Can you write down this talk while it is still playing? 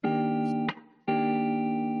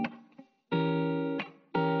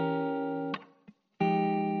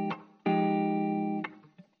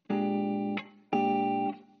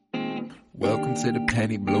Welcome to the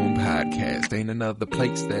Penny Bloom Podcast. Ain't another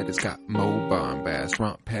place that has got more bombast.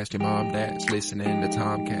 Romp past your mom, dad's listening to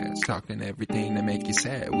Tomcats. Talking everything that make you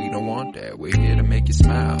sad. We don't want that. We're here to make you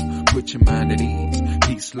smile. Put your mind at ease.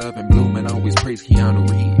 Peace, love, and bloom, and always praise Keanu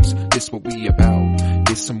Reeves. This what we about.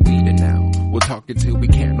 This some weeding now. We'll talk until we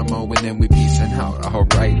can't no more, and then we peacing out.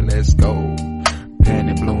 Alright, let's go.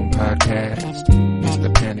 Penny Bloom Podcast. It's the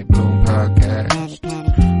Penny Bloom Podcast.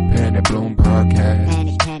 Penny Bloom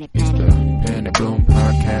Podcast. It's the Penny Bloom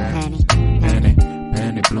Podcast.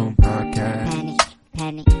 Penny Bloom Podcast.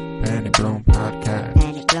 Penny Bloom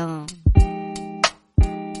Podcast.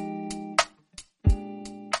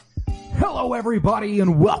 Hello, everybody,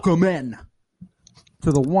 and welcome in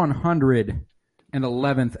to the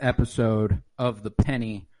 111th episode of the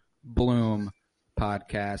Penny Bloom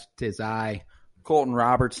Podcast. 'Tis I, Colton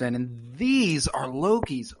Robertson, and these are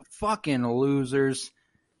Loki's fucking losers.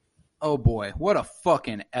 Oh boy, what a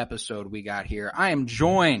fucking episode we got here. I am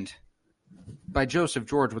joined by Joseph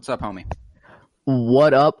George. What's up, homie?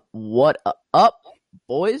 What up? What up,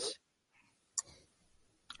 boys?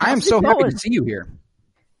 I am so happy to see you here.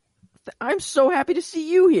 I'm so happy to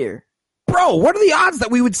see you here. Bro, what are the odds that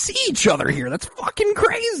we would see each other here? That's fucking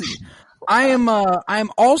crazy. I am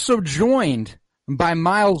also joined by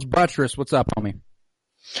Miles Buttress. What's up, homie?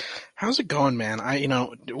 How's it going, man?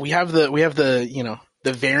 We have the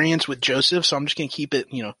variance with Joseph, so I'm just gonna keep it,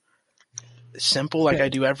 simple like I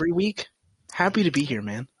do every week. Happy to be here,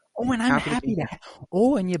 man. Oh, and I'm happy to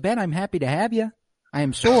and you bet I'm happy to have you. I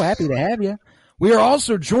am so happy to have you. We are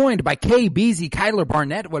also joined by KBZ Kyler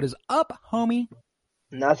Barnett. What is up, homie?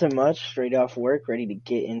 Nothing much. Straight off work, ready to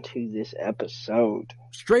get into this episode.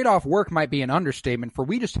 Straight off work might be an understatement, for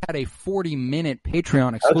we just had a 40-minute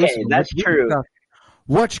Patreon exclusive. Okay, that's true.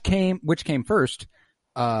 Which came first?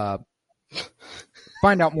 Find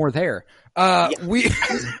out more there. I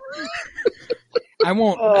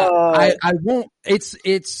won't. I won't. It's.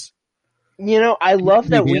 I love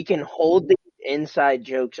that we can hold the inside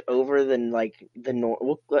jokes over the normies.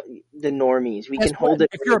 We can hold it.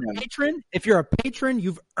 If you're a patron,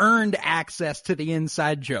 you've earned access to the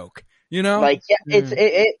inside joke.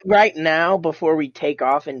 It's right now before we take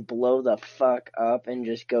off and blow the fuck up and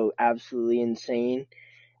just go absolutely insane.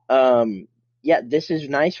 This is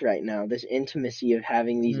nice right now. This intimacy of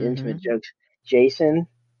having these intimate jokes. Jason,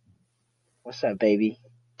 what's up, baby?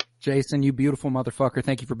 Jason, you beautiful motherfucker.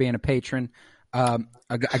 Thank you for being a patron. A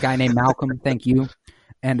guy named Malcolm, thank you.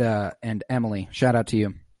 And Emily, shout out to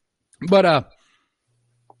you. But,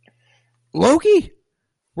 Loki,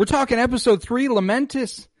 we're talking episode 3,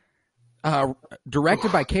 Lamentis,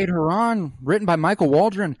 directed by Kate Herron, written by Michael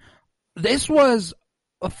Waldron. This was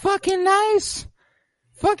a fucking nice.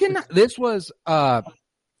 This was, for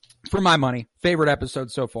my money, favorite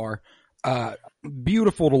episode so far.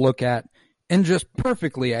 Beautiful to look at and just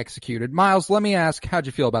perfectly executed. Miles, let me ask, how'd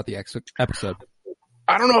you feel about the episode?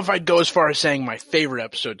 I don't know if I'd go as far as saying my favorite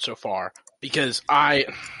episode so far, because I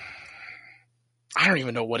don't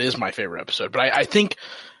even know what is my favorite episode, but I think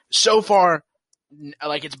so far,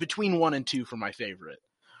 it's between 1 and 2 for my favorite.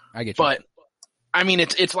 I get you. But,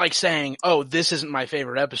 it's like saying, oh, this isn't my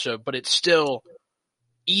favorite episode, but it's still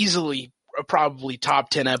easily probably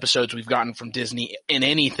top 10 episodes we've gotten from Disney in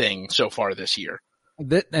anything so far this year.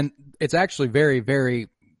 And it's actually very, very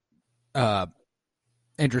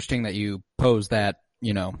interesting that you pose that,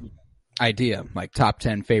 idea, like top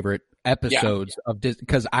 10 favorite episodes of Disney,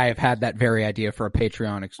 because I have had that very idea for a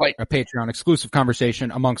Patreon exclusive conversation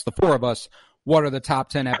amongst the four of us. What are the top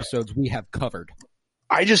 10 episodes we have covered?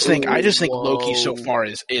 I just think Loki so far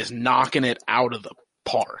is knocking it out of the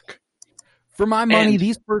park. For my money,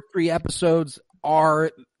 these first 3 episodes are,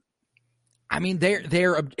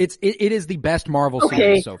 it is the best Marvel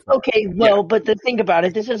series so far. Okay, but to think about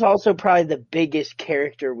it, this is also probably the biggest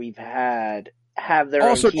character we've have their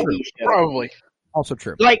also own TV show. Probably. Also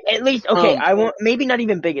true. At least, I won't, maybe not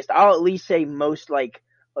even biggest. I'll at least say most,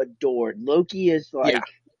 adored. Loki is,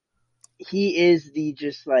 he is the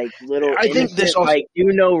just, little I think this also, do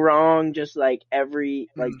no wrong, just, everyone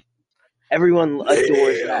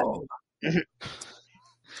adores that.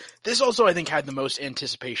 This also, I think, had the most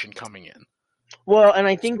anticipation coming in. Well, and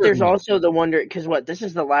I think there's also the wonder, because this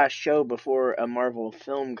is the last show before a Marvel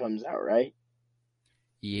film comes out, right?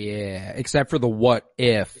 Yeah, except for the What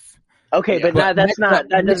If. Okay, but that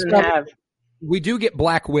doesn't have. We do get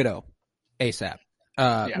Black Widow ASAP.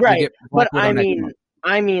 Right, but I mean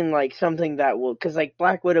something that will, because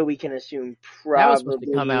Black Widow, we can assume probably that was supposed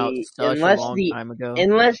to come out such a long time ago.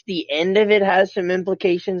 Unless the end of it has some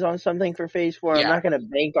implications on something for Phase 4, I'm not going to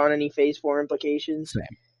bank on any Phase 4 implications. Same.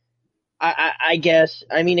 I guess.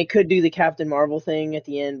 I mean, it could do the Captain Marvel thing at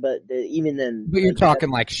the end, but even then. But you're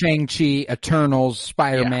talking like Shang-Chi, Eternals,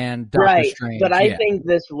 Spider-Man, Doctor right. Strange. But I think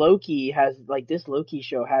this Loki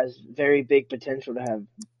show has very big potential to have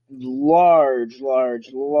large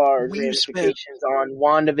ramifications on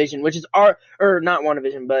WandaVision, which is not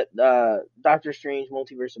WandaVision, but Doctor Strange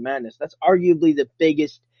Multiverse of Madness. That's arguably the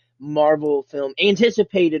biggest Marvel film,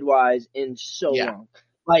 anticipated wise, in so long.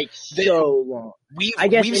 Like, so long. I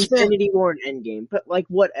guess Infinity War and Endgame, but like,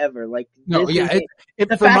 whatever. Like, no, yeah.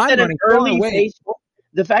 The fact that an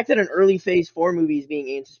early Phase 4 movie is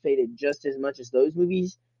being anticipated just as much as those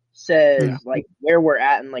movies says, like, where we're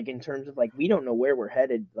at, and like, in terms of, like, we don't know where we're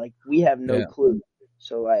headed. Like, we have no clue.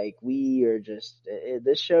 So, like, we are just,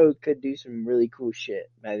 this show could do some really cool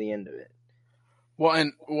shit by the end of it. Well,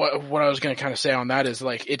 and what I was going to kind of say on that is,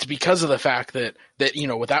 like, it's because of the fact that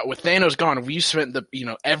with Thanos gone, we've spent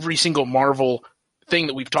every single Marvel thing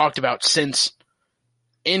that we've talked about since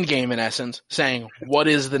Endgame, in essence, saying what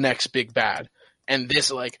is the next big bad, and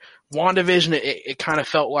this, like, WandaVision, it kind of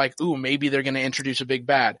felt like, ooh, maybe they're going to introduce a big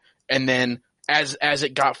bad, and then as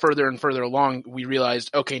it got further and further along, we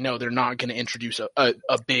realized, okay, no, they're not going to introduce a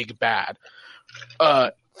big bad.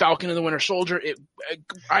 Falcon and the Winter Soldier,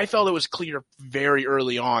 I felt it was clear very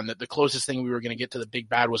early on that the closest thing we were going to get to the big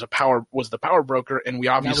bad was the power broker, and we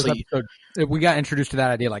obviously we got introduced to that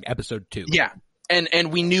idea like episode 2. Yeah,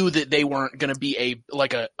 and we knew that they weren't going to be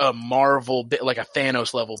a Marvel, like a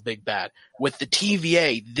Thanos level big bad. With the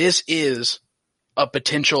TVA, this is a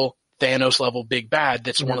potential Thanos level big bad.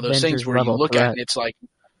 That's one of those things where you look at it and it's like,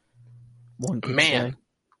 man.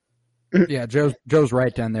 Yeah, Joe's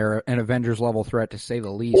right down there. An Avengers level threat, to say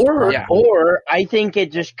the least. Or I think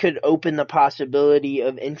it just could open the possibility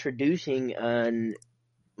of introducing an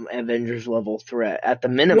Avengers level threat at the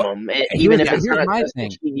minimum, even if it's not just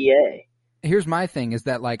the TVA. Here's my thing: is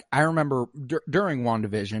that, like, I remember during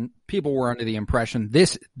WandaVision, people were under the impression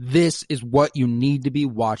this is what you need to be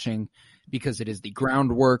watching because it is the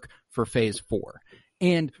groundwork for Phase 4.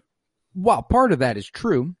 And while part of that is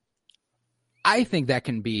true, I think that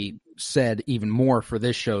can be said even more for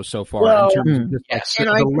this show so far in terms of just, and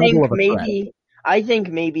I think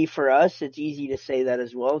maybe for us it's easy to say that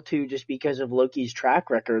as well too, just because of Loki's track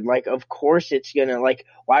record. Like, of course it's gonna, like,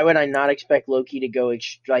 why would I not expect Loki to go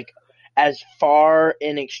like as far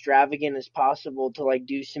and extravagant as possible to, like,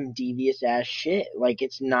 do some devious ass shit? Like,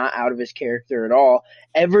 it's not out of his character at all.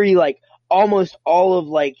 Almost all of,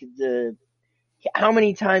 like, how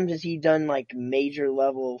many times has he done, like, major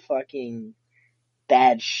level fucking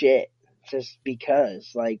bad shit just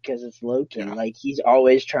because it's Loki. Yeah. Like, he's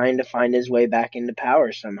always trying to find his way back into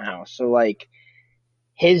power somehow. So, like,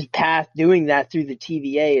 his path doing that through the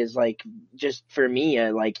TVA is, like, just for me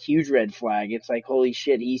a, like, huge red flag. It's like, holy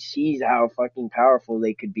shit, he sees how fucking powerful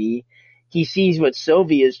they could be. He sees what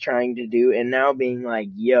Sylvia's trying to do, and now being like,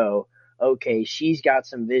 yo, okay, she's got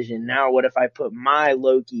some vision. Now what if I put my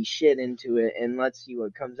Loki shit into it and let's see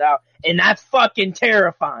what comes out? And that's fucking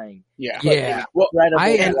terrifying. Yeah. Well,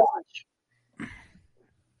 I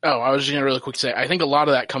was just gonna really quick say, I think a lot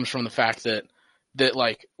of that comes from the fact that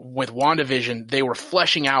like with WandaVision, they were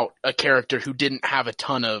fleshing out a character who didn't have a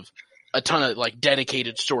ton of like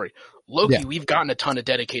dedicated story. Loki, we've gotten a ton of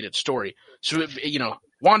dedicated story. So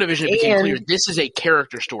WandaVision, it became clear this is a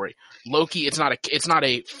character story. Loki, it's not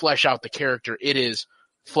a flesh out the character. It is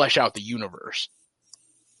flesh out the universe.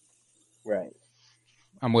 Right.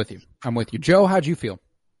 I'm with you. Joe, how'd you feel?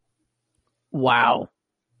 Wow.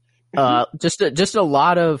 Just a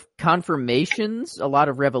lot of confirmations, a lot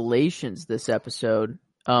of revelations this episode,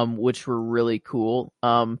 which were really cool.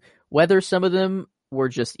 Whether some of them were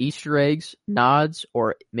just Easter eggs, nods,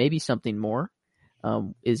 or maybe something more,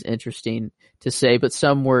 is interesting to say, but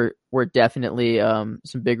some were definitely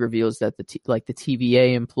some big reveals that the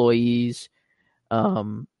TVA employees,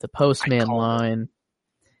 the postman line.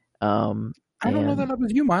 I don't know that it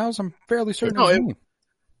was you, Miles. I'm fairly certain it was me.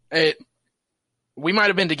 We might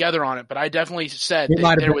have been together on it, but I definitely said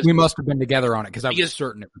we must have been together on it because I was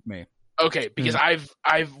certain it was me. Okay, because I've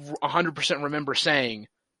 100% remember saying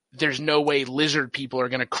there's no way lizard people are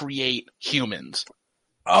going to create humans.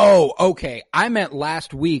 Oh, okay. I meant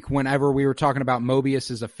last week whenever we were talking about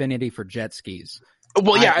Mobius's affinity for jet skis.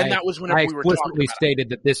 Well, yeah, and that was whenever we were talking about it. I explicitly stated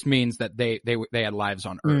that this means that they had lives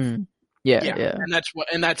on Earth. Yeah.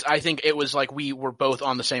 And that's I think it was like we were both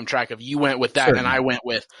on the same track of you went with that and I went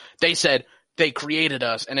with, they said they created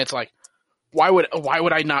us, and it's like, why would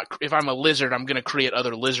I not, if I'm a lizard, I'm going to create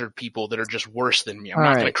other lizard people that are just worse than me. I'm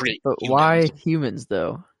not going to create humans. Why humans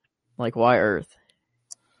though? Like, why Earth?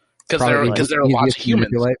 Because there are lots of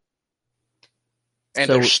humans. And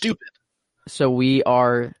they're stupid. So we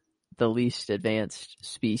are the least advanced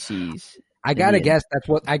species. I gotta Yeah. guess that's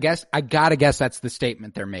what I gotta guess that's the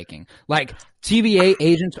statement they're making. Like TVA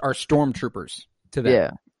agents are stormtroopers to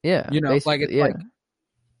them. Yeah. You know, like it's like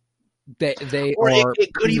they Or are.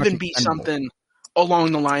 it could pretty much even be expendable. something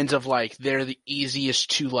along the lines of like they're the easiest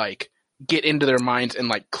to like get into their minds and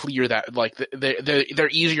like clear that, like they're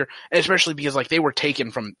easier, and especially because like they were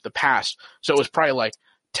taken from the past, so it was probably like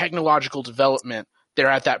technological development. They're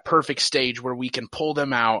at that perfect stage where we can pull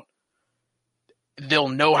them out. They'll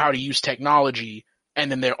know how to use technology,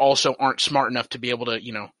 and then they also aren't smart enough to be able to,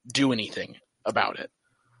 you know, do anything about it.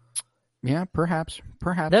 Yeah, perhaps.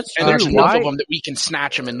 That's And there's true. enough Why- of them that we can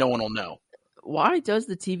snatch them and no one will know. Why does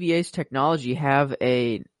the TVA's technology have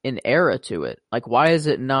an era to it? Like, why is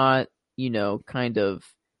it not, you know, kind of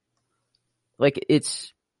like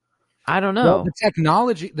it's? I don't know. Well,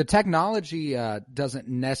 the technology doesn't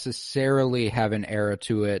necessarily have an era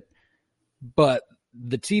to it, but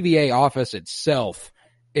the TVA office itself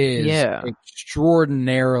is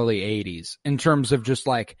extraordinarily 80s in terms of just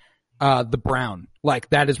like the brown. Like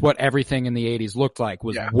that is what everything in the 80s looked like,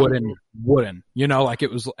 was wooden. You know, like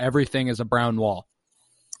it was, everything is a brown wall.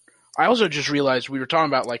 I also just realized we were talking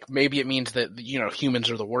about like maybe it means that, you know, humans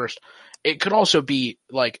are the worst. It could also be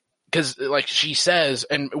like, because like she says,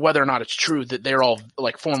 and whether or not it's true, that they're all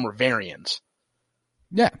like former variants.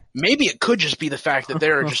 Yeah. Maybe it could just be the fact that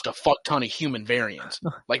there are just a fuck ton of human variants.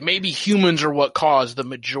 Like maybe humans are what caused the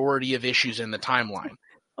majority of issues in the timeline.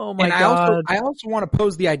 Oh my And god! I also want to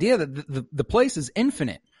pose the idea that the place is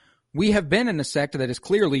infinite. We have been in a sect that is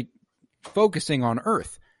clearly focusing on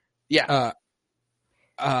Earth. Yeah.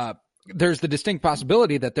 There's the distinct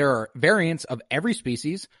possibility that there are variants of every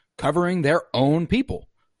species covering their own people,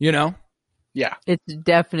 you know? Yeah. It's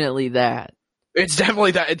definitely that. It's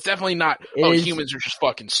definitely that. It's definitely not, humans are just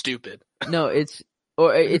fucking stupid. No, it's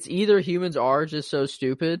either humans are just so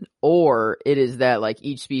stupid, or it is that like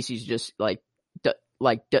each species just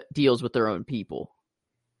deals with their own people.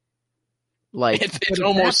 Like It's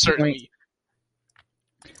almost certainly.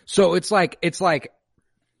 So it's like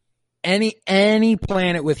any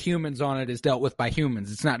planet with humans on it is dealt with by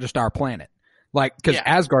humans. It's not just our planet. Like, because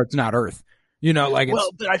Asgard's not Earth. You know, like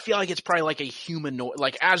Well, but I feel like it's probably like a humanoid.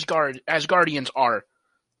 Like Asgardians are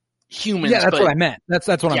humans. Yeah, that's but what I meant. That's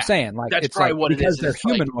what I'm saying. Like, that's it's probably like, what it because is. they're It's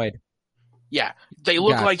like- humanoid. Yeah, they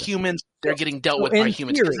look Gotcha. like humans. They're getting dealt So with by in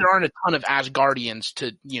humans theory- because there aren't a ton of Asgardians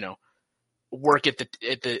to, you know, work at the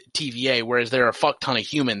TVA. Whereas there are a fuck ton of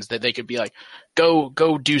humans that they could be like, go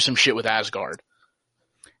do some shit with Asgard.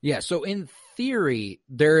 Yeah, so in theory,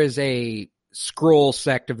 there is a Skrull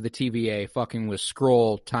sect of the TVA fucking with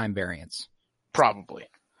Skrull time variants. Probably.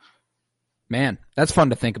 Man, that's fun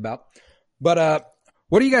to think about. But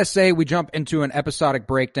what do you guys say we jump into an episodic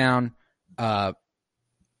breakdown for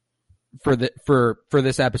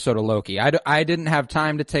this episode of Loki? I didn't have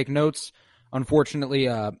time to take notes, unfortunately.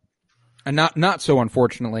 And not so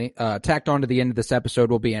unfortunately. Tacked on to the end of this episode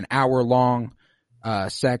will be an hour-long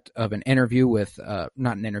sect of an interview with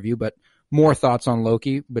not an interview, but more thoughts on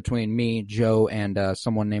Loki between me, Joe, and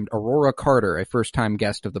someone named Aurora Carter, a first-time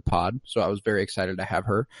guest of the pod. So I was very excited to have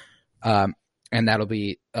her. And that'll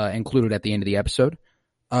be included at the end of the episode.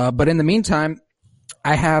 But in the meantime,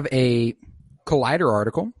 I have a Collider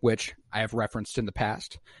article, which I have referenced in the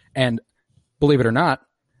past. And believe it or not,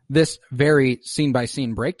 this very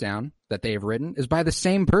scene-by-scene breakdown that they have written is by the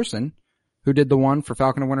same person who did the one for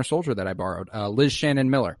Falcon and Winter Soldier that I borrowed, Liz Shannon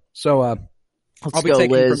Miller. So I'll be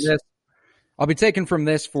taking Liz. from this. I'll be taking from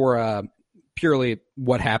this for purely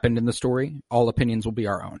what happened in the story. All opinions will be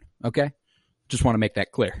our own. Okay? Just want to make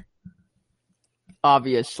that clear.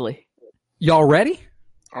 Obviously. Y'all ready?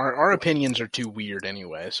 Our opinions are too weird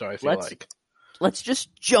anyway, so I feel like Let's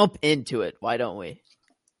just jump into it. Why don't we?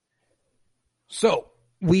 So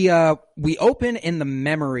we open in the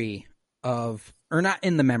memory of, or not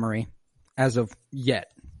in the memory as of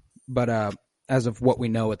yet, but as of what we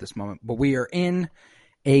know at this moment. But we are in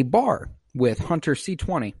a bar with Hunter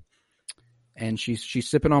C20, and she's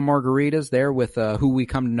sipping on margaritas there with who we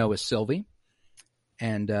come to know as Sylvie,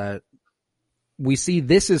 and we see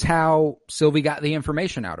this is how Sylvie got the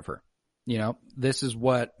information out of her. You know, this is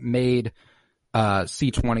what made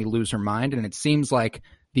C20 lose her mind, and it seems like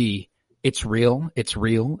it's real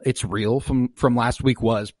from last week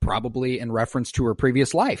was probably in reference to her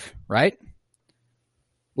previous life, right?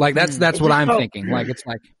 Like that's what I'm thinking. Like it's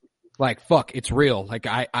like fuck, it's real. Like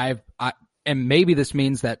I and maybe this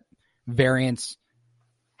means that variants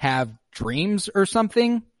have dreams or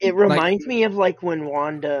something. It reminds me of like when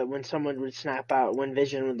someone would snap out, when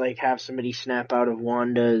Vision would like have somebody snap out of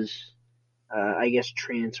Wanda's, I guess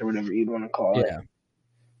trance or whatever you'd want to call it. Yeah.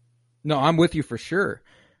 No, I'm with you for sure.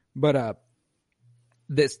 But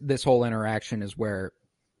this whole interaction is where,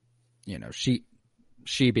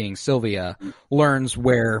 she being Sylvia learns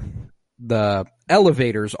where the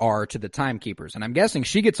elevators are to the timekeepers, and I'm guessing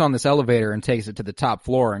she gets on this elevator and takes it to the top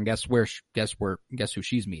floor, and guess who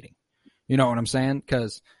she's meeting? You know what I'm saying?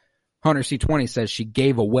 Because Hunter C20 says she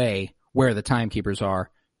gave away where the timekeepers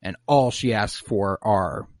are, and all she asks for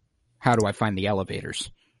are, how do I find the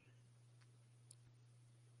elevators?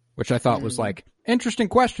 Which I thought was like, interesting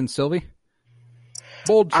question, Sylvie.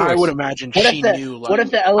 Bold choice. I would imagine she knew. Like, what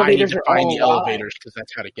if the elevators I need to are find all the elevators because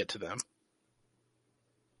that's how to get to them.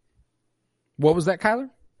 What was that, Kyler?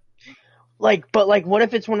 But what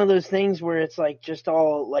if it's one of those things where it's like just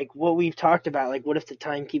all like what we've talked about? Like, what if the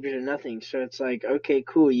timekeepers are nothing? So it's like, okay,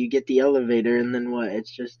 cool, you get the elevator, and then what?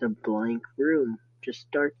 It's just a blank room, just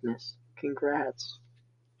darkness. Congrats.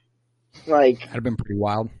 Like, That'd have been pretty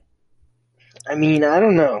wild. I mean, I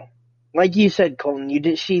don't know. Like you said,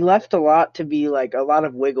 Colton, she left a lot to be like a lot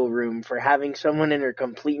of wiggle room for having someone in her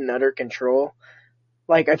complete and utter control.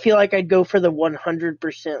 Like, I feel like I'd go for the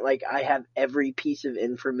 100%, like, I have every piece of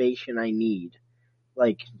information I need.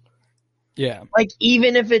 Like, yeah. Like,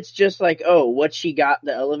 even if it's just like, oh, what she got,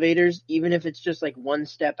 the elevators, even if it's just like one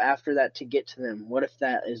step after that to get to them, what if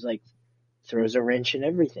that is like, throws a wrench in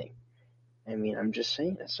everything? I mean, I'm just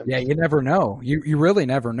saying. Yeah, you never know. You really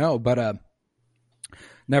never know. But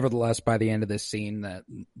nevertheless, by the end of this scene, that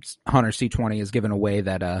Hunter C20 is given away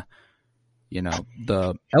that,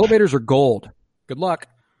 the elevators are gold. Good luck.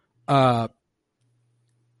 But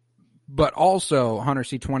also, Hunter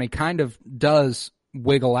C20 kind of does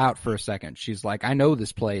wiggle out for a second. She's like, I know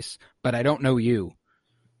this place, but I don't know you.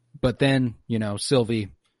 But then, Sylvie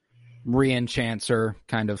re-enchants her,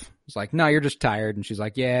 kind of. It's like, no, you're just tired. And she's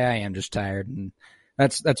like, yeah, I am just tired. And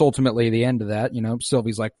that's ultimately the end of that.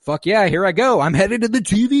 Sylvie's like, fuck yeah, here I go. I'm headed to the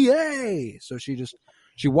TVA. So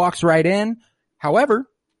she walks right in. However,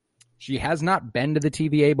 she has not been to the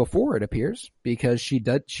TVA before, it appears, because she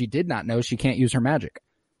did not know she can't use her magic.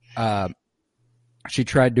 She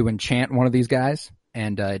tried to enchant one of these guys,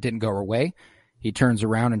 and it didn't go her way. He turns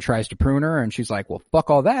around and tries to prune her, and she's like, well, fuck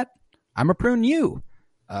all that. I'm going to prune you.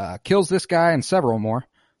 Kills this guy and several more.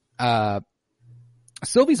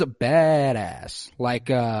 Sylvie's a badass. Like,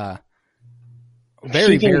 very,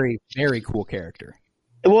 very, very cool character.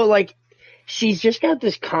 Well, like, she's just got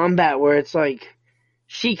this combat where it's like,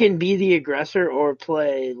 she can be the aggressor or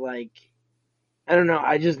play, like, I don't know,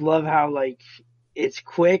 I just love how, like, it's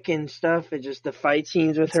quick and stuff. It just, the fight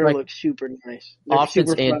scenes with her look super nice.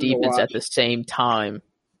 Offense and defense at the same time,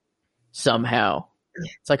 somehow.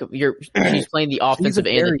 It's like she's playing the offensive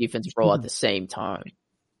and the defensive role at the same time.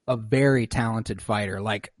 A very talented fighter.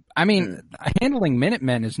 Like, I mean, handling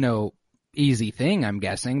Minutemen is no easy thing, I'm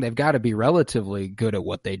guessing. They've got to be relatively good at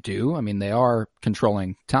what they do. I mean, they are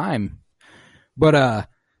controlling time. But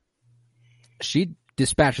she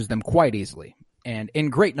dispatches them quite easily and in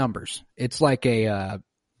great numbers. It's like the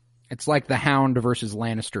Hound versus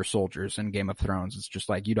Lannister soldiers in Game of Thrones. It's just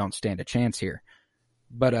like, you don't stand a chance here.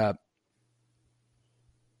 But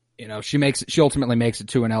she ultimately makes it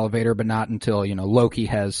to an elevator, but not until, Loki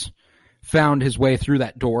has found his way through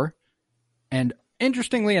that door. And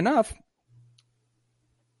interestingly enough,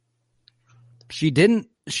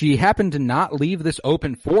 she happened to not leave this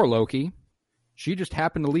open for Loki. She just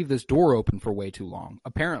happened to leave this door open for way too long.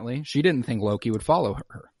 Apparently, she didn't think Loki would follow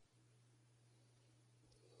her.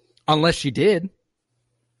 Unless she did.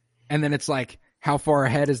 And then it's like, how far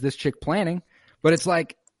ahead is this chick planning? But it's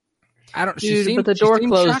like, I don't. But the door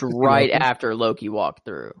closed right after Loki walked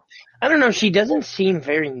through. I don't know. She doesn't seem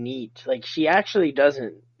very neat. Like, she actually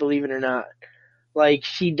doesn't, believe it or not. Like,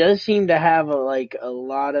 she does seem to have a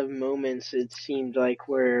lot of moments, it seemed like,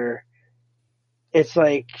 where it's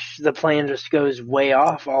like the plan just goes way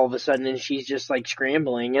off all of a sudden and she's just like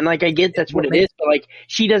scrambling. And like, I get that's what it is, but like,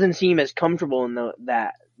 she doesn't seem as comfortable in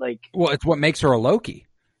that. Like, well, it's what makes her a Loki.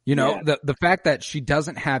 The fact that she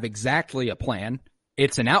doesn't have exactly a plan.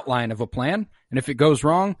 It's an outline of a plan. And if it goes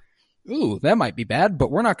wrong, ooh, that might be bad,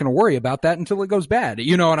 but we're not going to worry about that until it goes bad.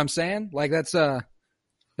 You know what I'm saying? Like, that's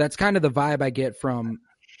kind of the vibe I get from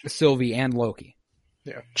Sylvie and Loki.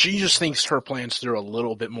 Yeah. She just thinks her plan's through a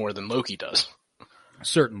little bit more than Loki does.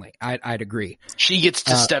 Certainly. I'd agree. She gets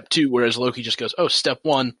to step 2, whereas Loki just goes, oh, step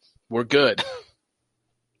 1, we're good.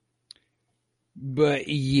 But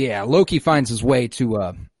yeah, Loki finds his way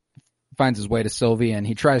to Sylvie, and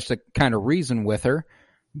he tries to kind of reason with her,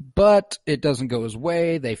 but it doesn't go his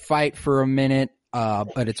way. They fight for a minute,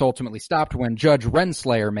 but it's ultimately stopped when Judge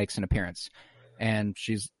Renslayer makes an appearance. And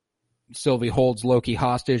Sylvie holds Loki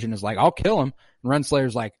hostage and is like, I'll kill him. And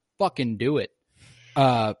Renslayer's like, fucking do it.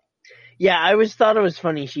 Yeah, I always thought it was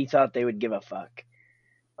funny she thought they would give a fuck.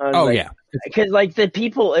 Yeah. Because, like, the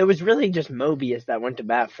people, it was really just Mobius that went to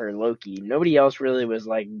bat for Loki. Nobody else really was,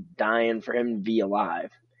 like, dying for him to be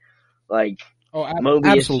alive. Like,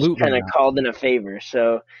 Mobius absolutely kind of called in a favor.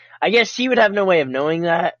 So, I guess she would have no way of knowing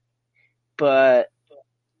that, but...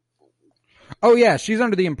 Oh, yeah, she's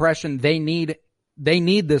under the impression they need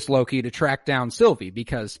this Loki to track down Sylvie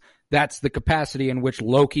because that's the capacity in which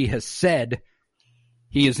Loki has said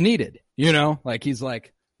he is needed. You know, like he's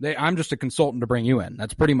like, I'm just a consultant to bring you in.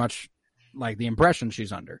 That's pretty much like the impression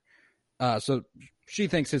she's under. So she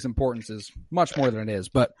thinks his importance is much more than it is.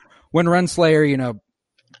 But when Renslayer, you know,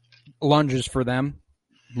 lunges for them,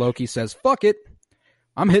 Loki says, fuck it,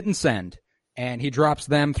 I'm hitting send. And he drops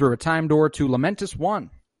them through a time door to Lamentis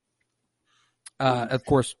 1. Of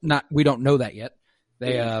course, we don't know that yet.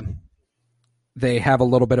 They have a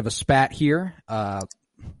little bit of a spat here.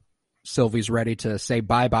 Sylvie's ready to say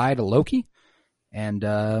bye-bye to Loki. And,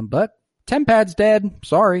 but Tempad's dead.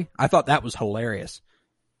 Sorry. I thought that was hilarious.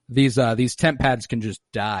 These Tempads can just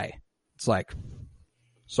die. It's like,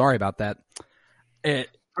 sorry about that.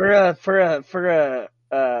 For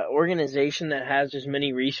a organization that has as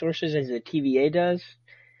many resources as the TVA does,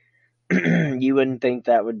 you wouldn't think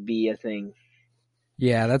that would be a thing.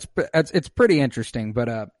 Yeah, it's pretty interesting,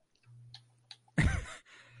 but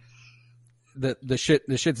the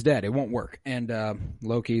shit's dead. It won't work. And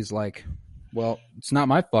Loki's like, well, it's not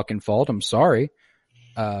my fucking fault. I'm sorry.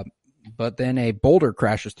 But then a boulder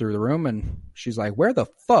crashes through the room, and she's like, where the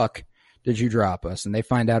fuck did you drop us? And they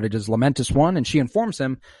find out it is Lamentis 1, and she informs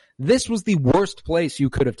him, this was the worst place you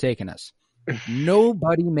could have taken us.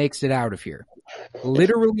 Nobody makes it out of here.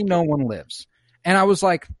 Literally no one lives. And I was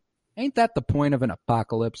like, ain't that the point of an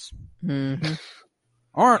apocalypse? Mm-hmm.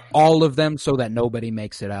 Aren't all of them so that nobody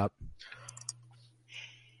makes it out?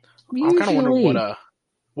 I kind of wonder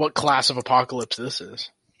what class of apocalypse this is.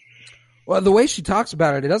 Well, the way she talks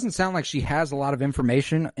about it, it doesn't sound like she has a lot of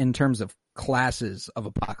information in terms of classes of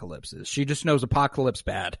apocalypses. She just knows apocalypse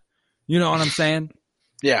bad. You know what I'm saying?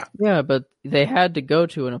 Yeah. Yeah, but they had to go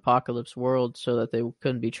to an apocalypse world so that they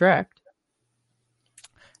couldn't be tracked.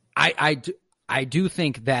 I do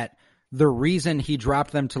think that the reason he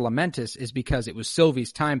dropped them to Lamentis is because it was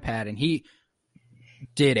Sylvie's time pad, and he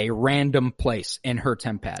did a random place in her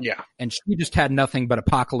temp pad. Yeah. And she just had nothing but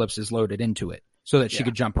apocalypses loaded into it so that she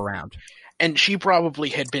could jump around. And she probably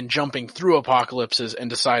had been jumping through apocalypses and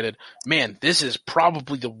decided, man, this is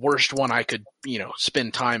probably the worst one I could,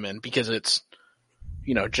 spend time in because it's,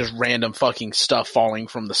 just random fucking stuff falling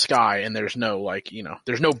from the sky and there's no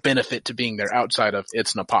there's no benefit to being there outside of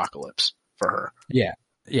it's an apocalypse for her. Yeah.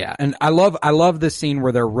 Yeah. And I love this scene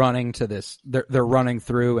where they're running to this, they're running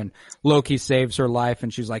through and Loki saves her life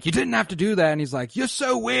and she's like, you didn't have to do that. And he's like, you're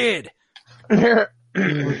so weird. I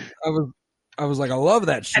was like, I love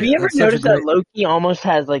that shit. Have you ever noticed that Loki almost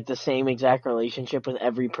has like the same exact relationship with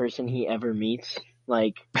every person he ever meets?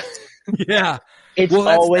 Like, yeah, it's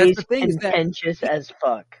always contentious as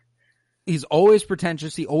fuck. He's always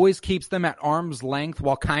pretentious. He always keeps them at arm's length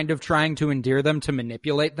while kind of trying to endear them, to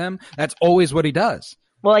manipulate them. That's always what he does.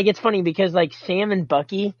 Well, like, it's funny because like Sam and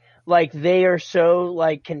Bucky, like they are so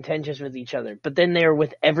like contentious with each other, but then they're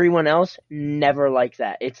with everyone else never like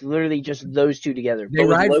that. It's literally just those two together. They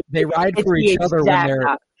ride for each other when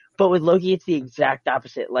they're. But with Loki, it's the exact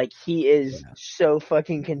opposite. Like he is so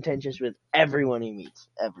fucking contentious with everyone he meets.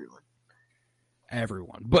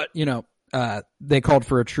 Everyone. But they called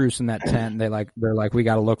for a truce in that tent. They're like, we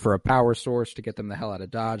got to look for a power source to get them the hell out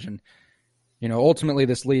of Dodge. And ultimately,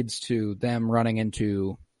 this leads to them running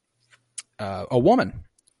into a woman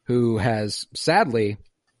who has sadly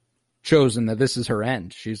chosen that this is her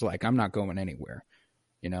end. She's like, I'm not going anywhere.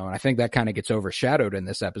 And I think that kind of gets overshadowed in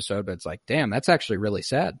this episode, but it's like, damn, that's actually really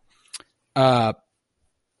sad. But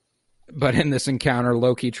in this encounter,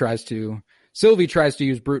 Sylvie tries to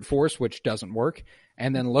use brute force, which doesn't work.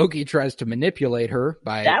 And then Loki tries to manipulate her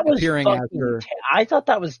by appearing as her. I thought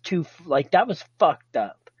that was that was fucked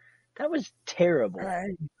up. That was terrible.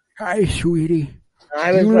 Hi, sweetie.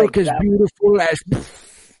 You look as beautiful as.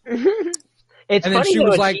 It's and funny she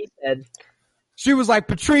was what like, she said. She was like,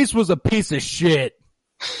 Patrice was a piece of shit.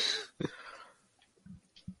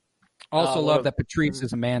 Also love that Patrice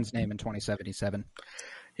is a man's name in 2077.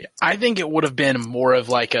 Yeah, I think it would have been more of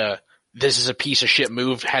like this is a piece of shit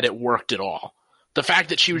move had it worked at all. The fact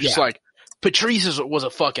that she was just like, Patrice was a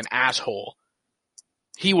fucking asshole.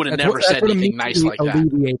 He would have never said anything nice like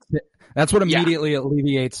that. That's what immediately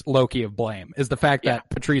alleviates Loki of blame, is the fact that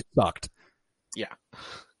Patrice sucked. Yeah.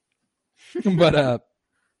 But,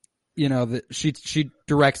 she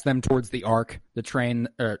directs them towards the Ark, the train,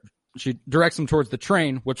 she directs them towards the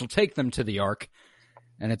train, which will take them to the Ark.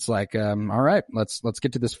 And it's like, all right, let's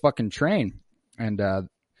get to this fucking train. And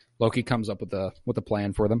Loki comes up with a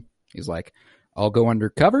plan for them. He's like, I'll go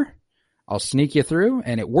undercover, I'll sneak you through,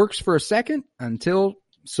 and it works for a second until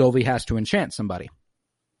Sylvie has to enchant somebody.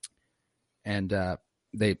 And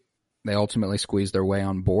they ultimately squeeze their way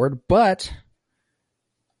on board, but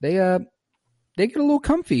they get a little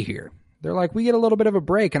comfy here. They're like, we get a little bit of a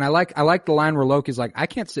break. And I like the line where Loki's like, I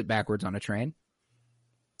can't sit backwards on a train.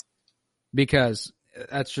 Because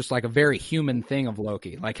that's just like a very human thing of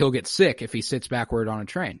Loki. Like, he'll get sick if he sits backward on a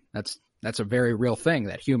train. That's a very real thing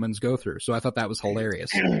that humans go through. So I thought that was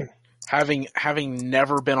hilarious. Having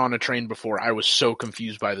never been on a train before, I was so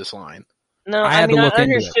confused by this line. No, I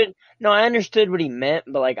understood. No, I understood what he meant,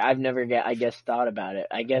 but like I've never thought about it.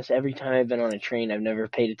 I guess every time I've been on a train, I've never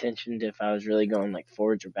paid attention to if I was really going like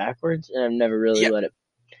forwards or backwards, and I've never really let it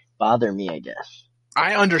bother me, I guess.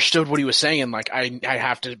 I understood what he was saying, like I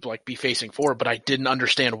have to like be facing forward, but I didn't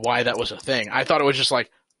understand why that was a thing. I thought it was just like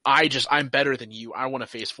I'm better than you. I want to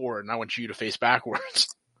face forward, and I want you to face backwards.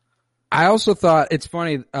 I also thought it's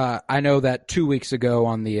funny. I know that 2 weeks ago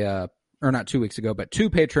on the or not 2 weeks ago, but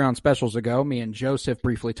 2 Patreon specials ago, me and Joseph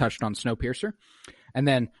briefly touched on Snowpiercer. And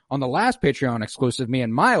then on the last Patreon exclusive, me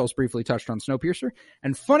and Miles briefly touched on Snowpiercer.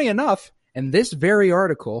 And funny enough, in this very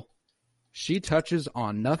article, she touches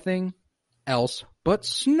on nothing else but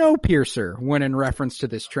Snowpiercer when in reference to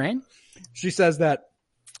this train. She says that,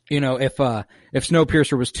 you know, if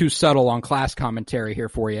Snowpiercer was too subtle on class commentary here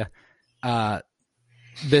for you,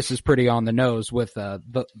 this is pretty on the nose with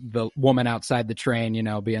the woman outside the train, you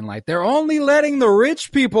know, being like, they're only letting the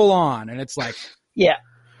rich people on. And it's like, yeah.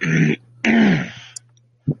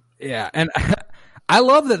 Yeah. And I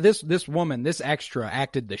love that this woman, this extra,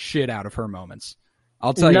 acted the shit out of her moments.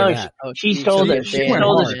 I'll tell you that. She stole the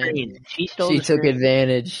screen. She took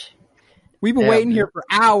advantage. We've been waiting here for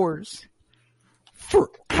hours. Bro,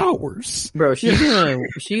 she's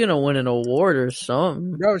gonna win an award or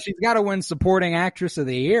something. Bro, she's got to win supporting actress of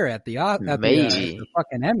the year at the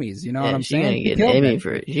fucking Emmys. You know what I'm saying? She's gonna get an Emmy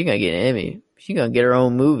for it. She's gonna get an Emmy. She's gonna get her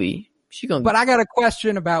own movie. But I got a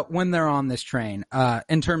question about when they're on this train.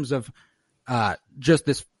 In terms of just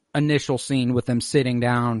this initial scene with them sitting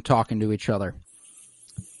down talking to each other.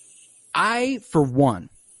 I, for one,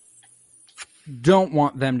 don't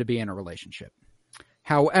want them to be in a relationship.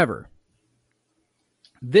 However,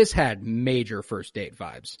 this had major first date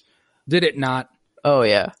vibes. Did it not? Oh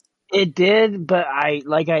yeah. It did, but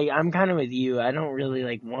I'm kind of with you. I don't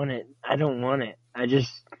really want it. I don't want it. I don't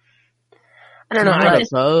know. I'm not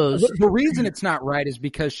opposed. The reason it's not right is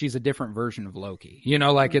because she's a different version of Loki. You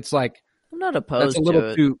know, like it's like I'm not opposed. That's a little to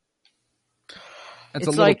it. too. That's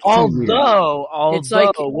it's a little like, too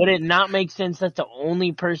although, would it not make sense that the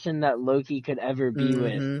only person that Loki could ever be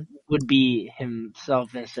with would be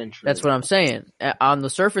himself, essentially? That's what I'm saying. On the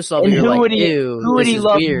surface level, and you're who like, would he, ew, who would he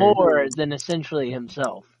love weird. more than essentially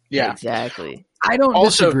himself? Yeah, exactly. I don't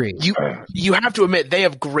disagree. You have to admit they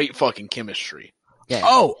have great fucking chemistry. Yeah.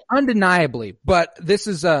 Oh, undeniably. But this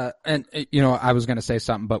is and you know, I was going to say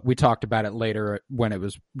something, but we talked about it later when it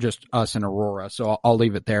was just us and Aurora, so I'll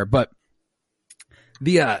leave it there. But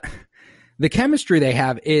the chemistry they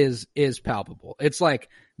have is palpable. It's like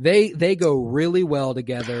they go really well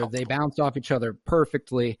together. They bounce off each other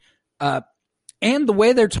perfectly. And the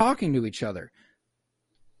way they're talking to each other.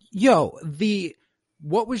 Yo,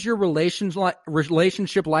 what was your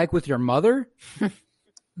relationship like with your mother?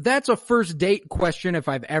 That's a first date question if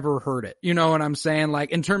I've ever heard it. You know what I'm saying? Like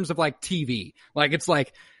in terms of like TV. Like it's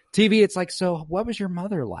like TV, it's like, so what was your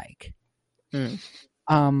mother like?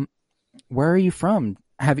 Where are you from?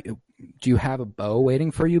 Do you have a beau waiting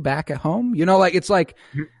for you back at home? You know, like it's like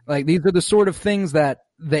these are the sort of things that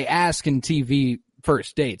they ask in TV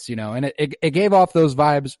first dates, you know, and it gave off those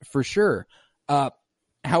vibes for sure.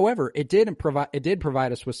 However, it did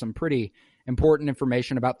provide us with some pretty important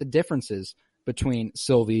information about the differences between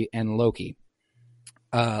Sylvie and Loki.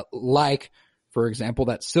 Like, for example,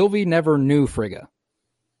 that Sylvie never knew Frigga.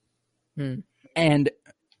 And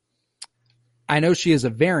I know she is a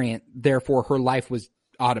variant, therefore her life was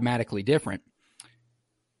automatically different.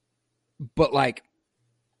 But like,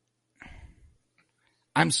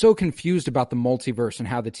 I'm so confused about the multiverse and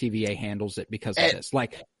how the TVA handles it because of this.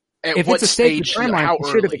 Like, if it's a stage timeline,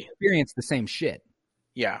 she should have experienced the same shit.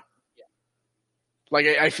 Yeah. Like,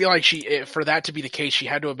 I feel like for that to be the case, she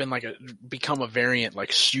had to have been become a variant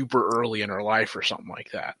like super early in her life or something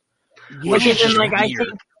like that. Yeah.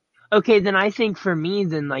 Okay, then I think for me,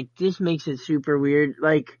 then like this makes it super weird.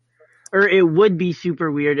 Like or it would be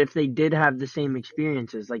super weird if they did have the same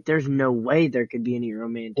experiences. Like, there's no way there could be any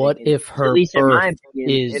romantic. What if her at least in my birth opinion,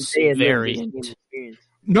 is if they had lived the variant? same experience.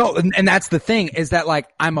 No, and that's the thing, is that, like,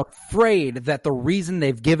 I'm afraid that the reason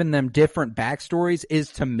they've given them different backstories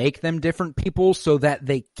is to make them different people so that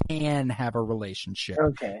they can have a relationship.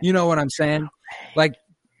 Okay. You know what I'm saying? Like,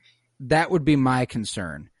 that would be my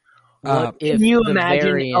concern. What if Can you the imagine?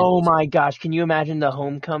 variant- Oh my gosh! Can you imagine the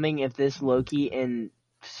homecoming if this Loki and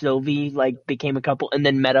Sylvie like became a couple and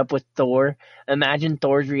then met up with Thor? Imagine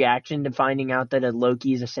Thor's reaction to finding out that a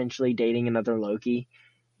Loki is essentially dating another Loki.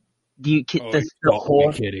 Do you the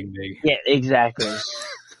whole? Kidding me? Yeah, exactly.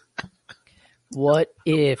 What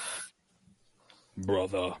if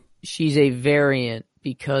Brother. she's a variant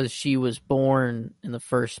because she was born in the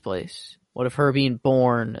first place? What if her being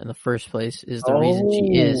born in the first place is the reason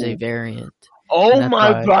she is a variant? Oh that's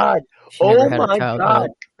my why god! She never Oh had a my childhood god!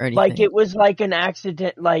 or anything. Like it was like an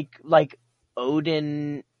accident. Like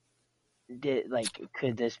Odin did. Like,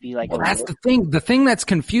 could this be like? Well, that's the thing. The thing that's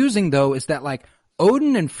confusing, though, is that, like,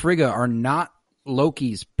 Odin and Frigga are not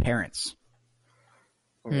Loki's parents.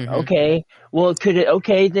 Mhm. Okay. Well, could it?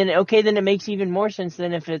 Okay, then it makes even more sense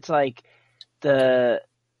than if it's like because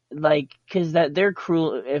that they're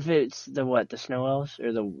cruel. If it's the snow elves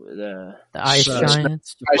or the The ice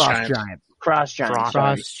giants. Ice Frost giants. giants. frost giants.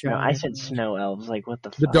 Frost sorry. No, I giants. said snow elves. Like, what the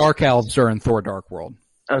The fuck? Dark Elves are in Thor: Dark World.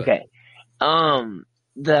 Okay.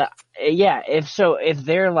 If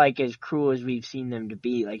they're like as cruel as we've seen them to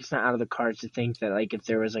be, like, it's not out of the cards to think that, like, if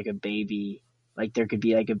there was like a baby, like there could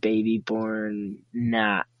be like a baby born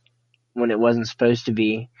not when it wasn't supposed to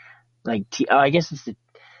be. Like, I guess it's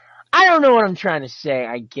I don't know what I'm trying to say,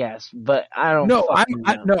 I guess, but I don't. No, fucking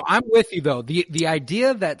know. I'm with you though. The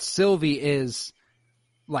idea that Sylvie is,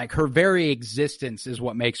 like, her very existence is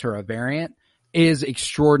what makes her a variant is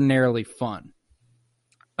extraordinarily fun.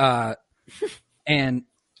 And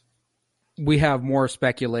we have more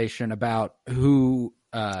speculation about who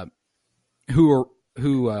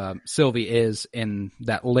Sylvie is in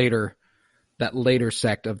that later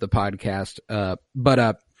sect of the podcast.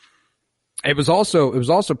 But it was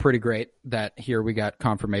also pretty great that here we got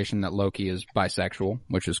confirmation that Loki is bisexual,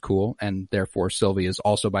 which is cool, and therefore Sylvie is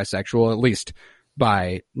also bisexual, at least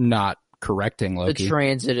by not correcting The Loki.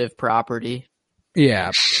 transitive property.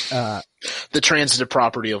 Yeah. The transitive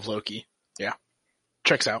property of Loki. Yeah.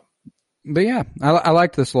 Checks out. But yeah, I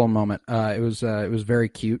liked this little moment. It was very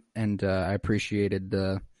cute, and I appreciated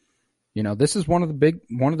this is one of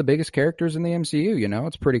the biggest characters in the MCU. You know,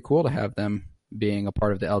 it's pretty cool to have them being a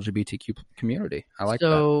part of the LGBTQ community. I like that.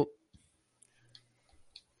 So,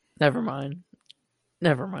 never mind.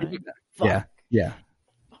 Fuck. Yeah.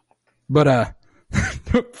 But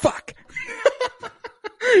fuck.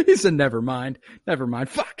 He said, "Never mind.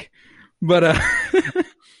 Fuck." But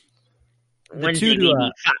Wednesday, two,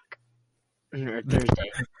 maybe. Fuck. Or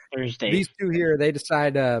Thursday. these two here, they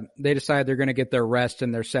decide they're going to get their rest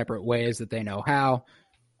in their separate ways that they know how.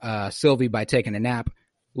 Sylvie by taking a nap,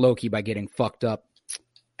 Loki by getting fucked up,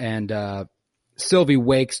 and Sylvie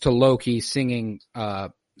wakes to Loki singing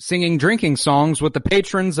drinking songs with the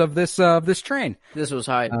patrons of this train. This was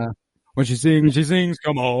hype. When she sings,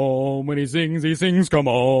 come home. When he sings, come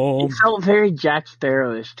home. It felt very Jack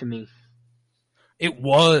Sparrow-ish to me. It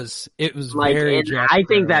was Like, very. and Jack I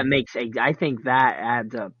think Sparrow. I think that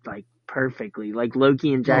adds up like perfectly. Like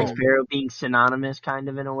Loki and Jack Sparrow being synonymous, kind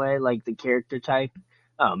of in a way, like the character type.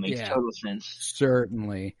 Oh, it makes total sense.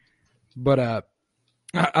 Certainly, but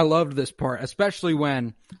I loved this part, especially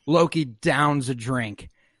when Loki downs a drink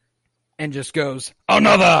and just goes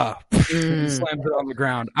another, and slams it on the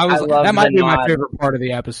ground. That might be my favorite part of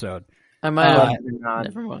the episode. I might have. Nod.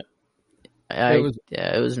 Never mind.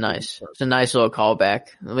 It was nice. It's a nice little callback.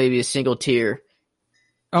 Maybe a single tear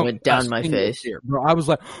went down my face. Bro, I was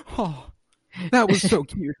like, oh, that was so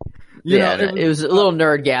cute. It was a little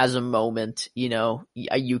nerdgasm moment. You know,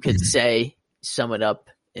 you could sum it up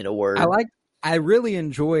in a word. I really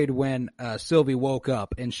enjoyed when Sylvie woke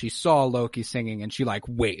up and she saw Loki singing and she like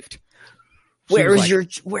waved. Where is your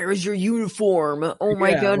uniform? Oh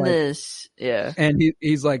my goodness. Yeah. And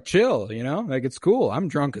he's like, chill, like it's cool. I'm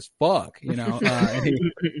drunk as fuck, and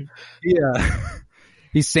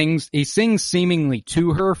he sings seemingly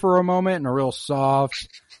to her for a moment in a real soft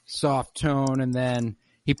tone. And then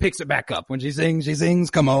he picks it back up. When she sings,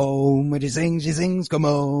 come home. When she sings, come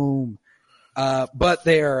home. But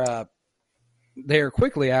they are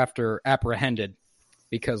quickly after apprehended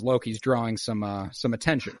because Loki's drawing some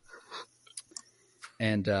attention.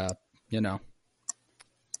 And,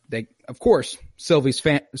 they, of course, Sylvie's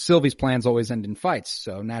plans always end in fights.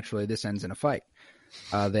 So naturally this ends in a fight.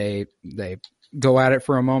 They go at it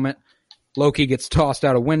for a moment. Loki gets tossed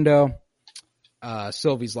out a window.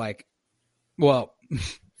 Sylvie's like, well,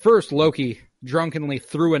 first Loki drunkenly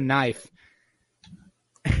threw a knife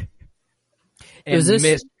and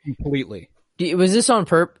missed completely. Was this on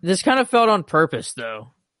purpose? This kind of felt on purpose,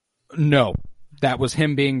 though. No, that was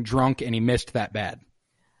him being drunk and he missed that bad.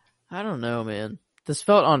 I don't know, man. This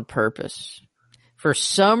felt on purpose. For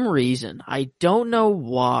some reason. I don't know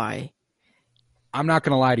why. I'm not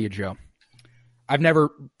going to lie to you, Joe. I've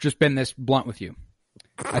never just been this blunt with you.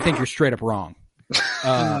 I think you're straight up wrong.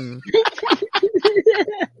 The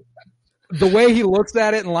way he looks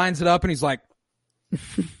at it and lines it up and he's like,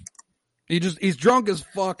 he's drunk as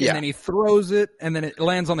fuck and then he throws it and then it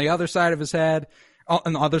lands on the other side of his head,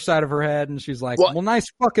 on the other side of her head, and she's like, well,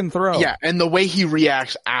 nice fucking throw. Yeah, and the way he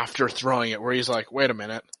reacts after throwing it, where he's like, wait a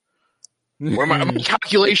minute. Where my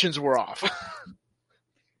calculations were off.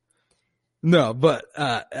 No, but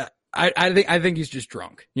I think he's just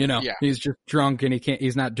drunk. You know, he's just drunk and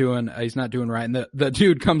he's not doing right. And the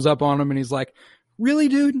dude comes up on him and he's like, "Really,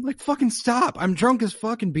 dude? Like, fucking stop! I'm drunk as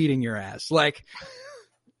fucking beating your ass. Like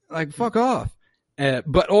fuck off."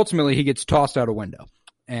 But ultimately, he gets tossed out a window,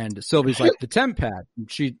 and Sylvie's like, "The temp pad."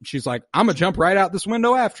 She's like, "I'm gonna jump right out this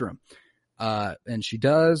window after him." And she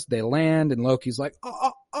does. They land, and Loki's like,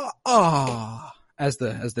 as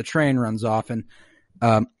the train runs off, and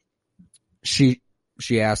she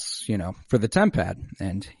asks, for the temp pad,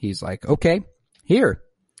 and he's like, "Okay, here,"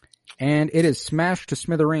 and it is smashed to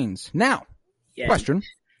smithereens. Now, question: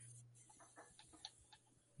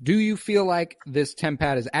 do you feel like this temp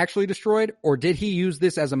pad is actually destroyed, or did he use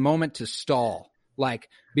this as a moment to stall? Like,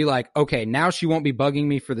 be like, okay, now she won't be bugging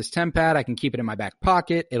me for this temp pad. I can keep it in my back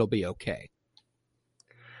pocket. It'll be okay.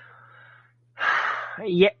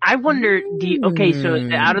 Yeah, I wonder, okay, so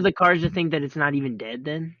out of the cards to think that it's not even dead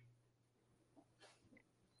then?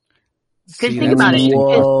 Because think about it.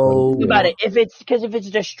 Think about it. If it's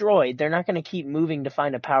destroyed, they're not going to keep moving to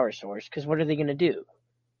find a power source. Because what are they going to do?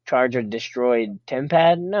 Charge a destroyed temp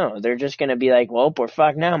pad? No, they're just going to be like, well, we're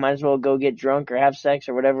fucked now. Might as well go get drunk or have sex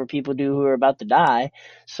or whatever people do who are about to die.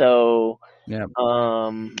 So,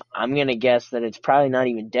 I'm going to guess that it's probably not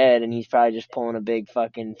even dead, and he's probably just pulling a big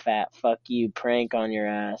fucking fat fuck you prank on your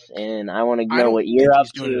ass. And I want to know what you're up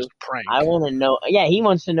to. I want to know. Yeah, he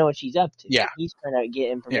wants to know what she's up to. Yeah, he's trying to get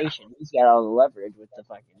information. Yeah. He's got all the leverage with the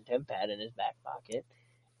fucking temp pad in his back pocket.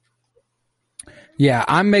 Yeah,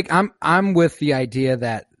 I'm with the idea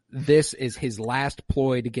that this is his last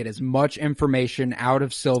ploy to get as much information out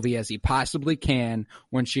of Sylvie as he possibly can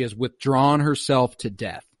when she has withdrawn herself to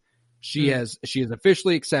death. She has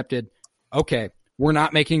officially accepted, we're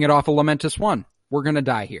not making it off of Lamentus 1. We're going to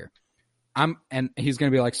die here. And he's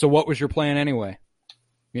going to be like, so what was your plan anyway?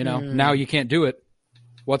 Now you can't do it.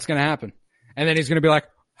 What's going to happen? And then he's going to be like,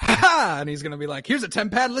 ha ha, and he's going to be like, here's a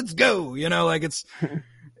temp pad. Let's go.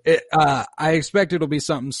 I expect it'll be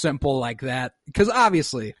something simple like that, because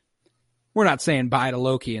obviously we're not saying bye to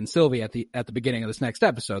Loki and Sylvie at the beginning of this next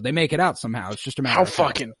episode. They make it out somehow. It's just a matter of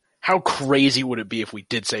time. How crazy would it be if we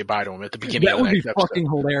did say bye to him at the beginning of the next episode? That would be fucking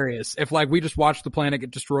hilarious. If we just watch the planet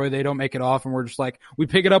get destroyed, they don't make it off, and we're just like, we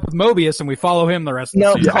pick it up with Mobius and we follow him the rest of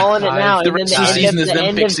the season. No, calling it now. The rest of the season is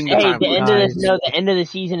them fixing the time. The end of the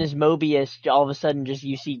season is Mobius. All of a sudden, just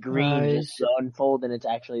you see green just unfold, and it's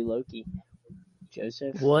actually Loki.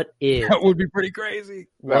 Joseph? What if? That would be pretty crazy.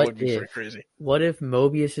 What if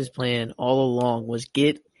Mobius's plan all along was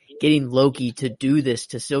getting Loki to do this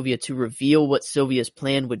to Sylvia, to reveal what Sylvia's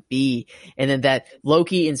plan would be, and then that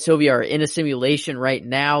Loki and Sylvia are in a simulation right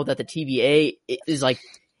now that the TVA is like,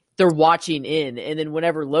 they're watching in, and then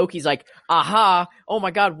whenever Loki's like, aha, oh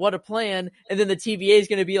my god, what a plan, and then the TVA is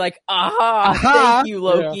going to be like, aha, thank you,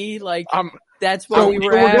 Loki, that's what we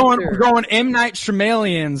were after. We're going M. Night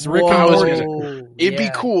Shyamalan's Rick and Morty. It'd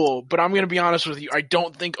be cool, but I'm going to be honest with you, I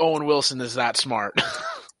don't think Owen Wilson is that smart.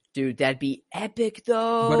 Dude, that'd be epic,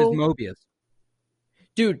 though. What is Mobius?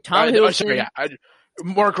 Dude, Tom Hiddleston...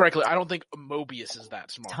 more correctly, I don't think Mobius is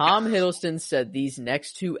that smart. Tom Hiddleston said these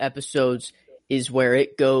next 2 episodes is where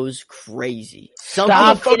it goes crazy.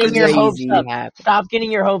 Stop getting your hopes up. Stop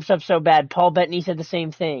getting your hopes up so bad. Paul Bettany said the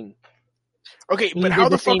same thing. Okay, but how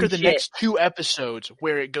the fuck are the next 2 episodes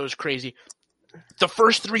where it goes crazy? The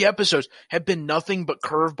first 3 episodes have been nothing but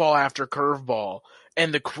curveball after curveball,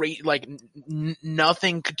 and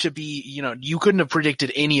nothing to be, you couldn't have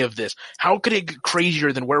predicted any of this. How could it get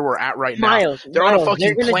crazier than where we're at right now? They're on a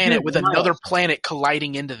fucking planet with another planet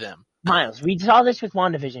colliding into them. Miles, we saw this with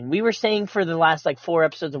WandaVision. We were saying for the last 4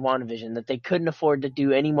 episodes of WandaVision that they couldn't afford to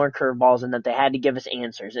do any more curveballs and that they had to give us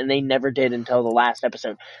answers, and they never did until the last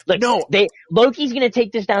episode. Look, No. Loki's going to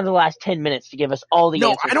take this down to the last 10 minutes to give us all the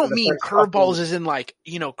answers. No, I don't mean curveballs as in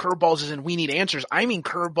curveballs as in we need answers. I mean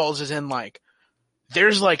curveballs as in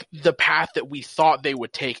there's the path that we thought they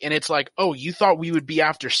would take, and it's oh, you thought we would be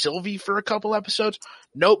after Sylvie for a couple episodes?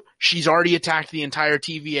 Nope, she's already attacked the entire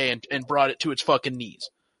TVA and brought it to its fucking knees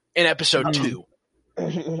in episode 2.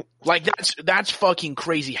 That's fucking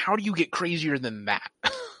crazy. How do you get crazier than that?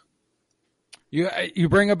 You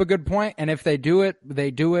bring up a good point, and if they do it, they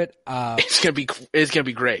do it. It's gonna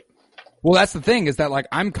be great. Well, that's the thing is that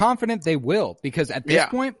I'm confident they will, because at this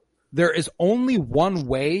point there is only one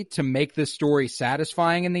way to make this story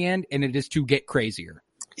satisfying in the end, and it is to get crazier.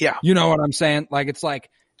 Yeah, you know what I'm saying?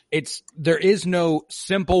 There is no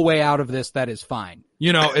simple way out of this that is fine.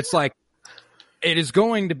 It's it is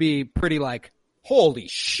going to be pretty holy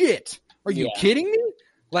shit. Are you kidding me?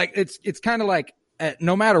 It's kind of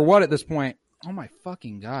no matter what at this point. Oh my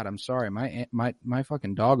fucking God. I'm sorry. My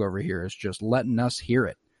fucking dog over here is just letting us hear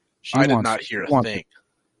it. I did not hear a thing.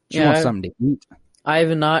 She wants something to eat. I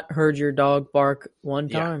have not heard your dog bark one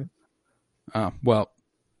time. Oh, well,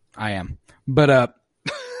 I am. But,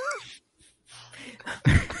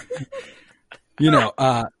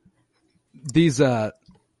 these,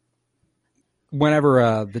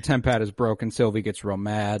 whenever the TemPad is broken, Sylvie gets real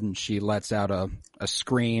mad and she lets out a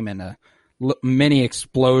scream and a mini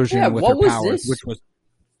explosion with her powers, which was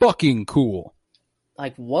fucking cool.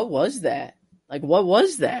 What was that? What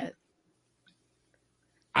was that?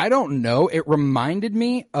 I don't know. It reminded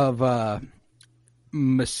me of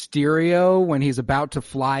Mysterio when he's about to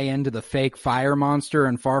fly into the fake fire monster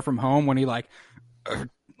in Far From Home, when he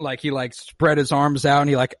spread his arms out and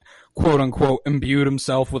he quote unquote imbued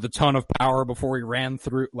himself with a ton of power before he ran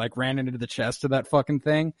into the chest of that fucking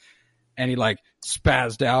thing, and he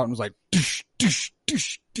spazzed out and was dish, dish,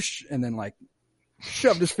 dish, dish, and then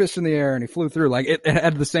shoved his fist in the air and he flew through. It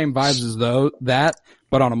had the same vibes as that,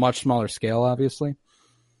 but on a much smaller scale, obviously.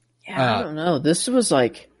 Yeah, I don't know. This was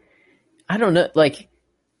I don't know.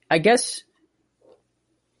 I guess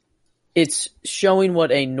it's showing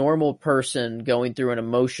what a normal person going through an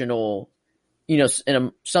emotional,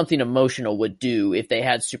 something emotional would do if they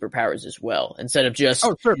had superpowers as well. Instead of just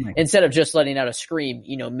letting out a scream,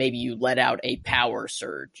 maybe you let out a power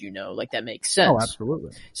surge, that makes sense. Oh,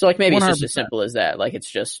 absolutely. So maybe 100%. It's just as simple as that.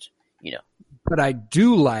 It's just, But I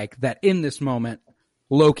do like that in this moment,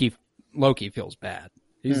 Loki feels bad.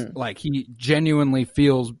 He's he genuinely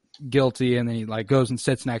feels guilty, and then he goes and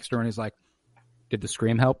sits next to her and he's like, did the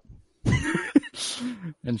scream help?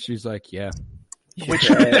 And she's like, yeah. Which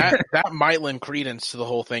that might lend credence to the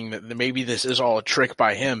whole thing that maybe this is all a trick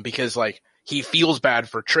by him, because he feels bad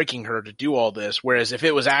for tricking her to do all this. Whereas if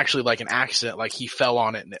it was actually an accident, he fell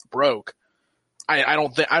on it and it broke, I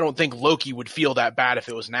don't think Loki would feel that bad if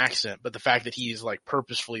it was an accident. But the fact that he's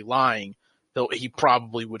purposefully lying, he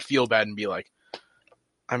probably would feel bad and be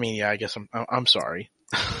I guess I'm sorry.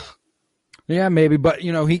 Yeah, maybe, but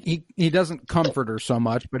he doesn't comfort her so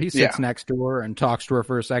much, but he sits next to her and talks to her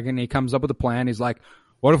for a second. And he comes up with a plan. He's like,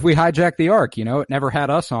 what if we hijack the Ark? It never had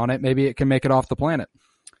us on it. Maybe it can make it off the planet.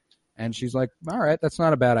 And she's like, all right, that's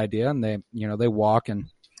not a bad idea. And they walk, and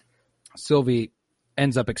Sylvie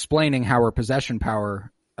ends up explaining how her possession power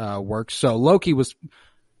works. So Loki was,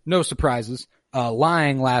 no surprises,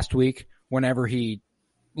 lying last week whenever he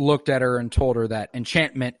looked at her and told her that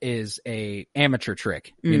enchantment is a amateur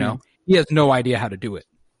trick. He has no idea how to do it.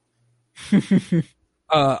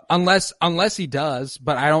 Unless he does,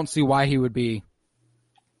 but I don't see why he would be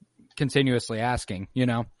continuously asking,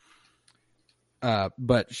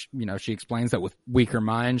 but she explains that with weaker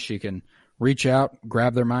minds, she can reach out,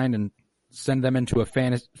 grab their mind, and send them into a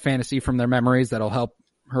fantasy from their memories that'll help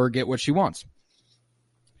her get what she wants.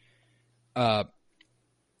 And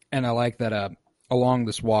I like that, along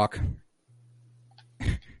this walk,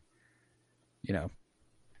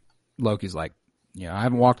 Loki's like, I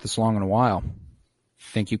haven't walked this long in a while.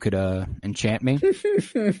 Think you could enchant me?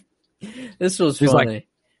 This was funny.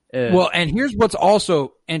 Well, and here's what's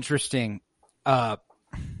also interesting.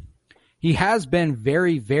 He has been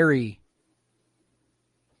very, very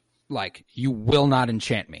you will not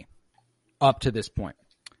enchant me up to this point.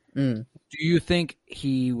 Do you think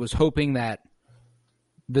he was hoping that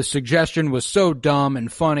the suggestion was so dumb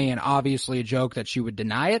and funny and obviously a joke that she would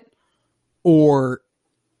deny it? Or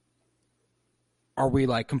are we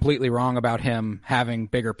completely wrong about him having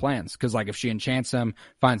bigger plans? Because if she enchants him,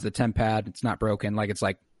 finds the TemPad, it's not broken, his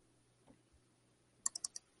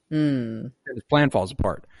plan falls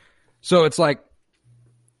apart. So it's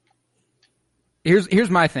here's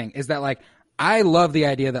my thing is that, like, I love the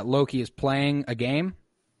idea that Loki is playing a game.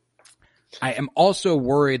 I am also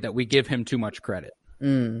worried that we give him too much credit.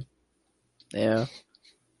 Yeah.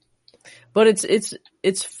 But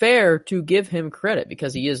it's fair to give him credit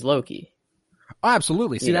because he is Loki. Oh,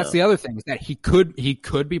 absolutely. See, that's the other thing is that he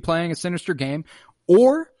could be playing a sinister game,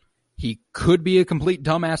 or he could be a complete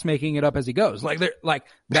dumbass making it up as he goes. Like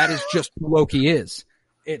that is just who Loki is.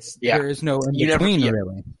 There is no in between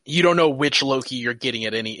really. You don't know which Loki you're getting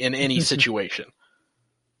in any situation.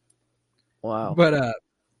 Wow. But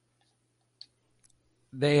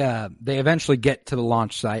they eventually get to the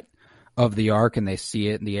launch site of the Ark and they see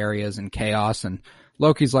it in the areas in chaos, and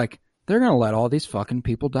Loki's like, they're gonna let all these fucking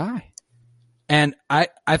people die. And I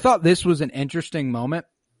thought this was an interesting moment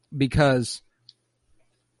because,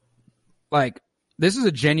 like, this is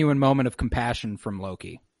a genuine moment of compassion from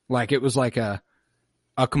Loki. Like, it was like a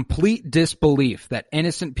complete disbelief that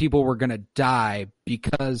innocent people were going to die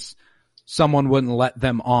because someone wouldn't let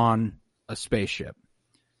them on a spaceship,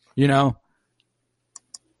 you know?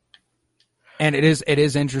 And it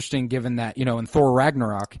is interesting given that, you know, in Thor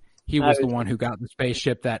Ragnarok, he was the one who got the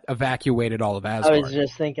spaceship that evacuated all of Asgard. I was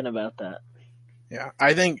just thinking about that. Yeah,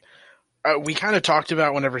 I think we kind of talked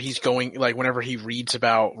about whenever whenever he reads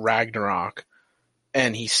about Ragnarok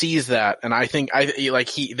and he sees that, and I think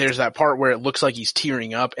there's that part where it looks like he's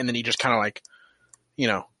tearing up, and then he just kind of like, you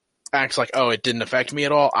know, acts like, oh, it didn't affect me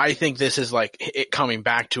at all. I think this is like it coming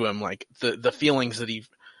back to him, like the feelings that he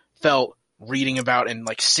felt reading about and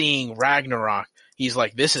like seeing Ragnarok. He's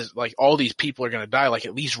like, this is like all these people are gonna die. Like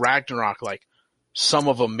at least Ragnarok, like some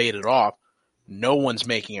of them made it off. No one's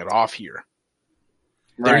making it off here.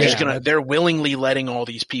 They're willingly letting all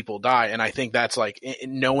these people die. And I think that's like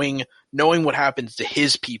knowing what happens to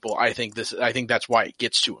his people. I think that's why it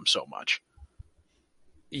gets to him so much.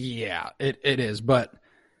 Yeah, it is. But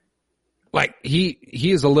like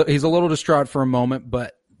he's a little distraught for a moment,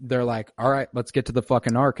 but they're like, all right, let's get to the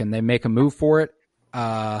fucking Ark. And they make a move for it.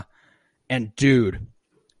 And dude,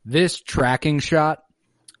 this tracking shot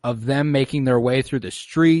of them making their way through the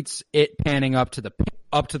streets, it panning up to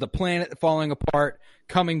the planet falling apart,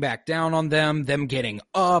 coming back down on them getting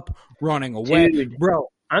up, running away. Dude, bro,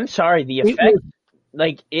 I'm sorry, the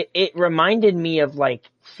effect, it reminded me of like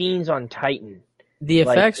scenes on Titan. The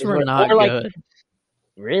effects were not good.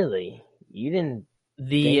 Really? You didn't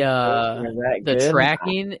the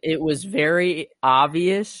tracking, it was very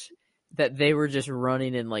obvious that they were just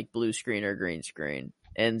running in like blue screen or green screen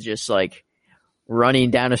and just like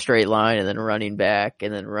running down a straight line and then running back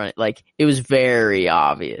and then running, like it was very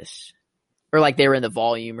obvious. Or like they were in the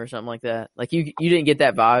volume or something like that. Like you didn't get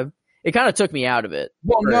that vibe. It kind of took me out of it.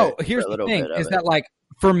 Well, here's the thing is that like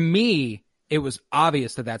for me, it was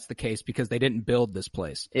obvious that that's the case because they didn't build this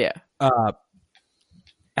place. Yeah.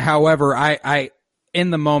 However, I in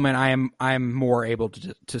the moment I'm more able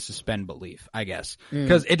to suspend belief, I guess,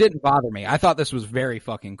 because it didn't bother me. I thought this was very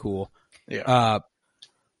fucking cool. Yeah.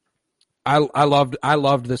 I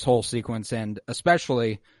loved this whole sequence, and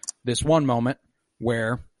especially this one moment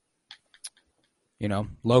where, you know,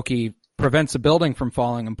 Loki prevents a building from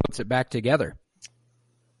falling and puts it back together.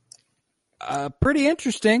 Pretty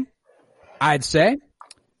interesting, I'd say.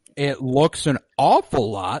 It looks an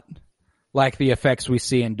awful lot like the effects we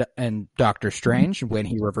see in Doctor Strange when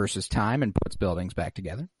he reverses time and puts buildings back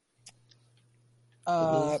together.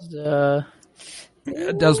 Does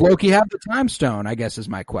Loki have the time stone, I guess is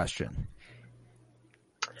my question.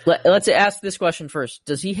 Let's ask this question first.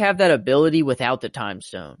 Does he have that ability without the time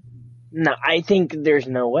stone? No, I think there's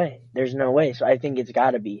no way. There's no way. So I think it's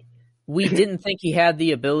got to be. We didn't think he had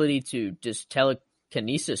the ability to just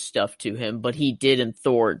telekinesis stuff to him, but he did in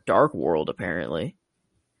Thor Dark World, apparently,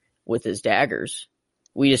 with his daggers.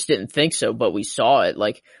 We just didn't think so, but we saw it.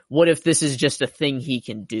 Like, what if this is just a thing he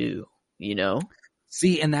can do, you know?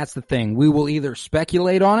 See, and that's the thing. We will either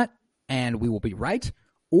speculate on it, and we will be right,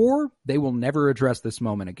 or they will never address this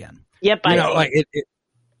moment again. Yep,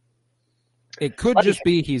 it could just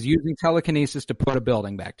be he's using telekinesis to put a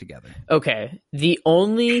building back together. Okay. The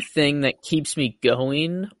only thing that keeps me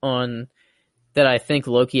going on that I think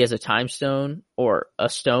Loki has a time stone, or a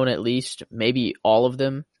stone at least, maybe all of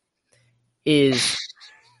them, is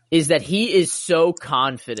that he is so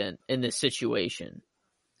confident in this situation.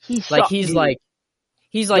 He's like, there's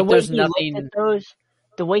nothing.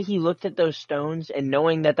 The way he looked at those stones and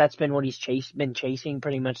knowing that that's been what he's been chasing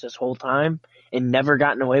pretty much this whole time and never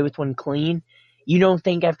gotten away with one clean. You don't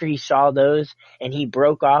think after he saw those and he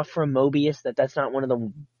broke off from Mobius that that's not one of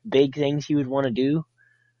the big things he would want to do?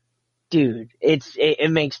 Dude,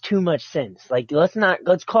 it makes too much sense. Like,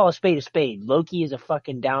 let's call a spade a spade. Loki is a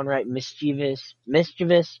fucking downright mischievous,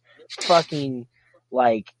 fucking,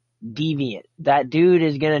 like, deviant. That dude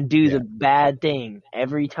is gonna do the bad thing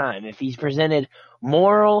every time. If he's presented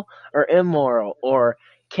moral or immoral, or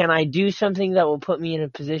can I do something that will put me in a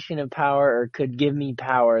position of power or could give me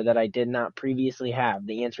power that I did not previously have?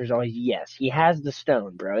 The answer is always yes. He has the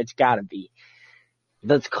stone, bro. It's gotta be.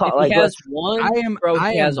 Let's call If like he has one,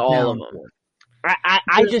 he has all of them.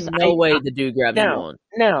 There's no way the dude grabbed one.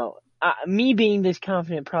 No, me being this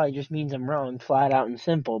confident probably just means I'm wrong, flat out and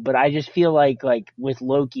simple. But I just feel like with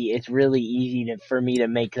Loki, it's really easy for me to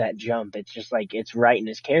make that jump. It's just like it's right in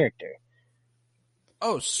his character.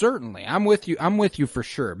 Oh, certainly, I'm with you. I'm with you for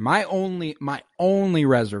sure. My only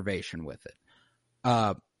reservation with it,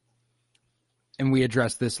 and we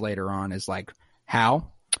address this later on, is like how.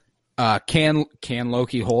 Can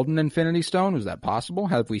Loki hold an Infinity Stone? Was that possible?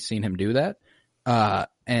 Have we seen him do that?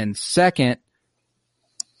 And second,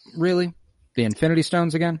 really, the Infinity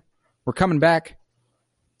Stones again? We're coming back.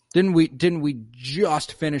 Didn't we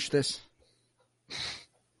just finish this?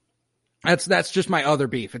 That's just my other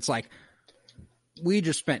beef. It's like we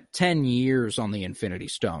just spent 10 years on the Infinity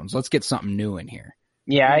Stones. Let's get something new in here.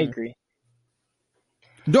 Yeah, I agree.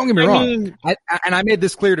 Don't get me wrong. I made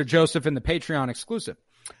this clear to Joseph in the Patreon exclusive.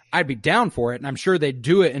 I'd be down for it, and I'm sure they'd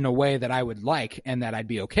do it in a way that I would like and that I'd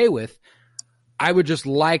be okay with. I would just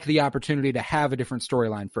like the opportunity to have a different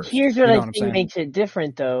storyline first. Here's what I think makes it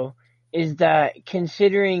different, though, is that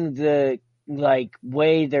considering the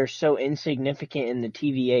way they're so insignificant in the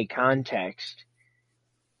TVA context,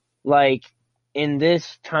 like in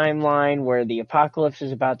this timeline where the apocalypse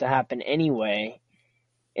is about to happen anyway,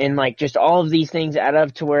 and just all of these things add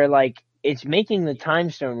up to where it's making the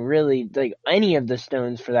time stone really, any of the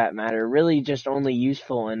stones for that matter, really just only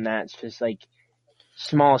useful in that just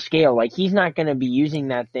small scale. He's not going to be using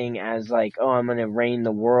that thing as oh, I'm going to reign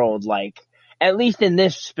the world, at least in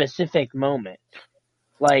this specific moment.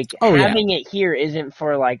 Having it here isn't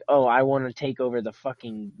for oh, I want to take over the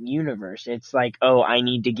fucking universe. It's oh, I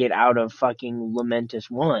need to get out of fucking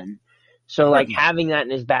Lamentus 1. So, having that in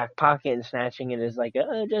his back pocket and snatching it is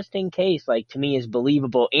just in case, to me is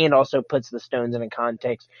believable, and also puts the stones in a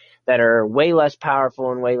context that are way less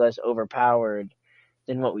powerful and way less overpowered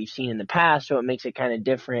than what we've seen in the past. So it makes it kind of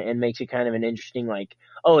different and makes it kind of an interesting,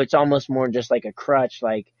 oh, it's almost more just like a crutch,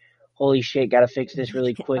 holy shit, gotta fix this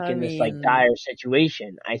really quick in this, dire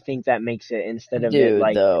situation. I think that makes it, instead of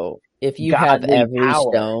though, if you have every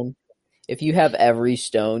stone... If you have every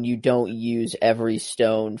stone, you don't use every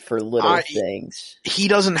stone for little things. He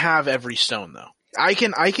doesn't have every stone, though.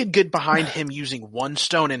 I could get behind him using one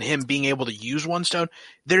stone and him being able to use one stone.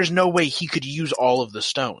 There's no way he could use all of the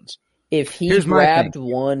stones. If he grabbed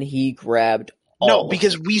one, he grabbed all. No,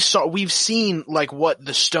 because we've seen what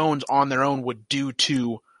the stones on their own would do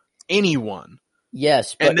to anyone.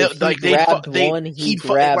 Yes, but if he grabbed one, he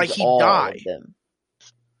grabbed all of them.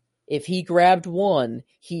 If he grabbed one,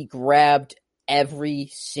 he grabbed every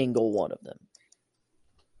single one of them.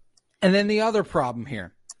 And then the other problem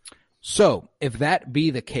here. So, if that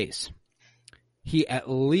be the case, he at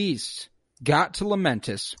least got to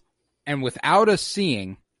Lamentus, and without us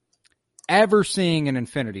ever seeing an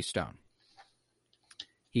Infinity Stone,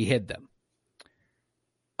 he hid them.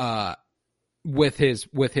 With his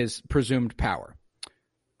presumed power.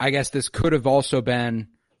 I guess this could have also been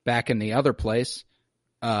back in the other place.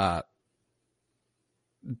 Rocksmart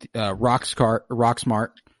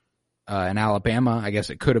in Alabama. I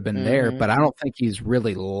guess it could have been there, but I don't think he's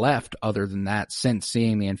really left other than that since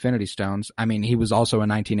seeing the Infinity Stones. I mean, he was also in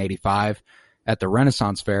 1985 at the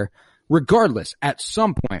Renaissance Fair. Regardless, at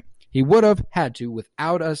some point, he would have had to,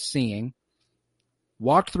 without us seeing,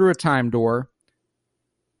 walked through a time door,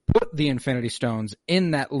 put the Infinity Stones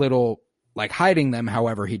in that little, hiding them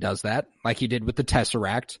however he does that, like he did with the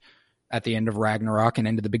Tesseract at the end of Ragnarok and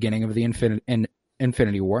into the beginning of the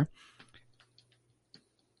Infinity War.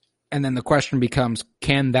 And then the question becomes,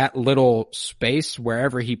 can that little space,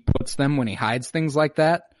 wherever he puts them when he hides things like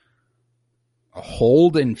that,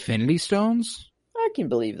 hold Infinity Stones? I can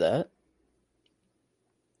believe that.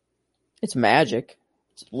 It's magic.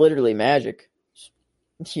 It's literally magic.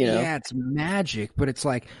 Yeah, it's magic, but it's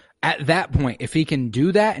at that point, if he can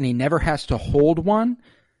do that and he never has to hold one,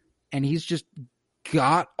 and he's just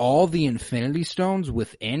got all the Infinity Stones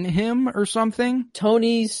within him or something.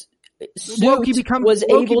 Tony's suit was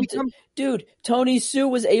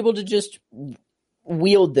able to just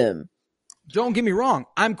wield them. Don't get me wrong.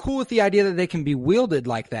 I'm cool with the idea that they can be wielded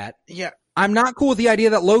like that. Yeah. I'm not cool with the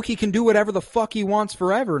idea that Loki can do whatever the fuck he wants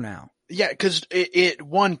forever now. Yeah, because it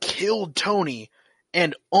killed Tony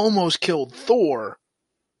and almost killed Thor.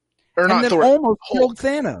 Or and not then Thor. almost Hulk. killed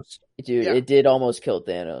Thanos. Dude, Yeah. it did almost kill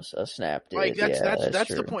Thanos. A snap did. Like that's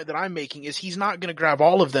true. the point that I'm making is he's not going to grab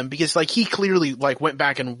all of them because like he clearly like went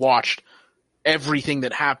back and watched everything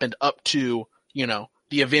that happened up to, you know,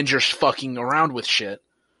 the Avengers fucking around with shit.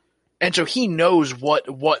 And so he knows what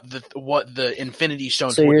the Infinity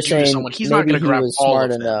Stones So would you're do saying to someone. He's not maybe going to he grab was all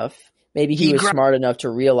smart of them. enough. Maybe he was grabbed- smart enough to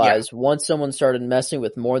realize once someone started messing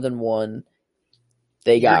with more than one,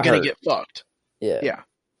 they got You're going hurt. to get fucked. Yeah.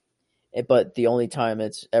 But the only time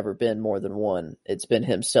it's ever been more than one, it's been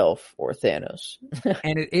himself or Thanos.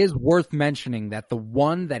 And it is worth mentioning that the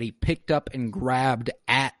one that he picked up and grabbed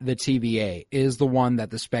at the TVA is the one that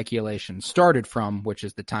the speculation started from, which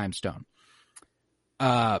is the Time Stone.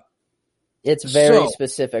 It's very So,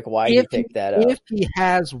 specific why he picked that up. If he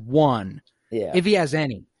has one, Yeah. if he has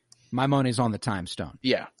any, my money's on the Time Stone.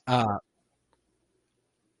 Yeah.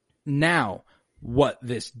 Now, what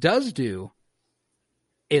this does do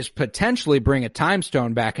is potentially bring a Time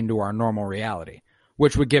Stone back into our normal reality,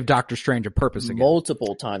 which would give Doctor Strange a purpose again.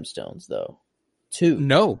 Multiple time stones, though. 2.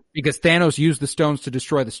 No, because Thanos used the stones to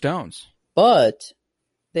destroy the stones. But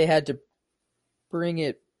they had to bring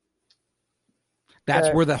it.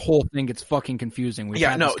 That's where the whole thing gets fucking confusing. We've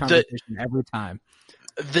had this conversation every time.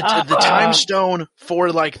 The Time Stone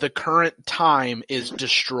for like the current time is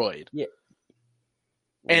destroyed. Yeah.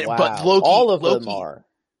 And Wow. but Loki, all of Loki, them are.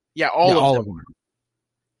 Yeah, all of them. them.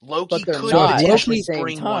 Loki But they're could not potentially at the same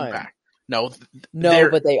bring time. one back. No, No,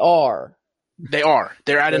 but they are. they are.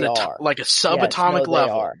 They're at They a are. like a Yes, subatomic no,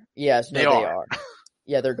 level. They are. Yes, no, They they are. are.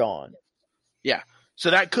 Yeah, they're gone. Yeah.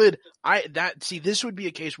 So that could this would be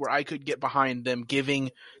a case where I could get behind them giving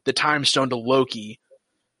the Time Stone to Loki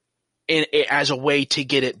as a way to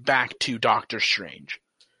get it back to Doctor Strange.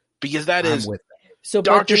 Because that is So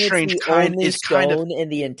Doctor but then Strange it's the only is kind of stone in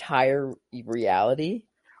the entire reality.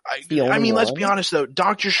 I mean, let's one? be honest though.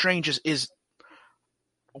 Doctor Strange is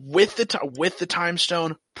with the Time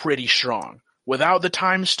Stone pretty strong. Without the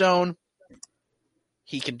Time Stone,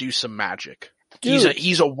 he can do some magic. Dude,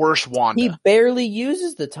 he's a worse Wanda. He barely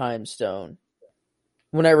uses the time stone.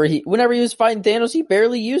 Whenever he was fighting Thanos, he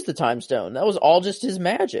barely used the time stone. That was all just his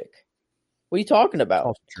magic. What are you talking about?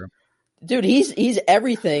 Also true. Dude, he's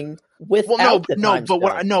everything without the time stone.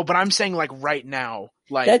 But I'm saying like right now,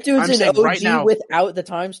 like that dude's I'm an saying OG right now, without the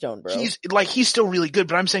time stone, bro. He's still really good,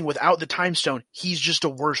 but I'm saying without the Time Stone, he's just a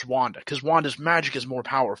worse Wanda because Wanda's magic is more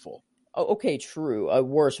powerful. Oh, okay, true. A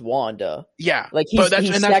worse Wanda. Yeah, Like but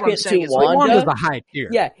he's what I'm second saying to is, like, Wanda. Wanda's a high tier.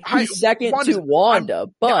 Yeah, he's second to Wanda,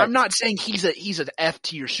 but I'm not saying he's an F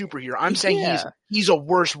tier superhero. I'm saying Yeah. he's a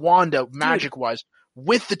worse Wanda magic wise.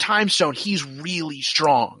 With the Time Stone, he's really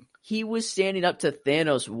strong. he was standing up to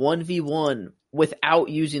Thanos 1v1 without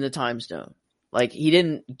using the time stone. Like, he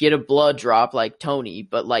didn't get a blood drop like Tony,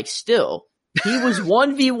 but like still, he was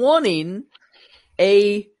 1v1ing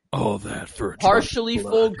a Oh, that for partially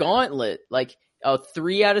full gauntlet, like a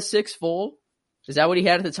 3 out of 6 full. Is that what he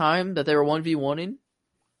had at the time that they were 1v1ing?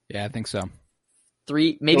 Yeah, I think so.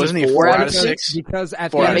 3, maybe Wasn't he 4 4 out of 6? Because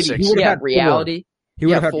at 4 the out end, of he 6. would have Yeah, had reality. He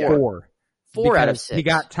would have had 4. 4. 4 out of Because 6. He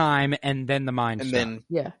got time and then the mind And stone. then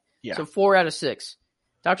Yeah. Yeah. So 4 out of 6.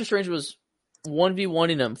 Doctor Strange was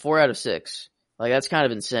 1v1ing him 4 out of 6. Like, that's kind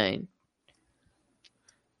of insane.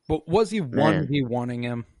 But was he Man. 1v1ing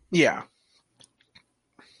him? yeah,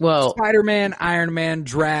 Well, Spider-Man, Iron Man,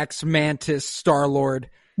 Drax, Mantis, Star-Lord.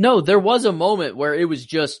 no, there was a moment where it was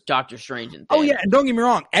just Doctor Strange and Thanos. Oh yeah, and don't get me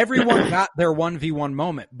wrong, everyone got their 1v1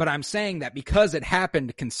 moment, but I'm saying that because it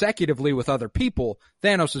happened consecutively with other people,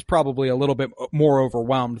 Thanos is probably a little bit more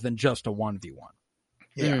overwhelmed than just a 1v1.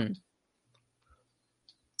 yeah. Mm.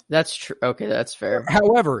 That's true. Okay, that's fair.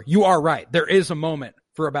 However, you are right. There is a moment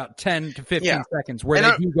for about 10 to 15 Yeah. seconds where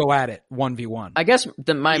And they do go at it 1v1. I guess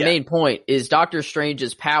my Yeah. main point is Doctor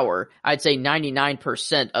Strange's power. I'd say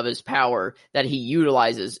 99% of his power that he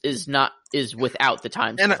utilizes is without the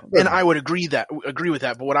time And stone. and I would agree with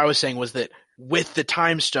that. But what I was saying was that with the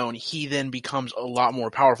Time Stone, he then becomes a lot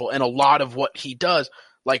more powerful, and a lot of what he does,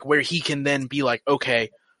 like where he can then be like, okay,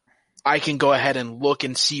 I can go ahead and look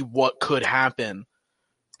and see what could happen,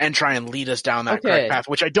 and try and lead us down that correct path.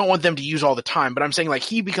 Which I don't want them to use all the time, but I'm saying like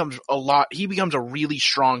he becomes a really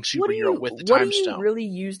strong superhero with the Time Stone. What do you really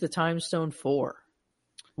use the time stone for?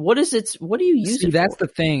 What is it? What do you use See, it that's for?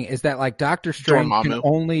 the thing, is that like Doctor Strange can Dormammu.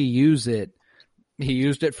 only use it. He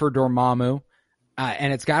used it for Dormammu,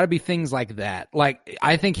 and it's got to be things like that. Like,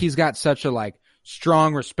 I think he's got such a like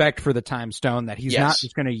strong respect for the Time Stone that he's not Yes.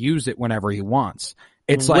 just going to use it whenever he wants.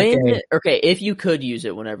 It's like Okay, if you could use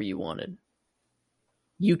it whenever you wanted,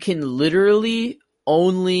 you can literally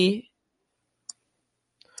only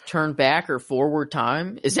turn back or forward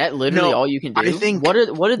time? Is that literally No, all you can do? I think- what are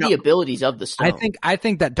no. the abilities of the stone? I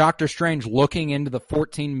think that Doctor Strange looking into the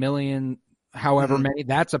 14 million, however many,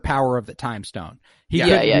 that's a power of the Time Stone. He Yeah,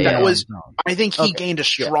 couldn't yeah, do yeah. that That on was- his own. I think he Okay. gained a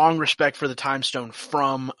strong respect for the Time Stone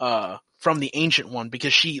from the Ancient One,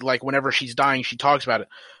 because she, like, whenever she's dying, she talks about it.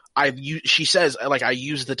 She says, like, I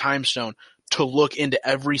use the Time Stone to look into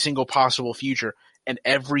every single possible future, and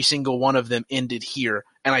every single one of them ended here,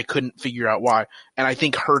 and I couldn't figure out why. And I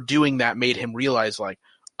think her doing that made him realize, like,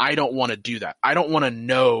 I don't want to do that. I don't want to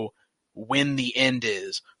know when the end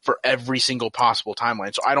is for every single possible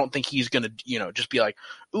timeline. So I don't think he's gonna, just be like,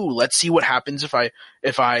 ooh, let's see what happens if I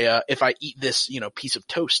eat this, piece of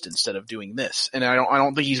toast instead of doing this. And I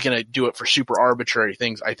don't think he's gonna do it for super arbitrary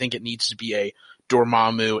things. I think it needs to be a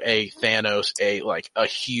Dormammu, a Thanos, a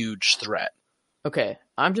huge threat. Okay,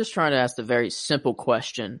 I'm just trying to ask the very simple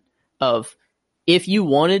question of, if you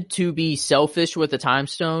wanted to be selfish with the Time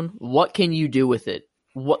Stone, what can you do with it?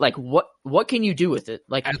 What can you do with it?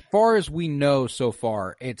 Like, As far as we know so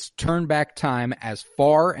far, it's turn back time as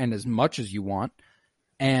far and as much as you want,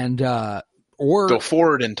 and or Go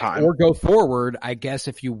forward in time. or go forward, I guess,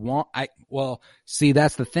 if you want. See,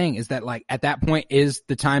 that's the thing, is that, like, at that point, is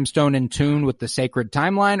the Time Stone in tune with the sacred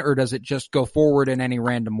timeline, or does it just go forward in any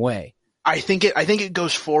random way? I think it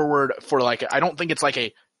goes forward for, like, I don't think it's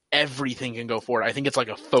like everything can go forward. I think it's like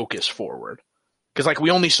a focus forward. Cause, like,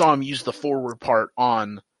 we only saw him use the forward part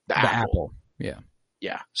on the apple. Yeah.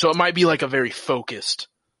 Yeah. So it might be like a very focused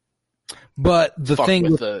But the fuck thing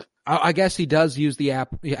with with the, I guess he does use the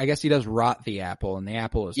apple. I guess he does rot the apple, and the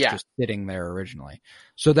apple is Yeah. just sitting there originally.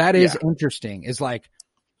 So that is interesting. Is like,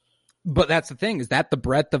 but that's the thing, is that the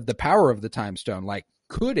breadth of the power of the Time Stone? Like,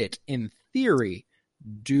 could it, in theory,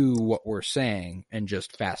 do what we're saying and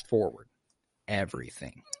just fast forward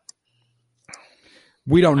everything?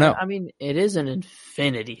 We don't know. I mean, it is an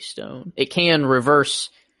Infinity Stone. It can reverse.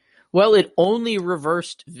 Well, it only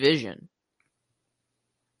reversed Vision,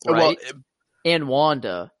 right? well, And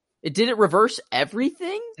Wanda. Did it reverse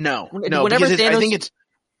everything? no, Whenever because I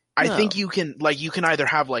Thanos- think you can either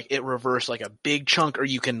have, like, it reverse, like, a big chunk, or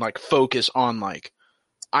you can, like, focus on, like,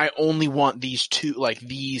 I only want these two, like,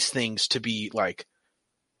 these things to be, like,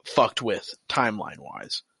 fucked with timeline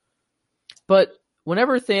wise. But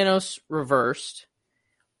whenever Thanos reversed,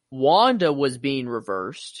 Wanda was being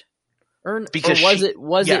reversed, Because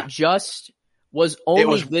was only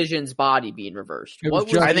was- Vision's body being reversed? It was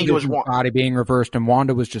What just I think it was Vision's body being reversed, and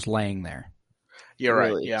Wanda was just laying there You're right.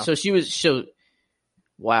 really? Yeah. So she was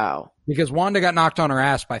wow. because Wanda got knocked on her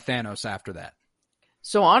ass by Thanos after that.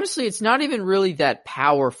 So honestly, it's not even really that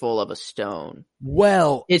powerful of a stone.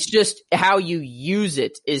 Well, It's just how you use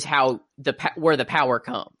it is how where the power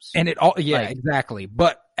comes. and it all, yeah, Like- exactly.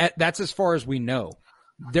 But that's as far as we know.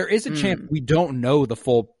 There is a chance Hmm. we don't know the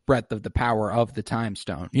full breadth of the power of the Time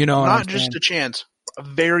Stone. You know, what Not I'm just saying? a chance,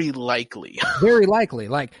 very likely. Very likely.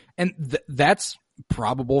 Like, and that's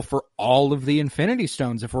probable for all of the Infinity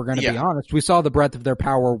Stones. If we're going to be honest, we saw the breadth of their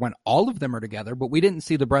power when all of them are together, but we didn't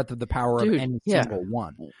see the breadth of the power Dude, of any yeah. single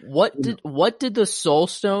one. What did the Soul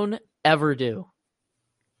Stone ever do?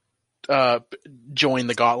 Join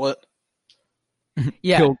the gauntlet.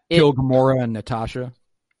 Yeah, Kill Gamora and Natasha.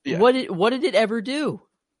 Yeah. what did it ever do?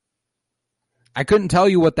 I couldn't tell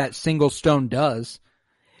you what that single stone does.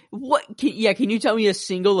 Can you tell me a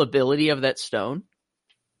single ability of that stone?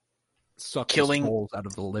 Suck Killing- the souls out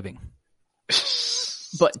of the living.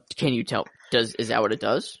 But can you tell? Is that what it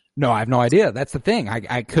does? No, I have no idea. That's the thing.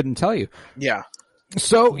 I couldn't tell you. Yeah.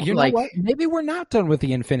 So, you Like- know what? Maybe we're not done with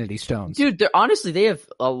the Infinity Stones. Dude, honestly, they have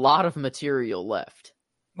a lot of material left.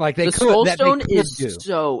 Like they The could. Soul that they Stone could is do.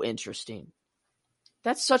 so interesting.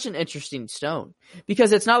 That's such an interesting stone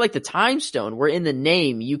because it's not like the Time Stone where in the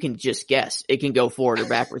name you can just guess it can go forward or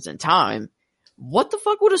backwards in time. What the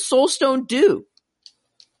fuck would a Soul Stone do?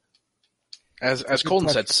 As Colton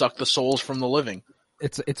said, suck the souls from the living.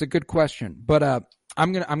 It's a good question, but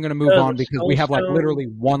I'm gonna move on because we have like literally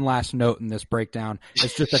one last note in this breakdown.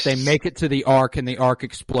 It's just that they make it to the Ark and the Ark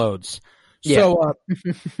explodes. Yeah. So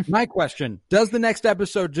my question: does the next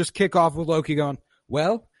episode just kick off with Loki going,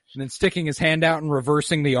 well, and then sticking his hand out and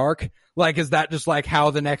reversing the Ark? Like, is that just like how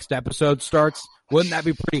the next episode starts? Wouldn't that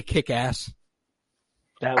be pretty kick-ass?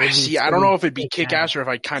 That would be See, I don't know if it'd be kick-ass or if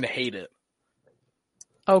I'd kind of hate it.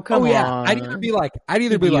 Oh come Oh yeah, on! I'd either be like,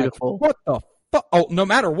 Beautiful. what the fuck? Oh, no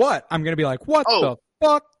matter what, I'm gonna be like, what the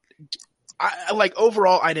fuck? I like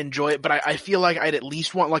overall, I'd enjoy it, but I feel like I'd at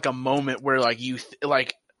least want like a moment where like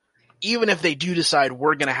even if they do decide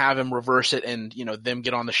we're gonna have him reverse it and them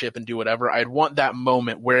get on the ship and do whatever, I'd want that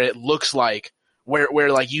moment where it looks like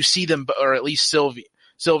where like you see them, or at least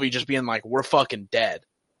Sylvie just being like, we're fucking dead,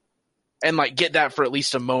 and like get that for at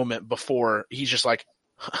least a moment before he's just like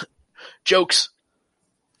jokes.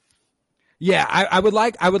 Yeah, I would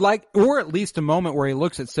like, or at least a moment where he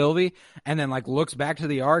looks at Sylvie and then like looks back to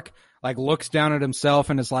the Ark, like looks down at himself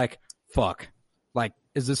and is like, fuck, like,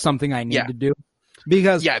 is this something I need to do?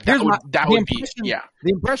 Because the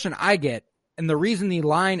impression I get, and the reason the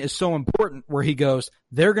line is so important where he goes,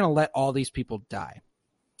 they're going to let all these people die,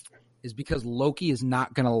 is because Loki is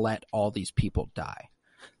not going to let all these people die.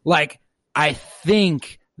 Like, I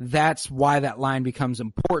think that's why that line becomes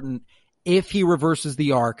important if he reverses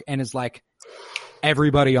the Ark and is like,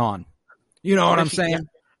 everybody on. You know what I'm saying?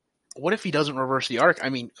 What if he doesn't reverse the Ark? I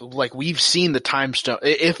mean, like, we've seen the Time Stone.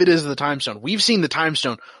 If it is the Time Stone, we've seen the Time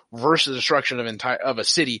Stone reverse the destruction of a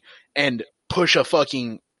city and push a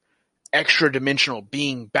fucking extra dimensional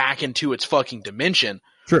being back into its fucking dimension.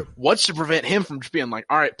 True. What's to prevent him from just being like,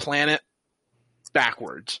 all right, planet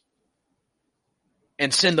backwards,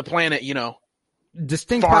 and send the planet,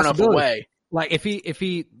 distinct far enough away. Like if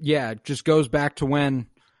he just goes back to when,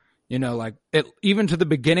 like even to the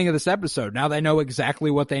beginning of this episode. Now they know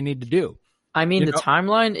exactly what they need to do. I mean, the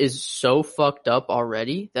timeline is so fucked up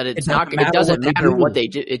already that it doesn't matter what they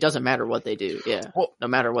do. It doesn't matter what they do. Yeah. Well, no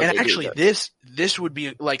matter what they do. And actually this would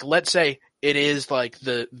be like, let's say it is like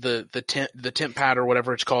the temp pad or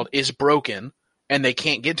whatever it's called is broken and they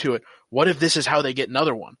can't get to it. What if this is how they get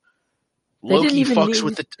another one? Loki fucks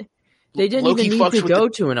with the They didn't even need to go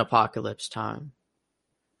to an apocalypse time.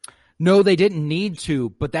 No, they didn't need to,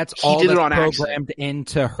 but that's all that's programmed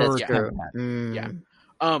into her. Yeah.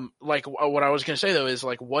 Like what I was gonna say though is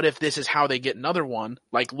like, what if this is how they get another one?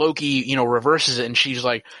 Like Loki, reverses it, and she's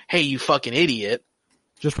like, "Hey, you fucking idiot!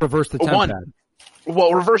 Just reverse the temp pad."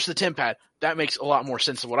 Well, reverse the temp pad. That makes a lot more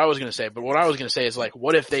sense than what I was gonna say. But what I was gonna say is like,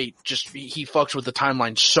 what if they he fucks with the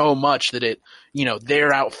timeline so much that it,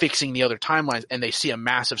 they're out fixing the other timelines, and they see a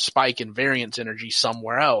massive spike in variance energy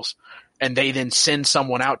somewhere else, and they then send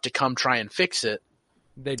someone out to come try and fix it.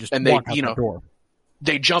 They just walk out the door.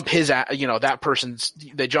 They jump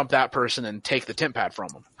they jump that person and take the temp pad from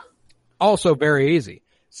them. Also very easy.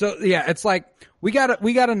 So yeah, it's like we got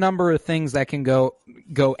a number of things that can go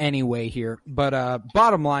anyway here. But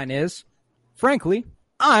bottom line is, frankly,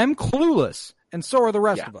 I'm clueless, and so are the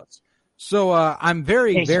rest of us. So I'm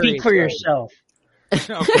very speak for excited. yourself.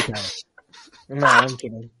 Okay. No, I'm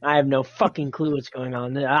kidding. I have no fucking clue what's going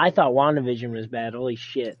on. I thought WandaVision was bad. Holy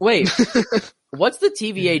shit. Wait, what's the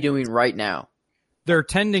TVA doing right now? They're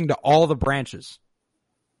tending to all the branches.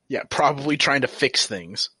 Yeah, probably trying to fix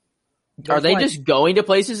things. Are they just going to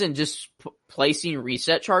places and just placing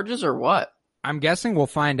reset charges or what? I'm guessing we'll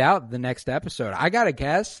find out the next episode. I gotta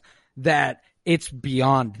guess that it's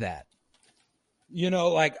beyond that.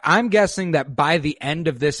 Like I'm guessing that by the end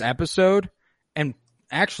of this episode, and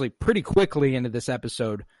actually pretty quickly into this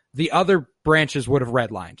episode, the other branches would have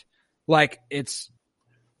redlined. Like it's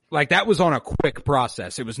like that was on a quick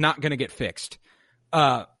process. It was not going to get fixed.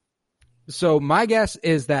 So my guess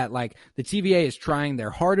is that like the TVA is trying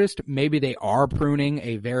their hardest. Maybe they are pruning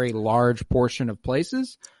a very large portion of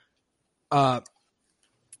places. But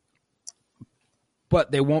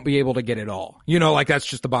they won't be able to get it all. Like that's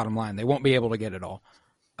just the bottom line. They won't be able to get it all.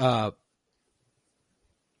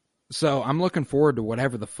 So I'm looking forward to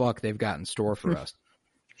whatever the fuck they've got in store for us.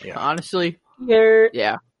 Yeah. Honestly,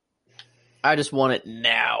 yeah. I just want it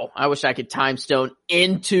now. I wish I could time stone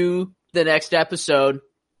into the next episode.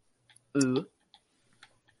 Ooh.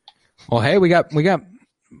 Well, hey, we got.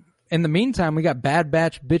 In the meantime, we got Bad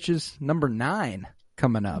Batch Bitches number 9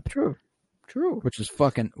 coming up. True. Which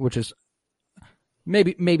is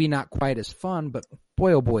maybe not quite as fun, but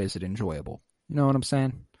boy oh boy is it enjoyable. You know what I'm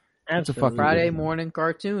saying? It's a fucking Friday morning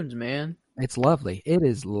cartoons, man. It's lovely. It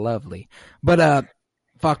is lovely. But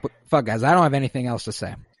fuck guys, I don't have anything else to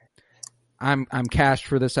say. I'm cashed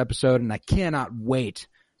for this episode, and I cannot wait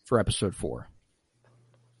for episode 4.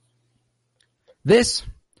 This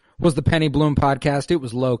was the Penny Bloom podcast. It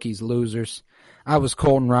was Loki's Losers. I was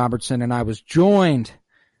Colton Robertson, and I was joined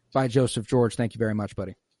by Joseph George. Thank you very much,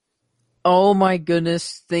 buddy. Oh my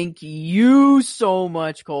goodness. Thank you so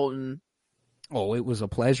much, Colton. Oh, it was a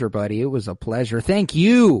pleasure, buddy. It was a pleasure. Thank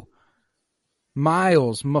you,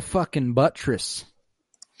 Miles, my fucking buttress.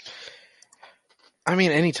 I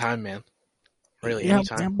mean, anytime, man. Really,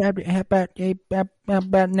 anytime. How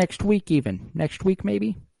about next week even? Next week,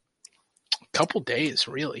 maybe? Couple days,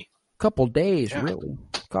 really. Couple days,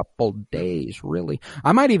 really.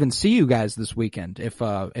 I might even see you guys this weekend if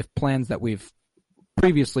plans that we've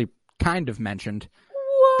previously kind of mentioned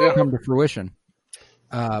come to fruition.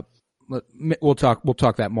 We'll talk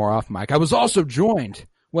that more off mic. I was also joined,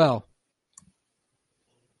 well,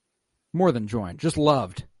 more than joined, just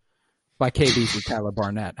loved by KBC Tyler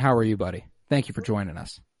Barnett. How are you, buddy? Thank you for joining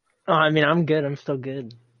us. Oh, I mean, I'm good. I'm still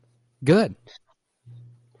good. Good.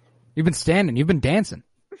 You've been standing. You've been dancing.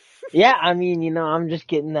 Yeah, I mean, I'm just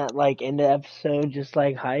getting that end of episode, just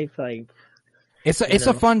hype, It's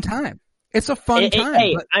a fun time. It's a fun time.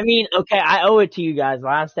 Hey, I mean, okay, I owe it to you guys.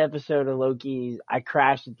 Last episode of Loki, I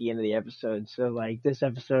crashed at the end of the episode, so this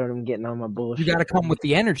episode, I'm getting on my bullshit. You got to come with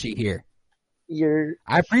the energy here.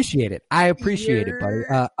 I appreciate it. I appreciate it, buddy.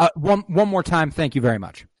 One more time, thank you very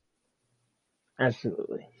much.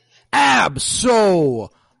 Absolutely. Absolutely.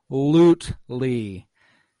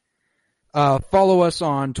 Follow us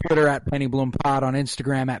on Twitter at PennyBloomPod, on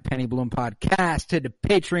Instagram at PennyBloomPodcast. Head to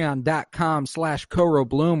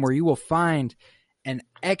patreon.com/KoroBloom, where you will find an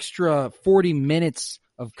extra 40 minutes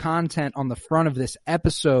of content on the front of this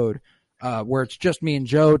episode, where it's just me and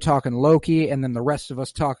Joe talking Loki, and then the rest of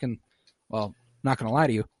us talking, well, not going to lie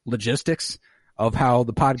to you, logistics of how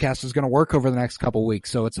the podcast is going to work over the next couple weeks.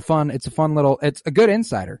 So it's a good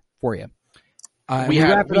insider for you. We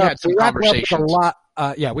had some conversations.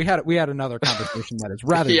 We had another conversation that is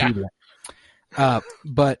rather deviant.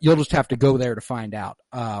 But you'll just have to go there to find out.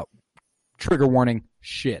 Trigger warning,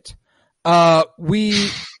 shit.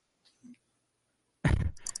 It's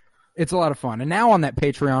a lot of fun. And now on that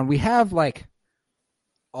Patreon, we have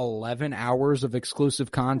 11 hours of exclusive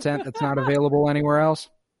content that's not available anywhere else.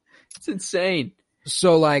 It's insane.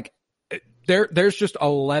 So there's just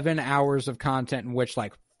 11 hours of content in which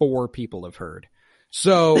 4 people have heard.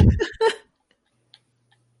 So,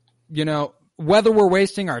 whether we're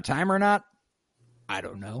wasting our time or not, I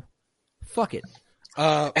don't know. Fuck it.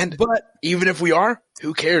 But even if we are,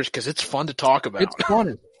 who cares? Because it's fun to talk about. It's fun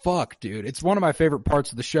as fuck, dude. It's one of my favorite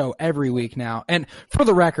parts of the show every week now. And for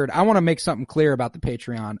the record, I want to make something clear about the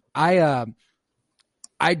Patreon. I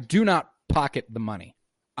do not pocket the money.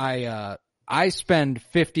 I spend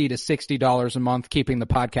 $50 to $60 a month keeping the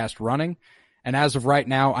podcast running. And as of right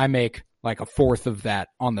now, I make a fourth of that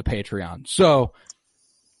on the Patreon. So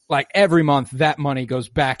every month that money goes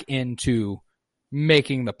back into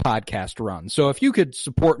making the podcast run. So if you could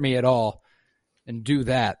support me at all and do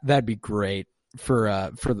that, that'd be great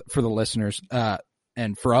for the listeners,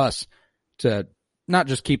 and for us to not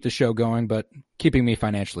just keep the show going, but keeping me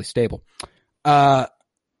financially stable. One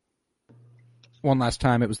last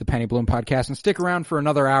time, it was the Penny Bloom Podcast, and stick around for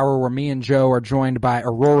another hour where me and Joe are joined by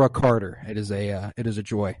Aurora Carter. It is a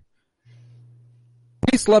joy.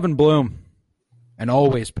 Peace, love, and bloom, and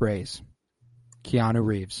always praise Keanu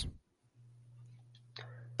Reeves.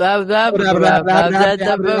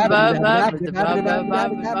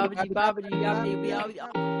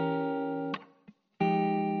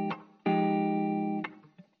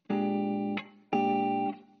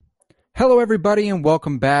 Hello, everybody, and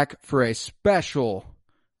welcome back for a special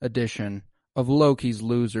edition of Loki's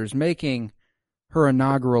Losers, making her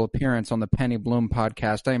inaugural appearance on the Penny Bloom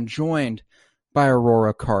Podcast. I am joined by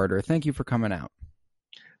Aurora Carter. Thank you for coming out.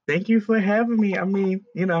 Thank you for having me. I mean,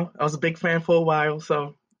 I was a big fan for a while,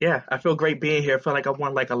 so yeah, I feel great being here. I feel like I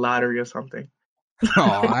won a lottery or something.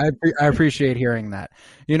 I appreciate hearing that.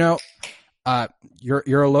 You're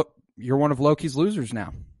one of Loki's losers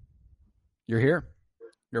now. You're here.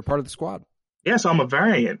 You're a part of the squad. Yeah, so I'm a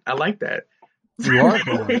variant. I like that. You are a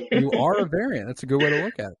variant. You are a variant. That's a good way to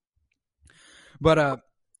look at it. But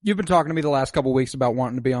you've been talking to me the last couple of weeks about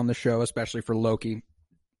wanting to be on the show, especially for Loki,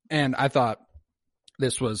 and I thought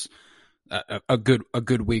this was a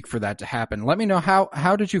good week for that to happen. Let me know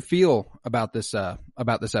how did you feel about this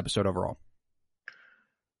episode overall?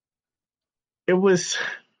 It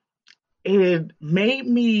made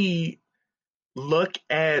me look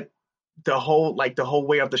at the whole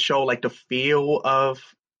way of the show, the feel of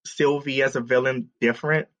Sylvie as a villain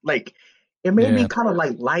different. It made me kind of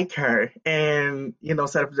like her, and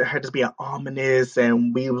instead of her just being ominous,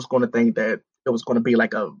 and we was going to think that it was going to be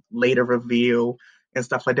a later reveal and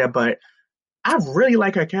stuff like that. But I really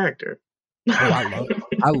like her character.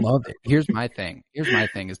 I love it. Here's my thing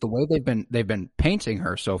is the way they've been painting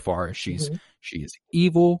her so far is she is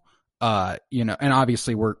evil. And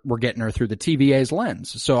obviously we're getting her through the TVA's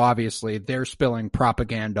lens. So obviously they're spilling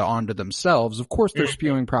propaganda onto themselves. Of course they're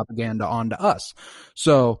spewing propaganda onto us.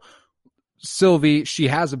 So Sylvie, she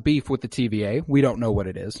has a beef with the TVA. We don't know what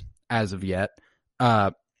it is as of yet.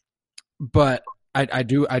 But I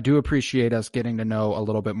do appreciate us getting to know a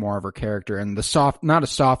little bit more of her character and not a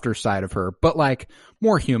softer side of her, but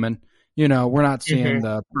more human. We're not seeing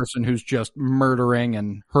the person who's just murdering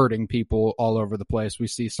and hurting people all over the place. We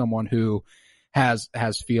see someone who has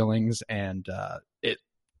feelings and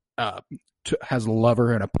has a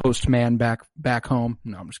lover and a postman back home.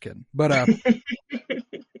 No, I'm just kidding. But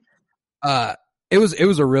It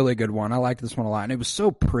was a really good one. I liked this one a lot, and it was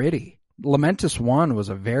so pretty. Lamentis 1 was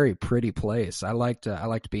a very pretty place. I liked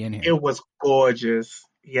being here. It was gorgeous.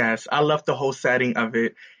 Yes, I loved the whole setting of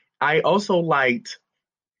it. I also liked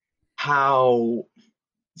how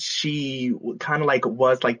she kind of like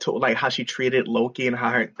was like like how she treated Loki and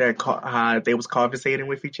how they was conversating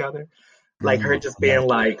with each other, like her just being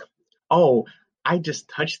like, "Oh, I just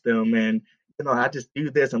touched them, and I just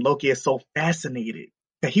do this," and Loki is so fascinated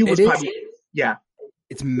that he was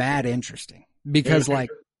It's mad interesting because like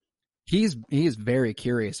he is very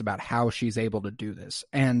curious about how she's able to do this,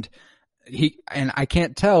 and I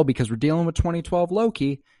can't tell because we're dealing with 2012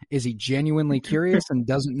 Loki. Is he genuinely curious and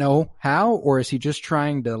doesn't know how, or is he just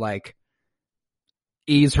trying to like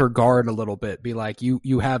ease her guard a little bit? Be like,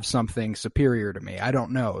 you have something superior to me. I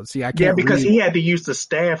don't know. See, I can't. Yeah, because he had to use the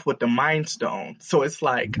staff with the Mind Stone. So it's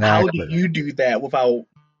like, how do you do that without,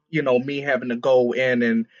 me having to go in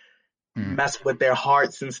and mess with their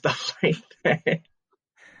hearts and stuff like that?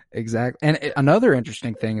 Exactly. And another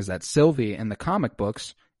interesting thing is that Sylvie in the comic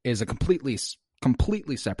books is a completely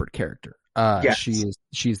separate character. Yes.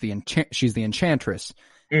 She's the Enchantress,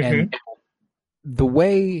 and the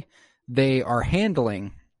way they are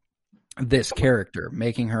handling this character,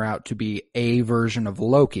 making her out to be a version of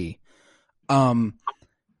Loki, and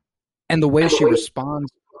the way she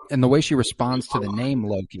responds to the name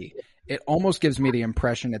Loki, it almost gives me the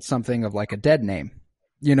impression it's something of like a dead name.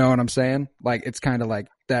 You know what I'm saying? Like it's kind of like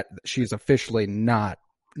that she's officially not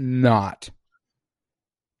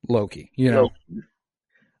Loki,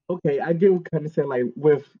 Okay, I get what kind of saying, like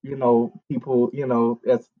with people,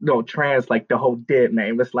 as trans, like the whole dead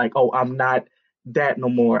name. It's like, oh, I'm not that no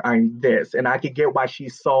more. I'm this, and I could get why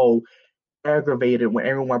she's so aggravated when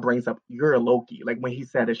everyone brings up you're a Loki. Like when he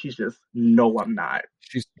said it, she's just, no, I'm not.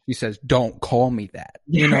 She says, don't call me that.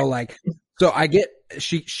 Like so. I get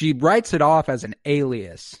she writes it off as an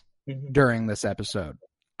alias during this episode.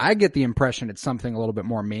 I get the impression it's something a little bit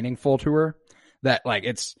more meaningful to her. That like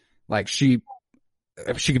it's like she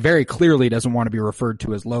very clearly doesn't want to be referred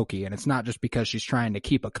to as Loki, and it's not just because she's trying to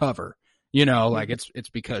keep a cover, like it's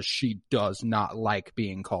because she does not like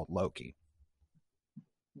being called Loki.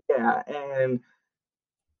 Yeah, and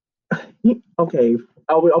okay,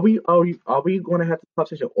 are we going to have to touch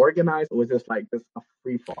this organized, or is this like this a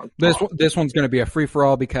free fall? This one's going to be a free for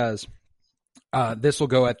all because this will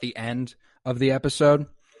go at the end of the episode.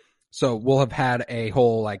 So we'll have had a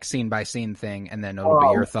whole like scene by scene thing, and then it'll be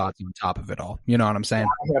your thoughts on top of it all. You know what I'm saying?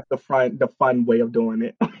 I have the fun way of doing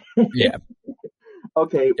it. Yeah.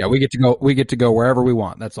 Okay. Yeah, we get to go wherever we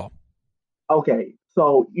want. That's all. Okay.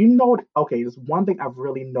 So there's one thing I've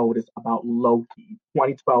really noticed about Loki,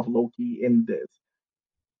 2012 Loki in this.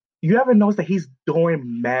 You ever notice that he's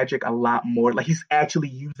doing magic a lot more? Like he's actually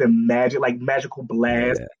using magic, like magical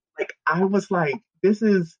blast. Yeah. Like I was like, this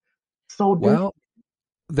is so different. Well,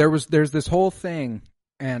 there's this whole thing,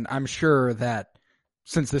 and I'm sure that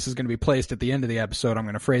since this is going to be placed at the end of the episode, I'm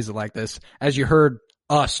going to phrase it like this. As you heard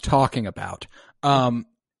us talking about,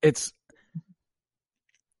 it's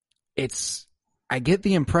I get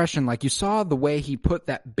the impression like you saw the way he put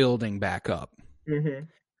that building back up.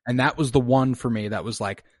 And that was the one for me that was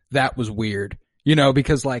like, that was weird,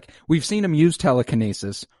 because like we've seen him use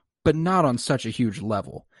telekinesis, but not on such a huge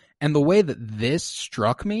level. And the way that this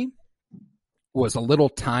struck me was a little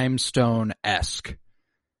Time Stone-esque.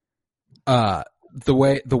 The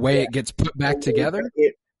way it gets put back together,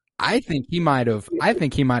 I think he might have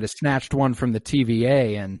snatched one from the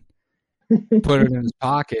TVA and put it in his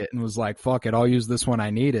pocket and was like, fuck it, I'll use this when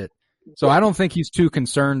I need it. So I don't think he's too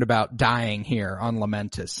concerned about dying here on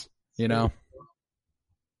Lamentis,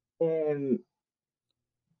 And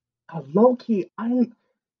low-key,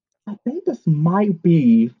 I think this might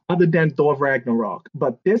be, other than Thor Ragnarok,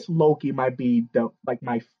 but this Loki might be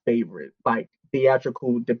my favorite, like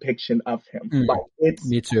theatrical depiction of him. Like it's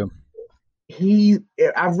me too.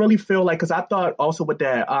 I really feel like, because I thought also with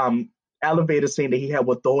that elevator scene that he had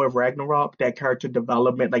with Thor Ragnarok, that character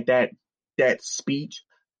development, like that speech,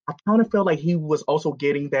 I kind of feel like he was also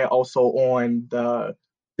getting that also on the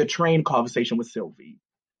train conversation with Sylvie.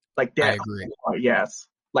 Like that. I agree. Yes.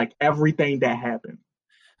 Like everything that happened.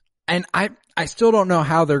 And I still don't know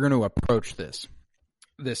how they're going to approach this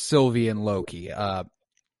Sylvie and Loki.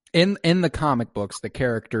 In the comic books, the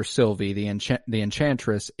character Sylvie, the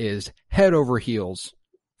Enchantress, is head over heels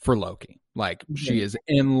for Loki. Like she is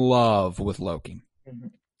in love with Loki.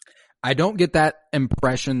 I don't get that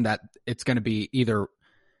impression that it's going to be either.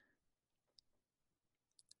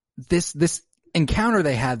 This encounter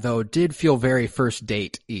they had though did feel very first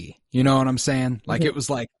date-y. You know what I'm saying? Like it was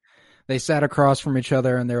like they sat across from each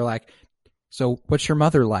other and they were like, "So what's your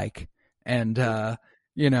mother like?" and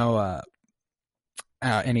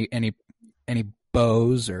any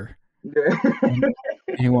bows or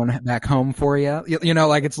anyone back home for you?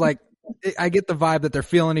 Like it's like I get the vibe that they're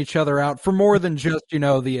feeling each other out for more than just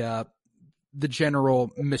the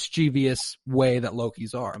general mischievous way that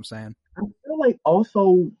Lokis are. I'm saying. I feel like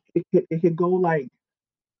also it could go like,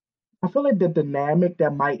 I feel like the dynamic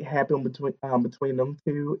that might happen between them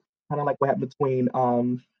two, kind of like what happened between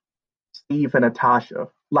Steve and Natasha,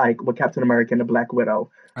 like with Captain America and the Black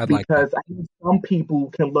Widow. Because I think some people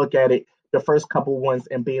can look at it the first couple ones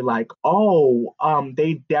and be like, oh,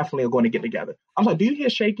 they definitely are going to get together. I'm like, do you hear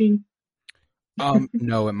shaking?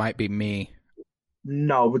 No, it might be me.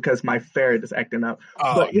 No, because my ferret is acting up.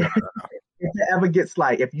 Oh, but no. if it ever gets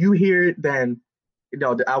like, if you hear it, then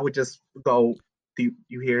I would just go, do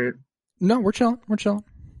you hear it? No, we're chilling. We're chilling.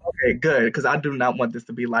 Okay, good, because I do not want this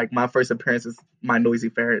to be like my first appearance is my noisy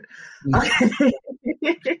ferret.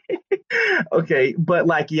 Okay, but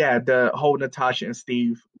like, yeah, the whole Natasha and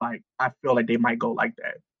Steve, like, I feel like they might go like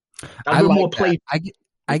that.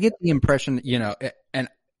 I get the impression, and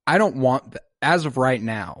I don't want, as of right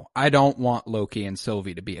now, I don't want Loki and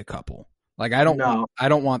Sylvie to be a couple. Like, I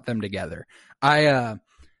don't want them together.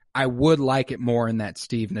 I would like it more in that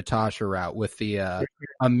Steve Natasha route with the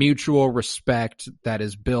a mutual respect that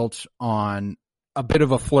is built on a bit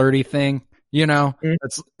of a flirty thing.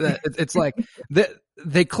 It's like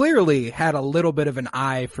they clearly had a little bit of an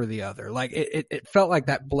eye for the other. Like it felt like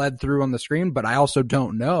that bled through on the screen, but I also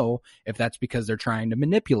don't know if that's because they're trying to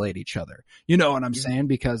manipulate each other. You know what I'm saying?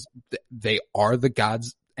 Because they are the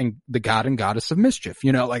gods and the god and goddess of mischief.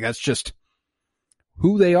 Like that's just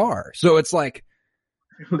who they are. So it's like,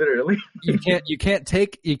 literally, you can't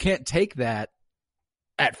take that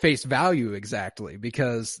at face value exactly,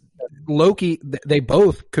 because Loki, they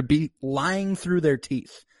both could be lying through their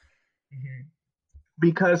teeth.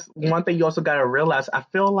 Because one thing you also got to realize, I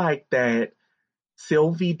feel like that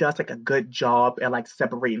Sylvie does like a good job at like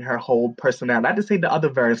separating her whole personality. Not to say the other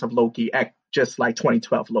variants of Loki act just like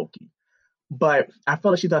 2012 Loki, but I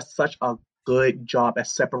feel like she does such a good job at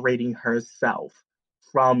separating herself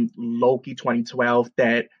from Loki 2012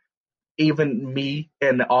 that even me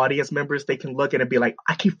and the audience members, they can look at it and be like,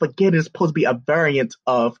 I keep forgetting it's supposed to be a variant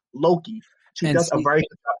of Loki. She does a very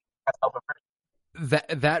good job of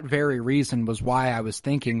that very reason was why I was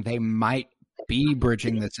thinking they might be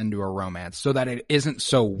bridging this into a romance so that it isn't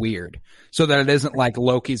so weird, so that it isn't like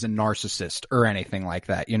Loki's a narcissist or anything like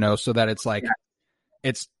that, so that it's like,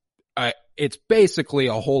 it's basically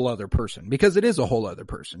a whole other person, because it is a whole other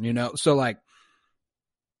person, so like,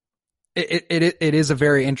 it is a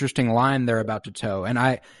very interesting line they're about to toe. And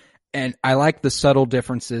I like the subtle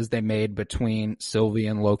differences they made between Sylvie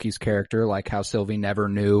and Loki's character, like how Sylvie never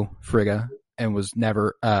knew Frigga and was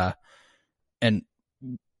never, and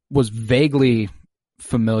was vaguely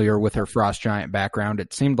familiar with her frost giant background.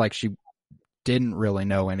 It seemed like she didn't really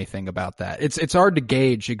know anything about that. It's hard to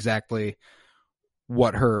gauge exactly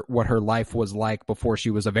what her life was like before she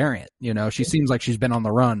was a variant. She seems like she's been on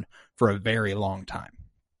the run for a very long time.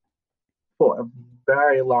 For a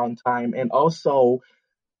very long time. And also,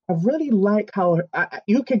 I really like how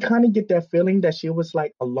you can kind of get that feeling that she was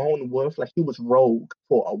like a lone wolf, like she was rogue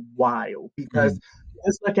for a while, because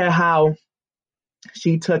let's look at how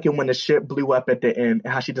she took it when the ship blew up at the end,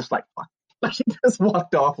 and how she just like she just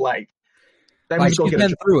walked off like she's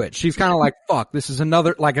been through it. She's kind of like, fuck, this is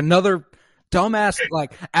another dumbass,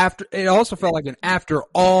 like after, it also felt like after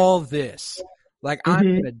all this, like I'm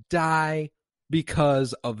going to die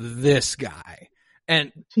because of this guy.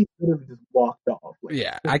 And she could have just walked off. Like,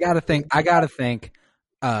 yeah, I gotta think.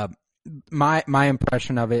 My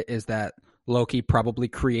impression of it is that Loki probably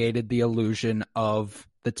created the illusion of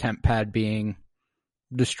the temp pad being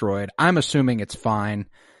destroyed. I'm assuming it's fine.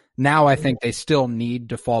 Now I think they still need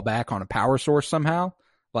to fall back on a power source somehow.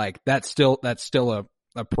 Like that's still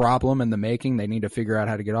a problem in the making. They need to figure out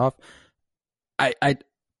how to get off.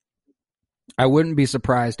 I wouldn't be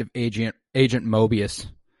surprised if Agent Mobius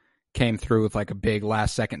came through with like a big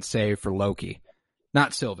last second save for Loki.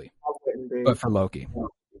 Not Sylvie, but for Loki.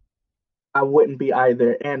 I wouldn't be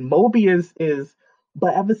either. And Mobius is,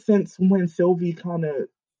 but ever since when Sylvie kind of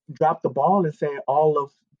dropped the ball and said all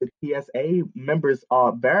of the TSA members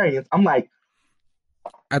are variants, I'm like,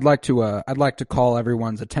 I'd like to call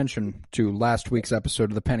everyone's attention to last week's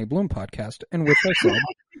episode of the Penny Bloom podcast, in which I said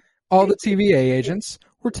all the TVA agents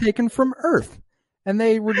were taken from Earth, and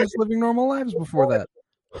they were just living normal lives before that.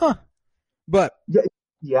 Huh. But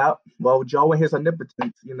yeah. Well, Joe and his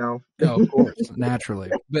omnipotence, Oh, of course, naturally.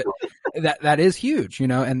 But that is huge,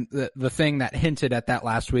 and the thing that hinted at that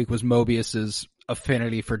last week was Mobius's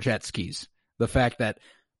affinity for jet skis. The fact that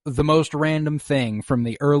the most random thing from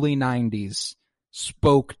the early 90s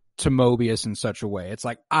spoke to Mobius in such a way. It's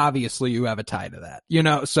like, obviously you have a tie to that, you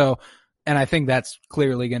know? So, and I think that's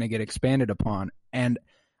clearly going to get expanded upon. And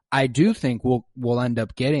I do think we'll end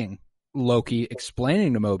up getting Loki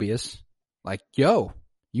explaining to Mobius, like, yo,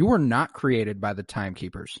 you were not created by the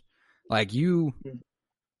Timekeepers. Like, you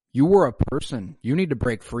were a person. You need to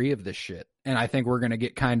break free of this shit. And I think we're going to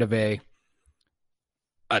get kind of a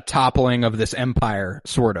toppling of this empire,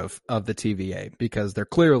 sort of the TVA, because they're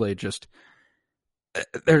clearly just,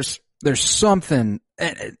 there's something,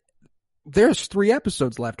 there's 3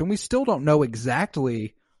 episodes left and we still don't know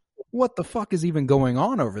exactly what the fuck is even going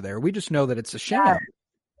on over there. We just know that it's a sham.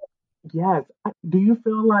 Yes. Do you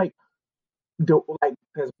feel like,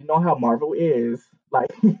 because you know how Marvel is, like,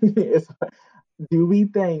 do you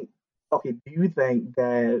think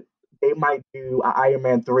that they might do an Iron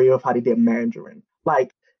Man 3 of how they did Mandarin?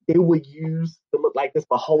 Like, they would use the look like this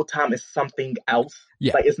the whole time as something else.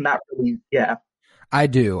 Yeah. Like, it's not really, yeah. I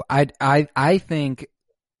do. I think,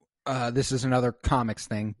 this is another comics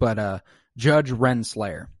thing, but, Judge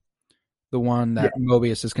Renslayer, the one that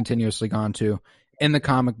Mobius has continuously gone to, in the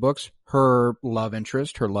comic books, her love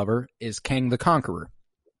interest, her lover, is Kang the Conqueror.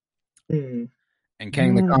 And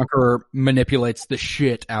Kang the Conqueror manipulates the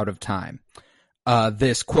shit out of time.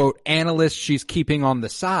 This, quote, analyst she's keeping on the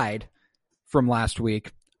side from last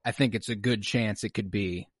week, I think it's a good chance it could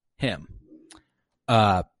be him.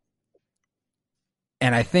 And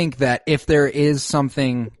I think that if there is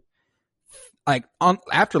something, like,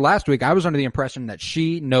 after last week, I was under the impression that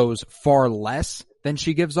she knows far less than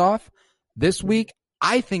she gives off. This week,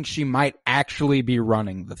 I think she might actually be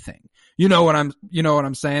running the thing. You know what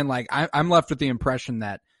I'm saying? Like, I'm left with the impression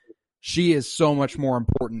that she is so much more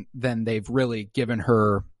important than they've really given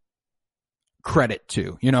her credit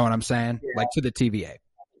to. You know what I'm saying? Yeah. Like, to the TVA.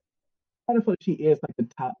 I feel like she is like the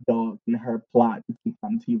top dog in her plot to keep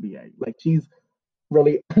on TVA. Like, she's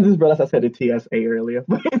really, I just realized I said the TSA earlier.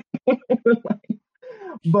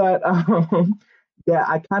 But yeah,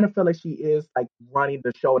 I kind of feel like she is like running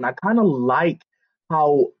the show, and I kind of like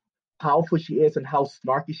how powerful she is and how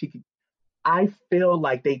snarky she can. I feel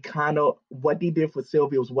like they kind of, what they did for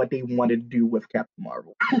Sylvie was what they wanted to do with Captain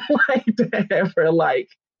Marvel. Like, to have her, like,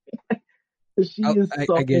 she is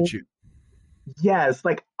so, I get you. Yes,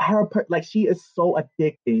 like her, like, she is so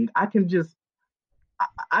addicting. I could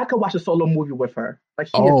watch a solo movie with her. Like,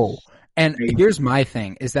 she is and crazy. Here's my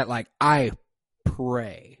thing, is that, like, I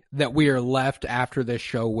pray that we are left after this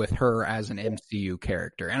show with her as an MCU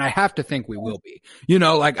character, and I have to think we will be. You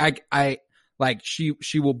know, like, I like, she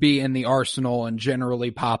will be in the arsenal and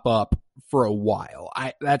generally pop up for a while.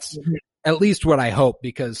 That's at least what I hope,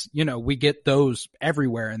 because, you know, we get those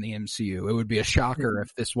everywhere in the MCU. It would be a shocker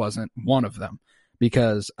if this wasn't one of them,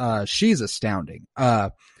 because she's astounding.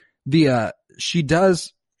 She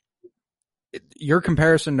does, your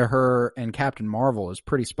comparison to her and Captain Marvel is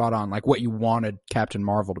pretty spot on, like what you wanted Captain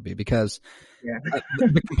Marvel to be, because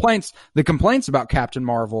the complaints about Captain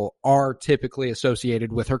Marvel are typically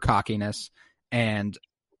associated with her cockiness and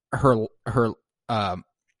her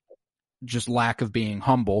just lack of being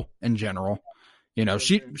humble in general. You know,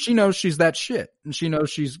 she knows she's that shit, and she knows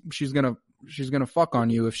she's gonna fuck on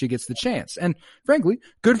you if she gets the chance. And frankly,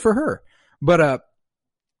 good for her. But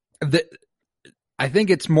I think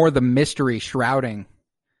it's more the mystery shrouding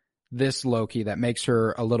this Loki that makes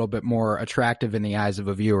her a little bit more attractive in the eyes of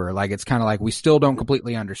a viewer. Like, it's kind of like, we still don't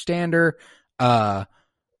completely understand her.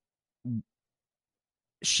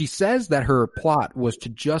 She says that her plot was to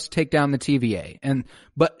just take down the TVA,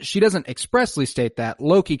 but she doesn't expressly state that.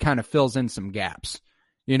 Loki kind of fills in some gaps.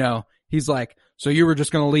 You know, he's like, so you were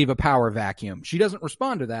just going to leave a power vacuum. She doesn't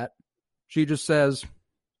respond to that. She just says,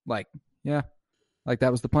 like, yeah, like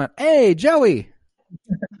that was the plan. Hey, Joey.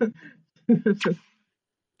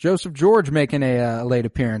 Joseph George making a late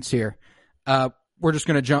appearance here. We're just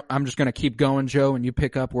going to jump. I'm just going to keep going, Joe, and you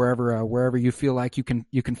pick up wherever you feel like you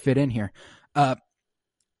can fit in here.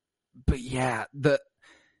 But yeah, the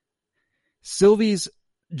Sylvie's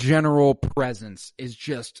general presence is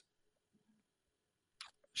just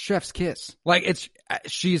chef's kiss. Like,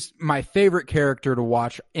 she's my favorite character to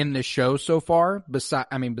watch in this show so far.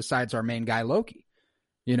 Besides our main guy Loki,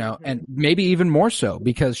 you know, and maybe even more so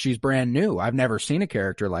because she's brand new. I've never seen a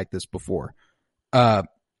character like this before. But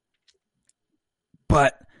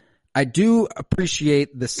I do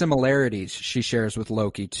appreciate the similarities she shares with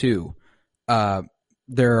Loki too.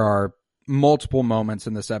 There are multiple moments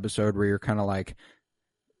in this episode where you're kind of like,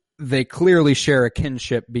 they clearly share a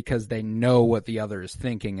kinship because they know what the other is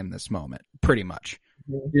thinking in this moment, pretty much.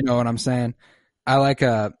 You know what I'm saying? I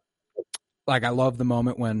love the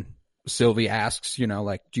moment when Sylvie asks, you know,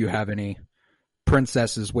 like, do you have any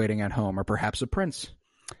princesses waiting at home or perhaps a prince?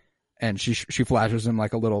 And she flashes him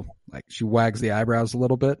like a little, like she wags the eyebrows a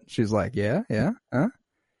little bit. She's like, yeah, huh?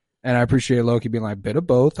 And I appreciate Loki being like, bit of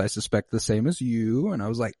both. I suspect the same as you. And I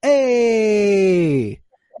was like, hey,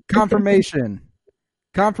 confirmation.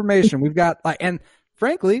 We've got like, and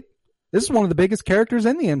frankly, this is one of the biggest characters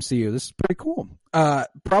in the MCU. This is pretty cool.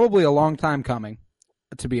 Probably a long time coming,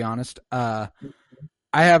 to be honest. I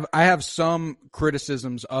have some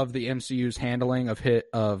criticisms of the MCU's handling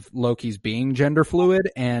of Loki's being gender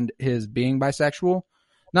fluid and his being bisexual.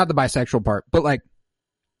 Not the bisexual part, but like,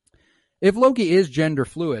 if Loki is gender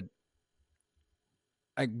fluid,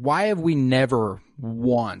 like, why have we never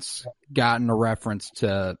once gotten a reference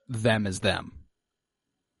to them as them?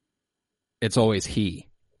 It's always he,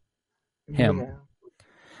 him. Yeah.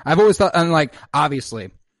 I've always thought, and like,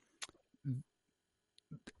 obviously,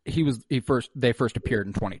 they first appeared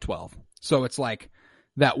in 2012, so it's like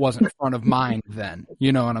that wasn't front of mind then.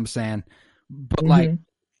 You know what I'm saying? But like,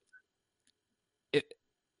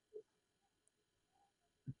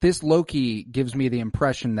 this Loki gives me the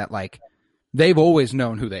impression that like they've always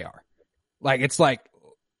known who they are. Like, it's like,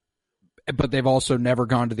 but they've also never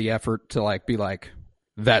gone to the effort to like be like,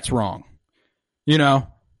 that's wrong. You know,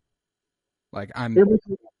 like I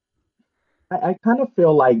kind of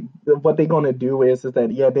feel like what they're gonna do is that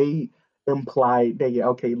they imply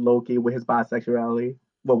that Loki with his bisexuality,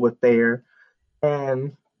 with there,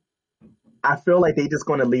 and I feel like they just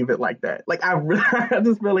gonna leave it like that. Like I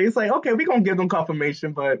just really, it's like, okay, we're gonna give them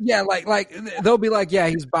confirmation, but yeah, like they'll be like, yeah,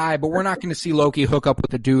 he's bi, but we're not gonna see Loki hook up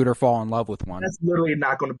with a dude or fall in love with one. That's literally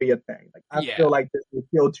not gonna be a thing. Like I feel like this is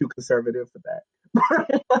still too conservative for that.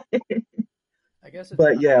 I guess it's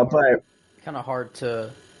kind of hard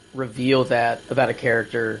to reveal that about a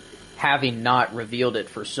character having not revealed it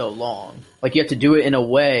for so long. Like, you have to do it in a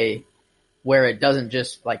way where it doesn't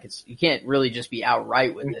just like you can't really just be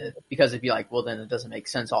outright with it, because it'd be like, well, then it doesn't make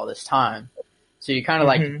sense all this time. So you're kind of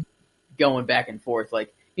like going back and forth.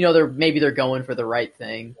 Like, you know, they're going for the right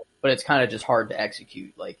thing, but it's kind of just hard to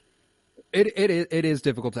execute. Like, it is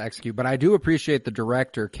difficult to execute, but I do appreciate the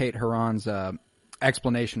director Kate Herron's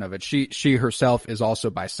explanation of it. She herself is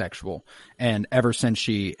also bisexual, and ever since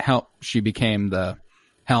she became the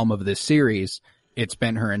helm of this series, it's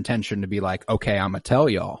been her intention to be like, okay, I'm gonna tell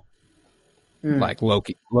y'all, like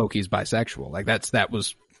Loki's bisexual. Like that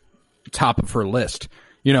was top of her list.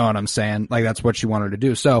 You know what I'm saying? Like, that's what she wanted to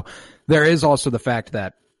do. So there is also the fact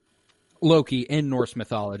that Loki in Norse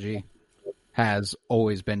mythology has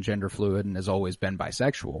always been gender fluid and has always been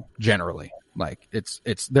bisexual generally. Like,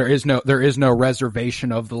 there is no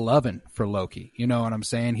reservation of the lovin' for Loki. You know what I'm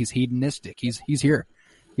saying? He's hedonistic. He's here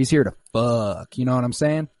to fuck. You know what I'm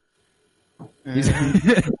saying?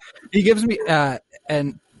 He gives me,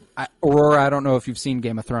 Aurora, I don't know if you've seen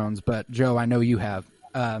Game of Thrones, but Joe, I know you have,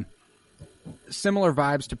 similar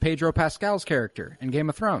vibes to Pedro Pascal's character in Game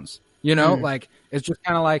of Thrones. You know, like, it's just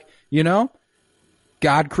kind of like, you know,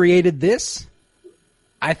 God created this.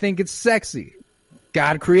 I think it's sexy.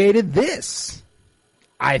 God created this.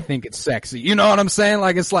 I think it's sexy. You know what I'm saying?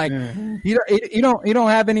 Like, it's like, you don't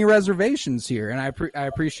have any reservations here. And I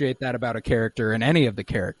appreciate that about a character and any of the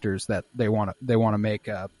characters that they want to make,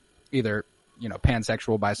 either, you know,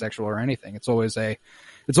 pansexual, bisexual, or anything. It's always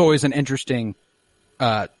an interesting,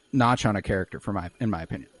 notch on a character in my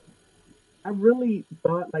opinion. I really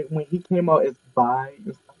thought, like, when he came out as bi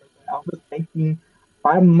and stuff like that, I was thinking,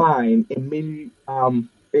 my mind immediately,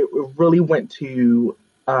 it really went to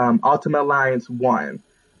Ultimate Alliance 1,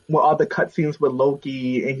 where all the cutscenes with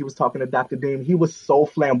Loki and he was talking to Dr. Doom. He was so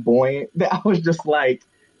flamboyant that I was just like,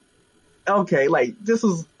 okay, like, this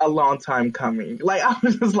is a long time coming. Like, I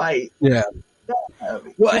was just like, yeah.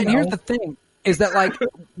 Well, and here's the thing, is that, like,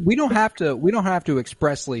 we don't have to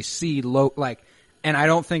expressly see like, and I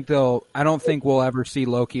don't think we'll ever see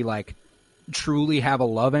Loki, like, truly have a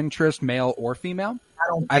love interest, male or female. I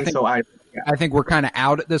don't think so either. Yeah. I think we're kind of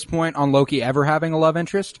out at this point on Loki ever having a love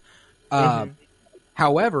interest.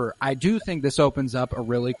 However, I do think this opens up a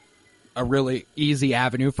really easy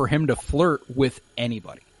avenue for him to flirt with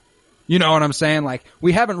anybody. You know what I'm saying? Like,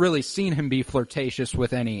 we haven't really seen him be flirtatious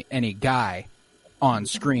with any guy on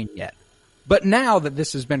screen yet. But now that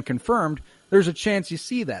this has been confirmed, there's a chance you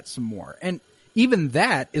see that some more. And even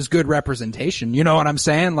that is good representation. You know what I'm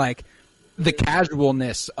saying? Like, the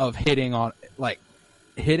casualness of hitting on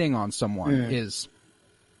someone is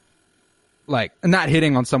like, not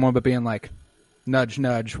hitting on someone, but being like, nudge,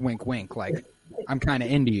 nudge, wink, wink. Like, I'm kind of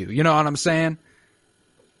into you. You know what I'm saying?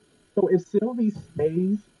 So if Sylvie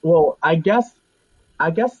stays, well, I guess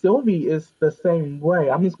Sylvie is the same way.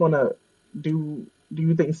 I'm just gonna do Do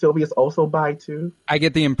you think Sylvia's also bi too? I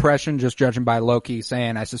get the impression, just judging by Loki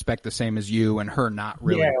saying, I suspect the same as you, and her not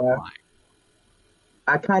really replying.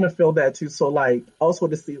 I kind of feel that too. So like, also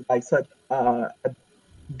to see like such a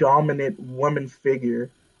dominant woman figure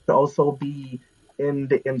to also be in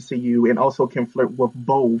the MCU and also can flirt with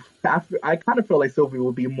both. I kind of feel like Sylvia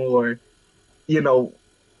will be more,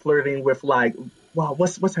 flirting with like, wow,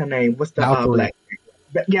 what's her name? What's the black?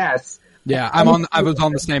 Yes. Yeah, I was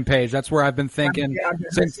on the same page. That's where I've been thinking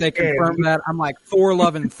since they confirmed that. I'm like, Thor: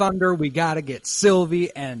 Love and Thunder, we got to get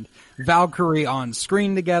Sylvie and Valkyrie on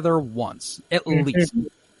screen together once, at least.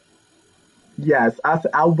 Yes,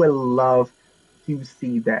 I would love to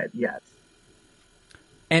see that. Yes,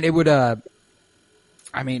 and it would.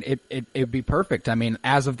 It'd be perfect. I mean,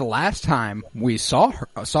 as of the last time we saw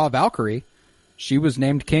Valkyrie, she was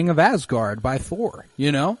named King of Asgard by Thor.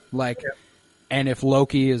 And if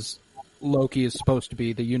Loki is supposed to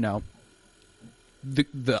be the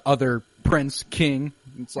other prince king.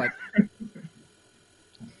 It's like,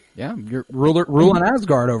 yeah, you're ruling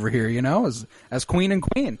Asgard over here, as queen and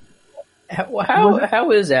queen.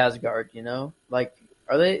 How is Asgard? Are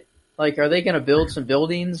they going to build some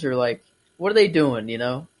buildings or like what are they doing?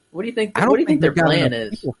 What do you think? What do you think their plan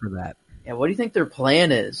is for that? Yeah, what do you think their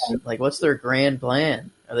plan is? Like, what's their grand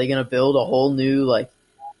plan? Are they going to build a whole new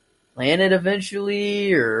planet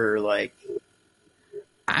eventually, or like?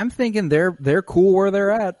 I'm thinking they're cool where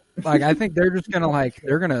they're at. Like, I think they're just gonna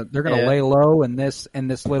they're gonna lay low in this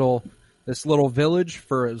little village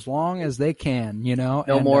for as long as they can,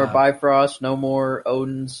 No more Bifrost, no more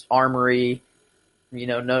Odin's armory,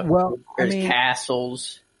 there's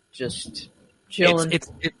castles, just chilling.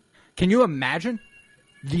 Can you imagine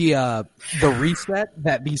the reset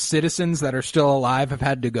that these citizens that are still alive have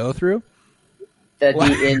had to go through? That'd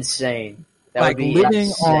be insane. That would be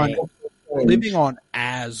living on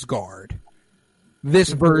Asgard, this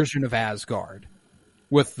version of Asgard,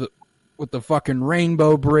 with the fucking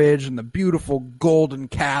rainbow bridge and the beautiful golden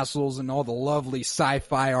castles and all the lovely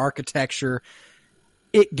sci-fi architecture,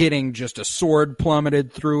 it getting just a sword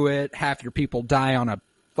plummeted through it, half your people die on a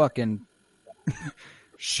fucking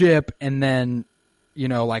ship, and then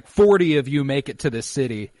 40 of you make it to the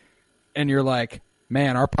city, and you're like,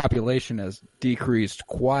 man, our population has decreased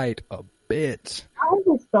quite a bit. I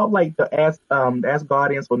always felt like the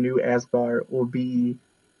Asgardians or New Asgard will be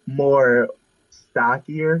more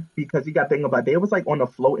stockier because you got to think about they was on a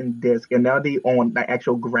floating disc and now they on the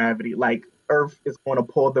actual gravity. Like Earth is going to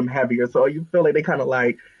pull them heavier, so you feel like they kind of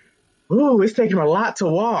ooh, it's taking a lot to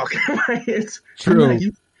walk. It's true.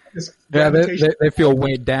 They feel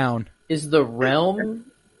weighed down. Is the realm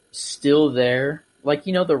still there?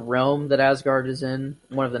 The realm that Asgard is in,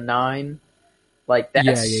 one of the 9?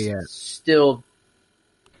 That's still...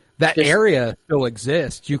 That area still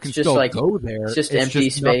exists. You can still go there. It's just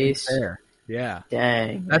empty space. There. Yeah.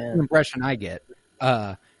 Dang. That's the impression I get.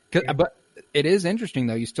 But it is interesting,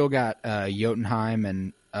 though. You still got Jotunheim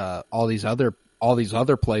and all these other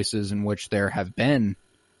places in which there have been...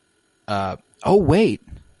 oh, wait.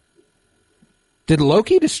 Did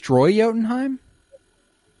Loki destroy Jotunheim?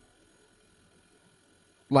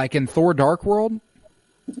 Like in Thor: Dark World?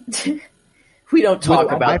 We don't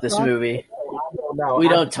talk about this movie. We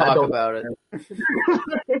don't talk about it.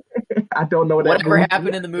 I don't know whatever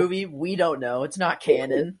happened in the movie. We don't know. It's not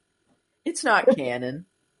canon. No.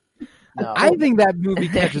 I think that movie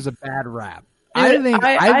catches a bad rap. Dude,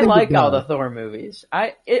 I like all the Thor movies.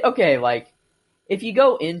 If you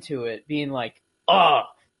go into it being like, oh,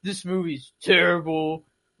 this movie's terrible.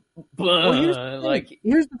 Well,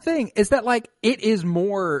 here's the thing is that it is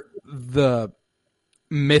more the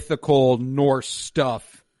mythical Norse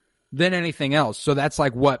stuff than anything else. So that's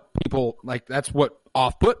what people that's what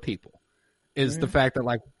off-put people is the fact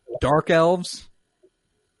that dark elves,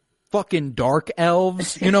 fucking dark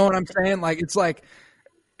elves, you know what I'm saying?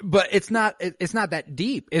 But it's not that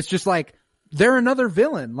deep. It's just they're another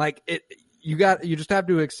villain. You just have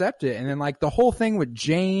to accept it. And then the whole thing with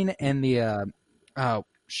Jane and the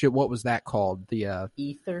what was that called? The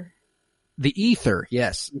Ether. The Ether,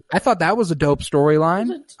 yes. I thought that was a dope storyline.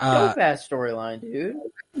 It's a dope ass storyline, dude.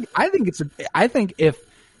 I think if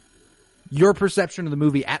your perception of the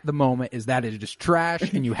movie at the moment is that it is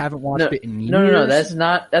trash and you haven't watched it in years. No, that's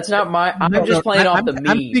not my. I'm just playing off the meme.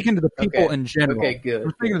 I'm speaking to the people in general. Okay, good.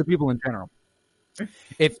 I'm speaking to the people in general.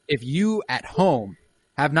 If you at home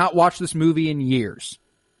have not watched this movie in years,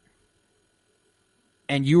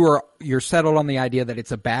 and you're settled on the idea that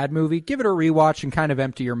it's a bad movie, give it a rewatch and kind of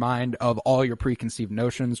empty your mind of all your preconceived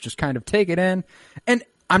notions. Just kind of take it in. And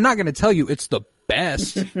I'm not going to tell you it's the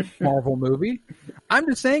best Marvel movie. I'm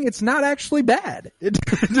just saying it's not actually bad.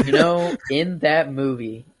 You know, in that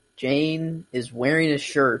movie, Jane is wearing a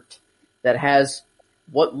shirt that has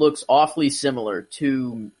what looks awfully similar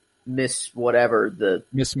to Miss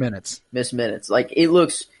Minutes. Like, it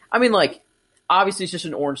looks, I mean, like, obviously it's just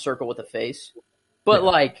an orange circle with a face, but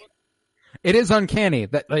like, it is uncanny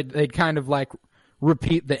that they kind of like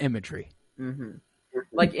repeat the imagery. Mm-hmm.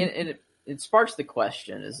 Like, and it sparks the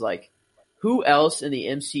question is like, who else in the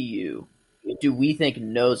MCU do we think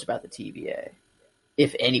knows about the TVA,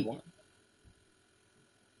 if anyone?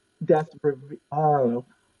 That's Do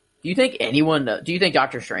you think anyone? Do you think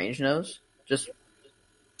Doctor Strange knows? Just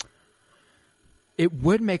it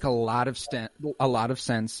would make a lot of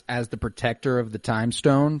sense as the protector of the Time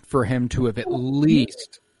Stone for him to have at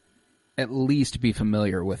least be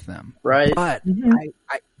familiar with them, right? But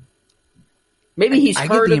maybe he's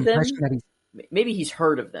heard of them. Maybe he's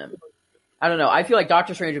heard of them. I don't know. I feel like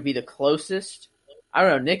Doctor Strange would be the closest. I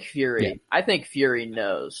don't know. Nick Fury. Yeah. I think Fury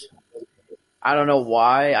knows. I don't know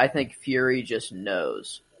why. I think Fury just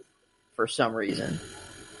knows for some reason.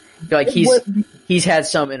 I feel like he's had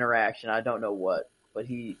some interaction. I don't know what, but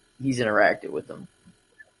he's interacted with them.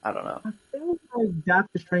 I don't know. I feel like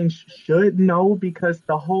Doctor Strange should know because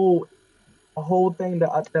the whole thing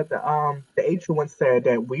that the Ancient One said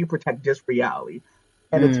that we protect this reality,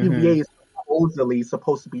 and the TVA is supposedly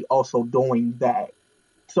supposed to be also doing that.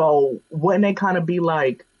 So wouldn't they kind of be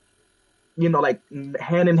like, you know, like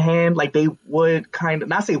hand in hand, like they would kind of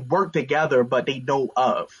not say work together, but they know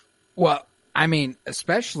of. Well, I mean,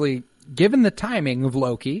 especially given the timing of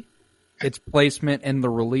Loki, its placement in the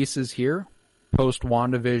releases here, post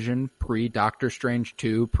WandaVision, pre Doctor Strange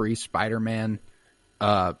 2, pre Spider-Man,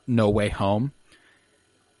 No Way Home.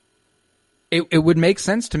 It would make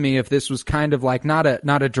sense to me if this was kind of like not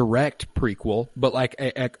a direct prequel, but like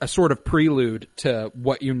a sort of prelude to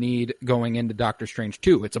what you need going into Doctor Strange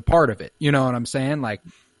 2. It's a part of it. You know what I'm saying? Like,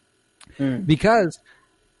 because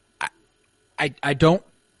I don't,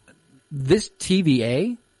 this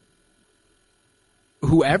TVA,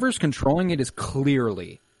 whoever's controlling it is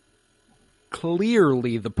clearly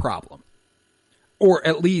the problem. Or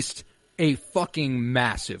at least a fucking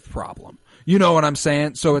massive problem. You know what I'm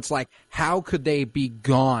saying? So it's like, how could they be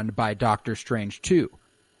gone by Doctor Strange 2?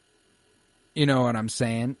 You know what I'm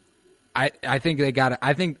saying? I think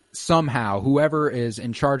I think somehow whoever is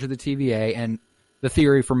in charge of the TVA, and the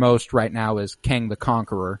theory for most right now is Kang the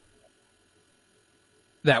Conqueror,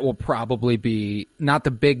 that will probably be not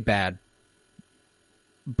the big bad,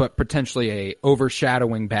 but potentially a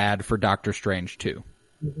overshadowing bad for Doctor Strange 2.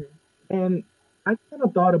 Mm-hmm. And I kind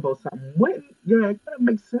of thought about something. It kind of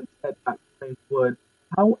makes sense that Doctor Strange would.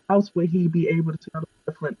 How else would he be able to tell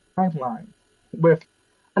a different timeline?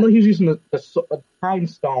 I know he's using a time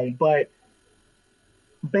stone, but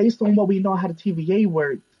based on what we know how the TVA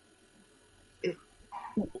works,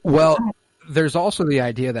 there's also the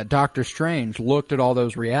idea that Doctor Strange looked at all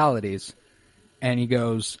those realities, and he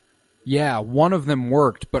goes, "Yeah, one of them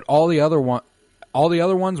worked, but all the other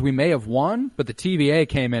ones we may have won, but the TVA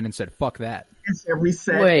came in and said, fuck that."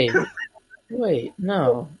 Reset. Wait,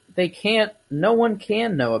 no. They can't, no one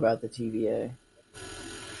can know about the TVA.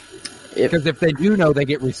 Because if they do know, they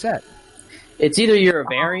get reset. It's either you're a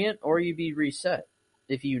variant or you be reset,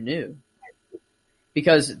 if you knew.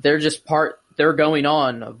 Because they're just they're going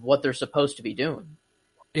on of what they're supposed to be doing.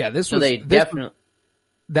 Yeah, that's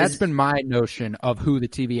been my notion of who the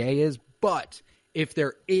TVA is, but if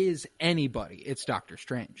there is anybody, it's Doctor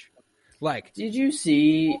Strange. Like, did you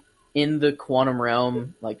see in the quantum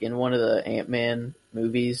realm, like in one of the Ant-Man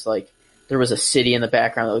movies, like there was a city in the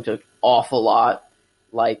background that looked an awful lot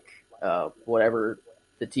like whatever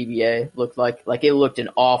the TVA looked like. Like it looked an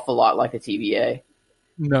awful lot like a TVA.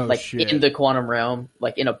 No like shit. In the quantum realm,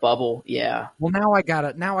 like in a bubble. Yeah. Well, now I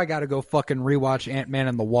gotta go fucking rewatch Ant-Man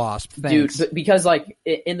and the Wasp. Thanks. Dude, because like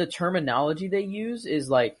in the terminology they use is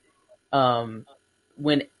like,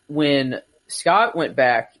 when Scott went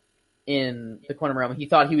back in the quantum realm, he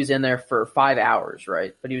thought he was in there for 5 hours,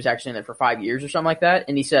 right? But he was actually in there for 5 years or something like that.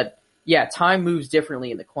 And he said, yeah, time moves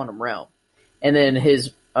differently in the quantum realm. And then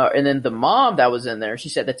and then the mom that was in there, she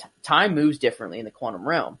said that time moves differently in the quantum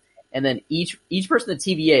realm. And then each person in the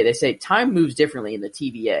TVA, they say time moves differently in the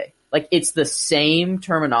TVA. Like it's the same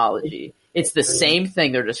terminology. It's the same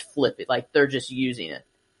thing. They're just flipping. Like they're just using it.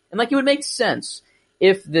 And like it would make sense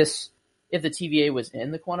if the TVA was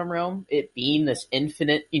in the quantum realm, it being this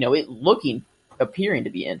infinite, it appearing to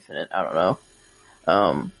be infinite. I don't know.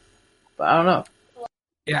 But I don't know.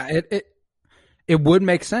 Yeah, it would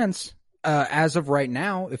make sense. As of right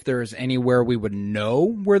now, if there is anywhere we would know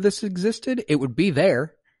where this existed, it would be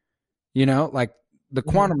there. You know, like the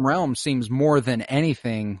quantum realm seems more than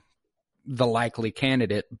anything the likely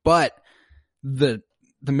candidate, but the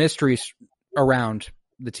mysteries around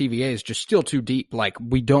the TVA is just still too deep. Like,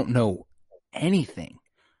 we don't know anything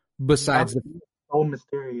besides so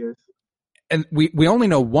mysterious. And we only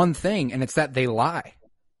know one thing, and it's that they lie.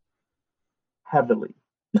 Heavily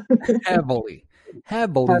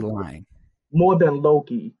lying. More than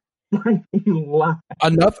Loki. Lie.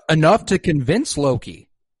 Enough to convince Loki.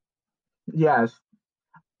 Yes.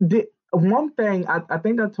 One thing, I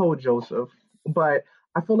think I told Joseph, but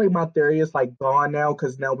I feel like my theory is like gone now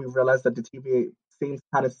because now we realize that the TVA seems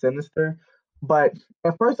kind of sinister. But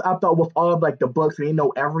at first I thought with all of like the books and they know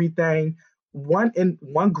everything, one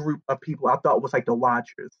group of people I thought was like the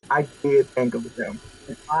Watchers. I did think of them.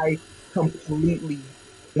 And I completely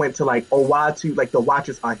went to like, oh, why to like the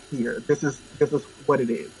Watchers are here. This is what it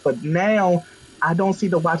is. But now I don't see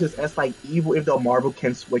the Watchers as like evil, if though Marvel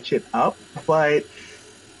can switch it up. But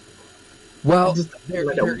well,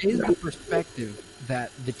 there is a perspective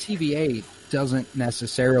that the TVA doesn't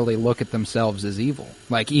necessarily look at themselves as evil.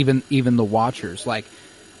 Like even the Watchers, like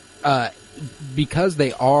because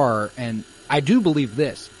they are, and I do believe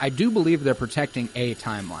this. I do believe they're protecting a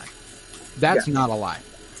timeline. That's not a lie.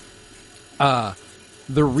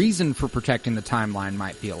 The reason for protecting the timeline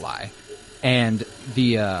might be a lie, and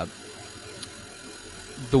the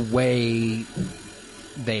way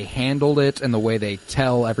they handled it and the way they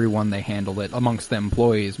tell everyone they handled it amongst the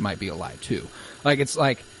employees might be a lie too. Like, it's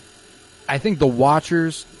like, I think the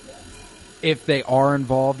Watchers, if they are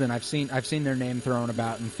involved, and I've seen their name thrown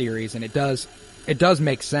about in theories, and it does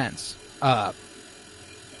make sense.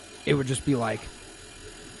 It would just be like,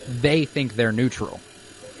 they think they're neutral.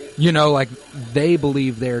 You know, like, they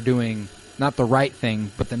believe they're doing not the right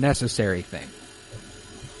thing, but the necessary thing.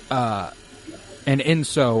 And in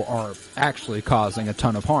so are actually causing a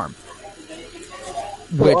ton of harm.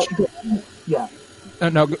 Which,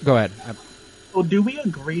 no, go ahead. So do we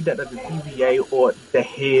agree that the TVA or the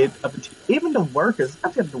head of the TVA, even the workers, I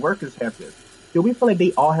think the workers have this, do we feel like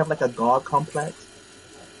they all have like a God complex?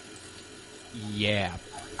 Yeah.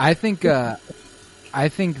 I think that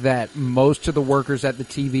most of the workers at the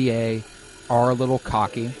TVA are a little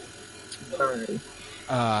cocky.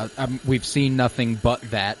 We've seen nothing but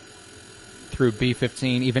that through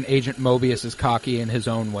B-15. Even Agent Mobius is cocky in his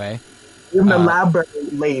own way. Even the library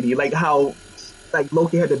lady, like how like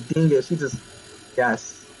Loki had a dinger, she just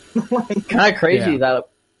like, kind of crazy that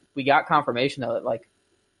we got confirmation that like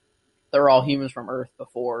they're all humans from Earth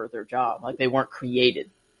before their job, like they weren't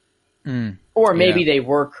created, or maybe they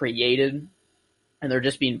were created and they're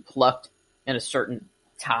just being plucked in a certain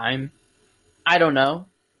time. I don't know.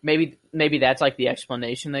 Maybe that's like the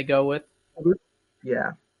explanation they go with.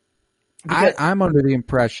 Yeah. I'm under the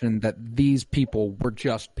impression that these people were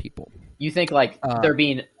just people. You think like they're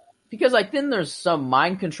being, because like then there's some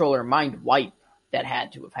mind control or mind wipe that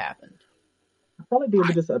had to have happened. I felt like they were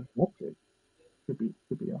just abducted. To be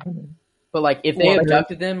honest. But like if they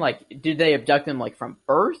abducted them, like did they abduct them like from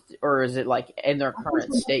birth, or is it like in their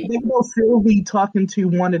current state? I know Sylvie talking to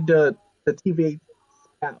one of the TVA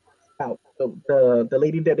scouts, the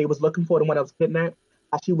lady that they was looking for, the one that was kidnapped.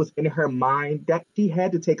 She was in her mind that she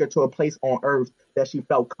had to take her to a place on Earth that she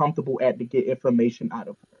felt comfortable at to get information out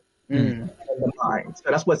of her. In the mind.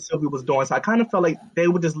 So that's what Sylvie was doing. So I kind of felt like they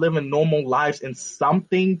were just living normal lives, and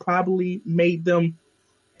something probably made them,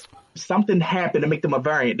 something happened to make them a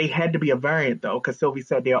variant. They had to be a variant though, because Sylvie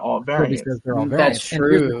said they're all variants. That's true. And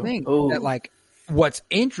here's the thing, that like, what's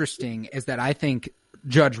interesting is that I think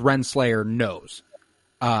Judge Renslayer knows.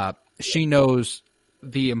 She knows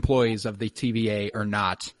the employees of the TVA are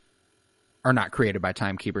not created by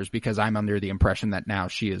timekeepers, because I'm under the impression that now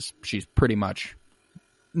she's pretty much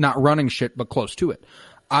not running shit, but close to it.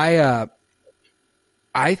 I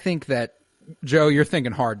think that, Joe, you're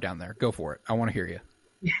thinking hard down there. Go for it. I want to hear you.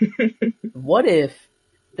 What if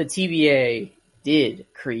the TVA did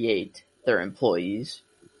create their employees,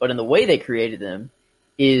 but in the way they created them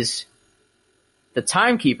is the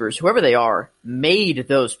timekeepers, whoever they are, made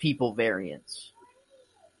those people variants.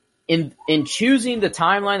 In choosing the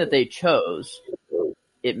timeline that they chose,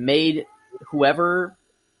 it made whoever,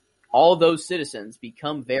 all those citizens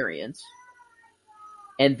become variants,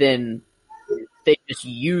 and then they just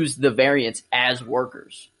use the variants as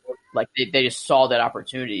workers. Like they just saw that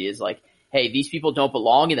opportunity as like, hey, these people don't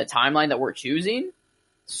belong in the timeline that we're choosing,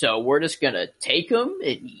 so we're just gonna take them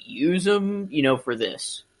and use them, for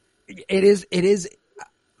this. It is.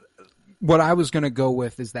 What I was gonna go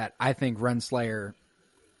with is that I think Renslayer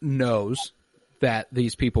knows that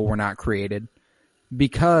these people were not created,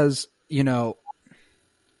 because,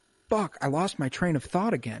 fuck, I lost my train of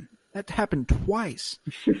thought again. That happened twice.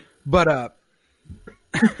 But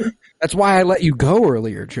that's why I let you go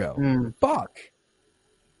earlier, Joe. Fuck.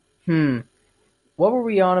 What were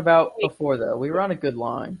we on about before, though? We were on a good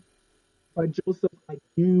line. But Joseph, I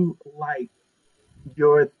do like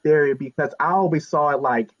your theory because I always saw it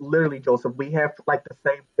like literally, Joseph. We have like the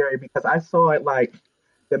same theory because I saw it like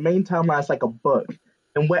the main timeline is like a book,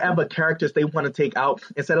 and whatever characters they want to take out,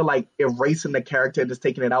 instead of like erasing the character and just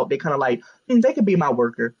taking it out, they kind of like they could be my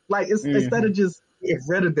worker. Like instead of just getting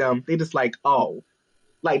rid of them, they just like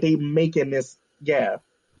like they making this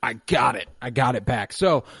I got it back.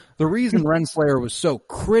 So the reason Renslayer was so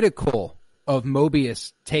critical of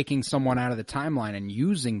Mobius taking someone out of the timeline and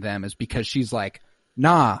using them is because she's like,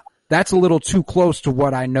 nah, that's a little too close to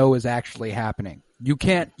what I know is actually happening. You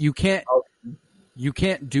can't do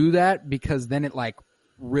that because then it like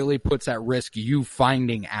really puts at risk you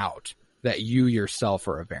finding out that you yourself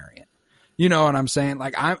are a variant. You know what I'm saying?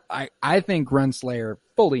 Like I think Renslayer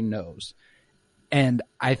fully knows. And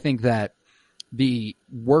I think that the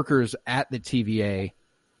workers at the TVA,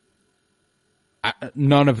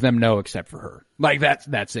 none of them know except for her. Like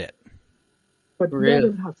that's it. But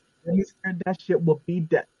really, how scared that shit will be.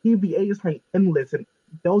 That TVA is like endless, and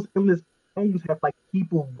those endless things have like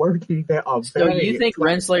people working that are. So you think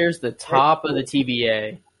Renslayer's the top of the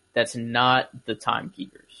TVA? That's not the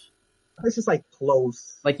Timekeepers. It's just like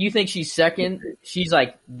close. Like you think she's second? She's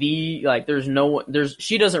like there's no one.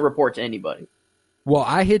 She doesn't report to anybody. Well,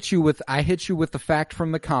 I hit you with the fact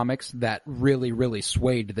from the comics that really, really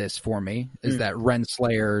swayed this for me is that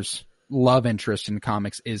Renslayer's love interest in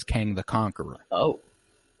comics is Kang the Conqueror. Oh.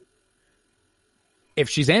 If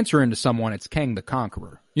she's answering to someone, it's Kang the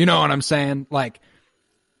Conqueror. You know what I'm saying? Like,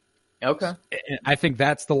 okay. I think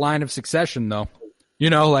that's the line of succession, though.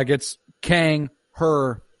 You know, like it's Kang,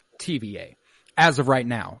 her, TVA. As of right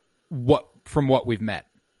now, from what we've met.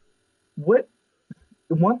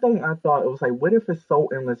 One thing I thought, it was like, what if it's so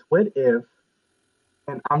endless? What if,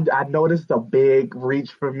 and I know this is a big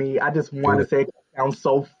reach for me. I just want to say it sounds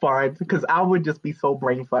so fun because I would just be so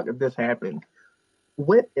brain fucked if this happened.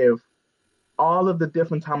 What if all of the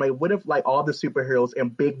different what if like all the superheroes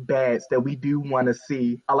and big bads that we do want to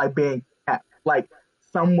see are like being kept, like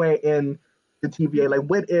somewhere in the TVA? Like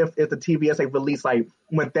what if the TVA like released like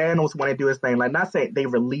when Thanos wanted to do his thing, like not saying they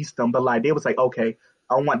released them, but like they was like, okay,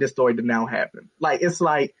 I want this story to now happen. Like it's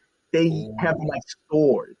like they have them like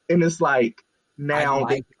stored, and it's like now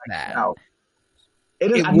like that. Out.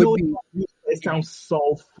 It sounds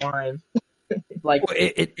so fun. Like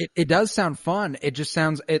it does sound fun. It just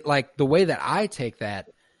sounds like the way that I take that.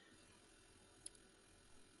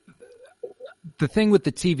 The thing with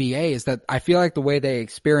the TVA is that I feel like the way they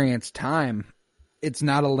experience time, it's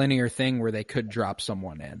not a linear thing where they could drop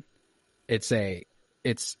someone in. It's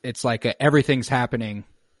like everything's happening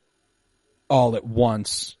all at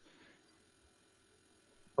once.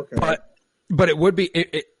 Okay. But it would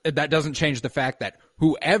be that doesn't change the fact that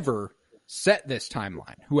whoever set this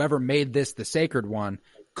timeline, whoever made this the sacred one,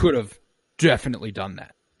 could have definitely done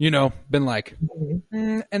that. You know, been like,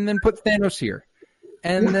 and then put Thanos here,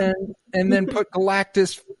 and then put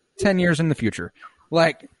Galactus 10 years in the future,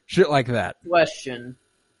 like shit like that. Question: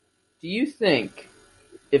 do you think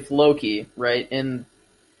if Loki, right, and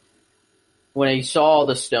when he saw all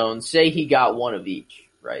the stones, say he got one of each,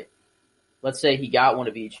 right? Let's say he got one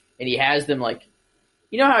of each, and he has them like,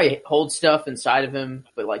 you know how he holds stuff inside of him,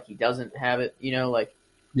 but like he doesn't have it, you know, like.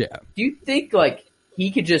 Yeah. Do you think like he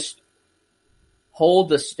could just hold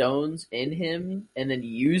the stones in him and then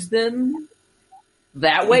use them?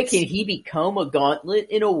 That way, can he become a gauntlet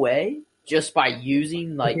in a way just by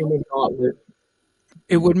using like?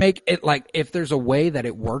 It would make it like if there's a way that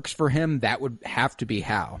it works for him, that would have to be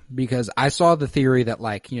how. Because I saw the theory that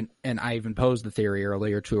like, and I even posed the theory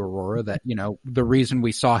earlier to Aurora that, you know, the reason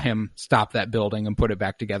we saw him stop that building and put it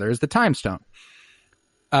back together is the time stone.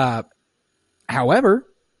 However,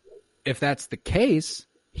 if that's the case,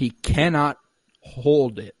 he cannot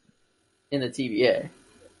hold it in the TVA.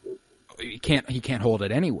 He can't hold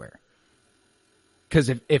it anywhere. Because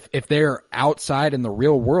if they're outside in the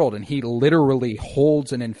real world and he literally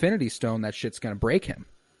holds an Infinity Stone, that shit's going to break him.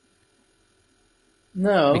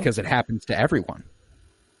 No. Because it happens to everyone.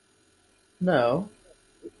 No.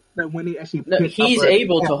 That when he actually he's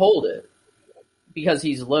able to hold it. Because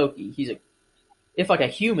he's Loki. If like a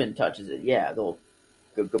human touches it, yeah, they'll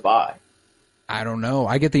go goodbye. I don't know.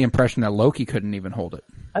 I get the impression that Loki couldn't even hold it.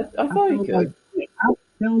 I thought he could.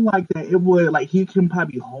 I feel like that it would, like, he can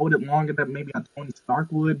probably hold it longer than maybe a Tony Stark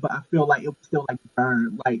would, but I feel like it would still, like,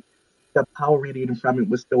 burn. Like, the power radiating from it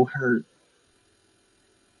would still hurt.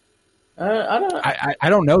 I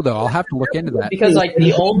don't know though. I'll have to look into that. Because like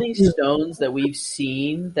the only stones that we've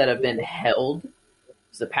seen that have been held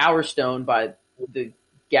is the Power Stone by the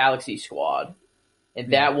Galaxy Squad,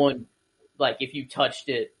 and that one, like if you touched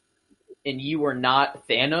it and you were not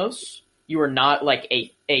Thanos, you were not like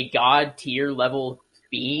a god tier level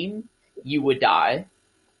being, you would die.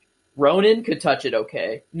 Ronan could touch it.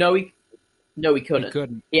 Okay, no, he couldn't. He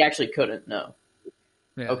couldn't. He actually couldn't. No.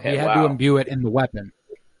 Yeah, Okay, he had wow. to imbue it in the weapon.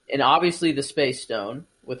 And obviously the Space Stone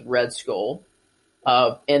with Red Skull,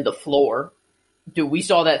 and the floor. Dude, we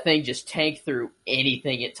saw that thing just tank through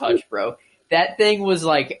anything it touched, bro. That thing was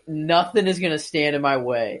like, nothing is going to stand in my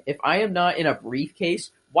way. If I am not in a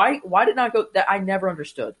briefcase, why did not go, that I never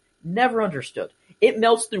understood. Never understood. It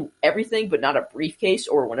melts through everything, but not a briefcase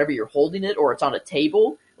or whenever you're holding it or it's on a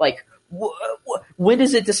table. Like, when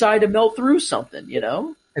does it decide to melt through something, you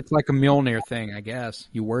know? It's like a Mjolnir thing, I guess.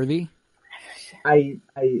 You worthy? I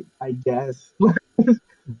guess.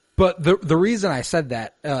 But the reason I said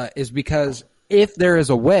that is because if there is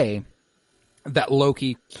a way that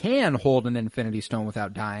Loki can hold an Infinity Stone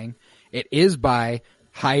without dying, it is by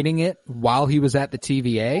hiding it while he was at the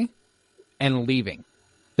TVA and leaving.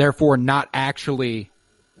 Therefore, not actually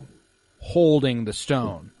holding the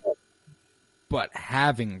stone, but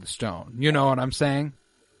having the stone. You know what I'm saying?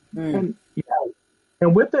 And, yeah.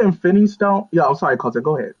 And with the Infinity Stone, yeah, I'm sorry, Coulter,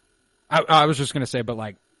 go ahead. I was just going to say, but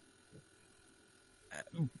like,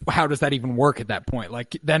 how does that even work at that point?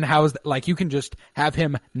 Like, then how is that, like, you can just have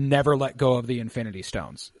him never let go of the Infinity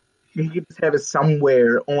Stones. He can just have it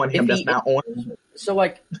somewhere on him that's not on him. So,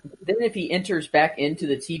 like, then if he enters back into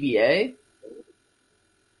the TVA,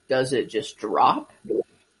 does it just drop?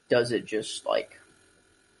 Does it just, like,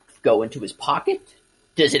 go into his pocket?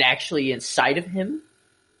 Does it actually inside of him?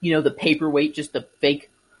 You know, the paperweight, just the fake.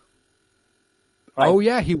 Like, oh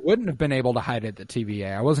yeah, he wouldn't have been able to hide it at the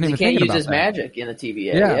TVA. I wasn't even thinking about that. He can't use his magic in the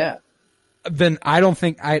TVA. Yeah. Then I don't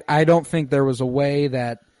think there was a way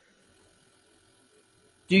that.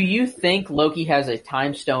 Do you think Loki has a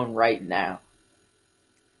time stone right now?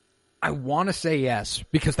 I want to say yes,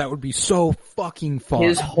 because that would be so fucking fun.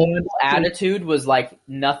 His whole attitude was like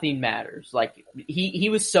nothing matters. Like he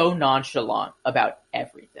was so nonchalant about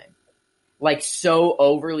everything. Like so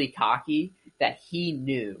overly cocky that he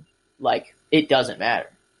knew like it doesn't matter.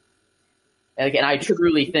 And I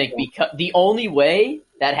truly think because the only way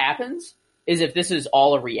that happens is if this is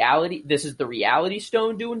all a reality, this is the reality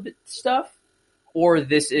stone doing stuff, or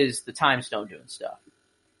this is the time stone doing stuff.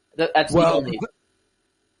 That's the only.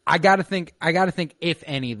 I gotta think if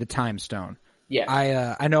any, the time stone. Yeah.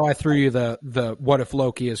 I know I threw you the what if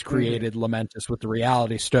Loki has created Lamentus with the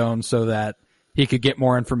reality stone so that he could get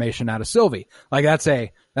more information out of Sylvie. Like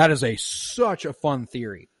that is such a fun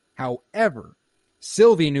theory. However,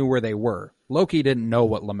 Sylvie knew where they were. Loki didn't know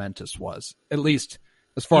what Lamentus was, at least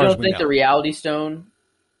as far as we know. You don't think the reality stone,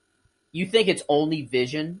 you think it's only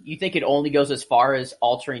vision? You think it only goes as far as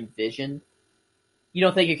altering vision? You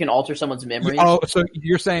don't think it can alter someone's memory? Oh, so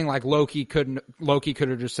you're saying like Loki could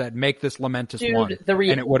have just said, make this Lamentus 1,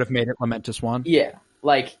 and it would have made it Lamentus 1? Yeah.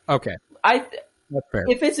 Like, okay. That's fair.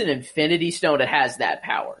 If it's an Infinity Stone, it has that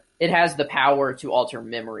power. It has the power to alter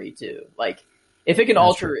memory too. Like, if it can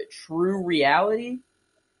alter true reality,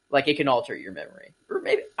 like it can alter your memory. Or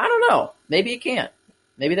maybe, I don't know. Maybe it can't.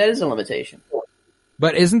 Maybe that is a limitation.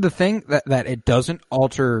 But isn't the thing that it doesn't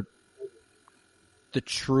alter the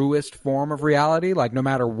truest form of reality? Like no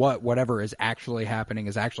matter whatever is actually happening,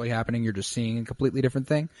 you're just seeing a completely different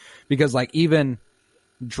thing. Because like even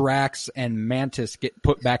Drax and Mantis get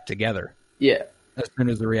put back together. Yeah. As soon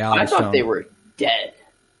as the reality stone. I thought they were dead.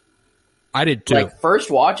 I did too. Like first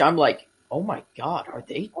watch, I'm like, oh my god, are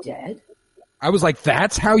they dead? I was like,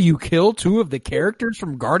 that's how you kill two of the characters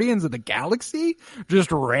from Guardians of the Galaxy? Just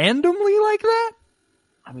randomly like that?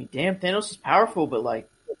 I mean, damn, Thanos is powerful, but like,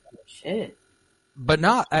 shit. But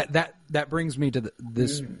not that brings me to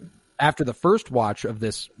this. After the first watch of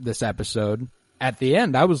this episode, at the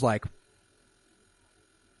end, I was like,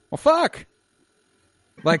 well, fuck.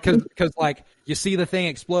 Like, cause like, you see the thing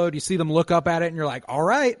explode, you see them look up at it, and you're like, all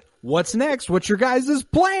right, what's next? What's your guys'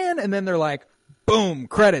 plan? And then they're like, boom,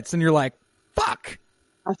 credits, and you're like, fuck.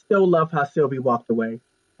 I still love how Sylvie walked away.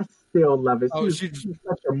 I still love it. She's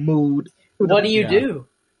such a mood. What do you do?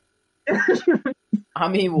 I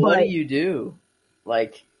mean, what do you do?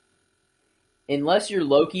 Like, unless you're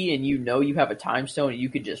Loki and you know you have a time stone and you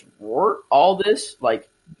could just roar all this, like,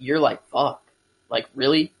 you're like, fuck. Like,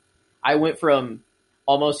 really? I went from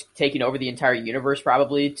almost taking over the entire universe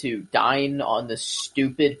probably to dying on this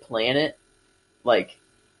stupid planet. Like,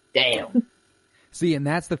 damn. See, and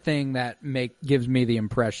that's the thing that gives me the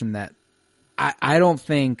impression that I don't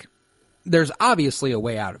think there's obviously a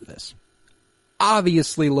way out of this.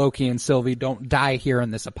 Obviously, Loki and Sylvie don't die here in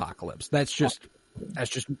this apocalypse. That's just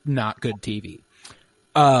not good TV.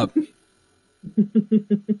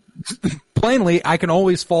 Plainly, I can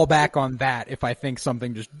always fall back on that if I think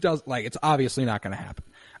something just does, like, it's obviously not going to happen.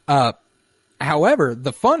 However,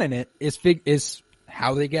 the fun in it is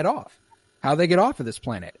how they get off of this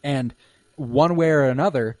planet. And one way or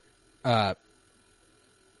another,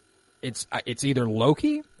 it's either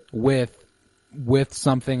Loki with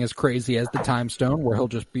something as crazy as the Time Stone, where he'll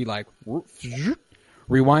just be like,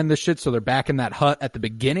 rewind this shit so they're back in that hut at the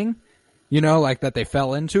beginning, like that they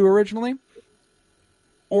fell into originally.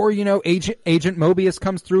 Or, Agent Mobius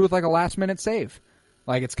comes through with like a last minute save.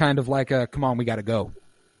 Like, it's kind of like come on, we gotta go.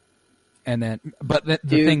 And then, but the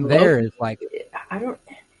thing there is like,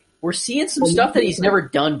 we're seeing some stuff that he's never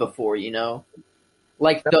done before,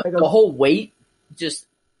 like the whole weight, just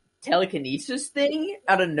telekinesis thing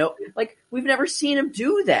out of like, we've never seen him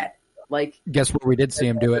do that. Like, guess where we did see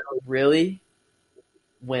him do it? Really?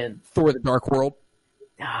 When? Thor: The Dark World.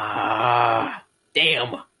 Ah,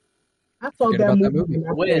 damn. I saw that movie.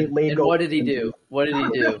 When? And what did he do?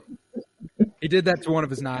 He did that to one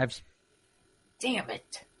of his knives. Damn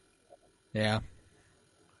it. Yeah.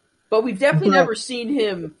 But we've definitely never seen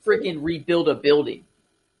him freaking rebuild a building.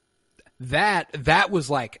 That was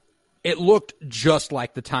like, it looked just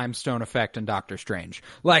like the Time Stone effect in Doctor Strange.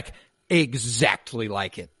 Like, exactly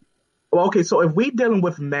like it. Well, okay, so if we dealing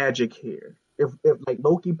with magic here, if like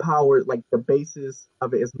Loki power, like the basis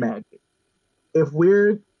of it is magic.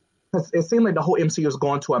 Cause it seemed like the whole MCU is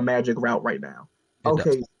going to a magic route right now.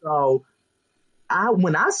 Okay, so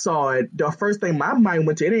when I saw it, the first thing my mind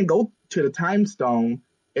went to, it didn't go to the Time Stone.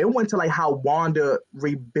 It went to like how Wanda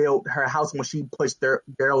rebuilt her house when she pushed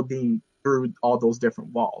Geraldine through all those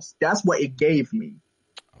different walls. That's what it gave me.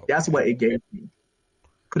 Okay. That's what it gave me.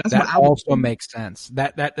 That also makes sense.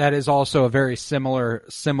 That is also a very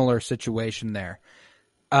similar situation there.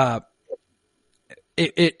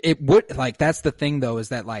 It would, like, that's the thing though, is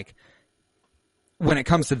that like, when it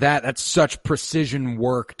comes to that's such precision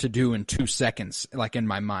work to do in 2 seconds, like, in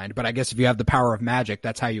my mind. But I guess if you have the power of magic,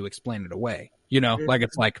 that's how you explain it away. Like,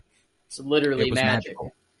 it's like, it's literally magic.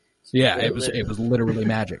 Magical. Yeah, it was literally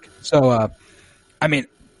magic. So, I mean,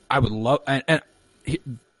 I would love, and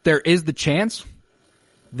there is the chance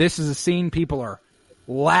this is a scene people are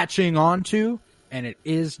latching onto, and it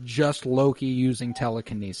is just Loki using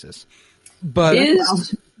telekinesis. But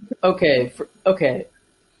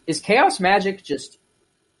is chaos magic just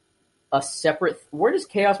a separate? Where does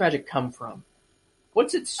chaos magic come from?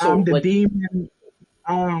 What's its source? The demon.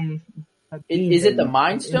 Is it the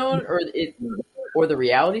Mind Stone or the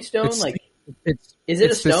Reality Stone? Is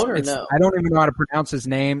it a stone or no? I don't even know how to pronounce his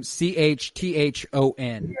name.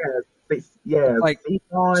 Chthon. Yeah, like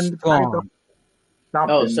stone.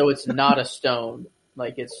 Oh, so it's not a stone.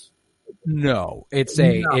 Like, it's no. It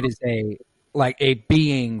is a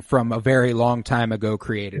being from a very long time ago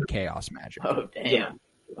created chaos magic. Oh, damn. Yeah.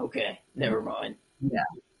 Okay, never mind. Yeah.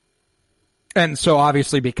 And so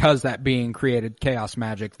obviously because that being created chaos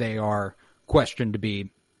magic, they are questioned to be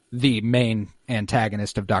the main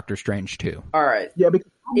antagonist of Doctor Strange 2. All right. Yeah,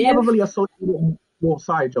 because I'm never really associated. Well,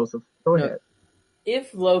 sorry, Joseph. Go ahead.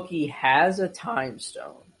 If Loki has a Time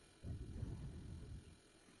Stone,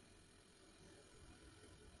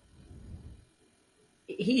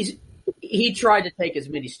 he tried to take as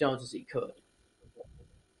many stones as he could.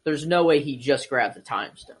 There's no way he just grabbed the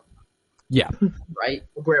Time Stone. Yeah. Right?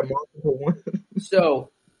 Grab multiple ones.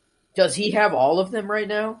 So, does he have all of them right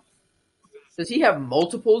now? Does he have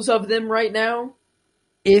multiples of them right now?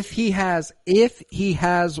 If he has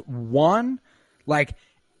one, like,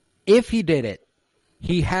 if he did it,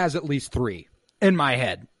 he has at least 3 in my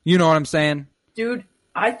head. You know what I'm saying? Dude,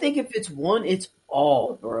 I think if it's one, it's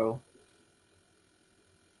all, bro.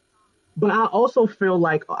 But I also feel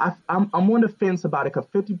like I'm on the fence about it, because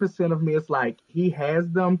 50% of me is like, he has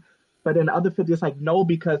them, but then the other 50 is like, no,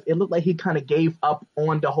 because it looked like he kind of gave up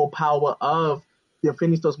on the whole power of the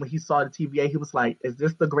Infinity Stones when he saw the TVA. He was like, is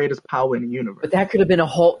this the greatest power in the universe? But that could have been a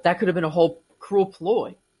whole cruel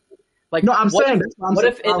ploy. Like, no, I'm saying.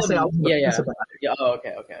 Yeah. Oh,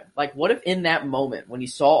 okay. Like, what if in that moment when he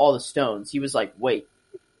saw all the stones, he was like, wait,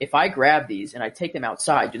 if I grab these and I take them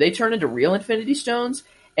outside, do they turn into real Infinity Stones?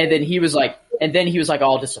 And then he was like,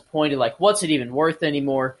 all disappointed, like, what's it even worth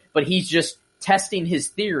anymore? But he's just testing his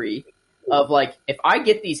theory of, like, if I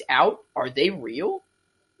get these out, are they real?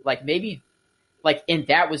 Like, maybe, like, and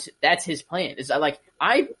that's his plan. Is I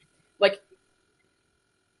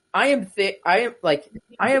am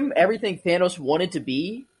everything Thanos wanted to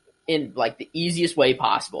be in, like, the easiest way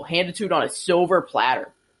possible, handed to it on a silver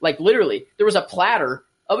platter. Like literally, there was a platter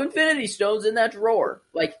of Infinity Stones in that drawer.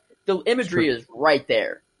 Like the imagery is right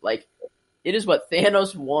there. Like it is what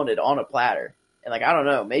Thanos wanted on a platter. And like I don't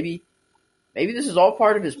know, maybe this is all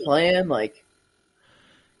part of his plan. Like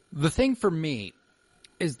the thing for me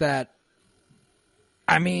is that,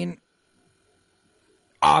 I mean,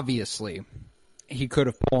 obviously he could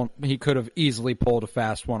have easily pulled a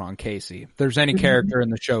fast one on Casey. If there's any character in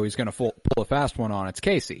the show he's going to pull a fast one on, it's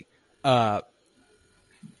Casey.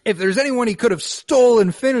 If there's anyone he could have stole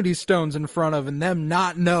Infinity Stones in front of and them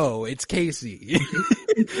not know, it's Casey.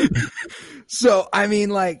 So, I mean,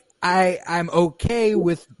 like, I'm okay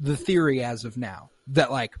with the theory as of now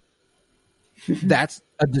that, like, that's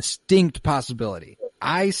a distinct possibility.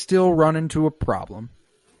 I still run into a problem.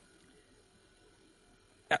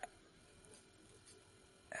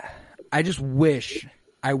 I wish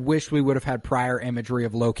we would have had prior imagery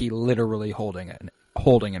of Loki literally holding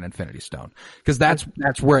an Infinity Stone, because that's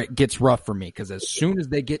where it gets rough for me. Because as soon as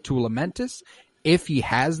they get to Lamentus, if he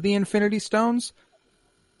has the Infinity Stones,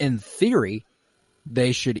 in theory,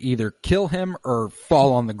 they should either kill him or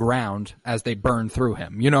fall on the ground as they burn through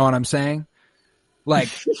him. You know what I'm saying? Like,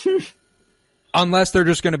 unless they're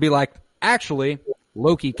just going to be like, actually,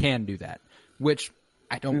 Loki can do that, which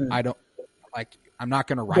I don't like. I'm not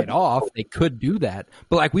going to write off. They could do that.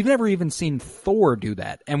 But, like, we've never even seen Thor do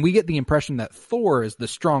that. And we get the impression that Thor is the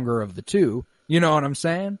stronger of the two. You know what I'm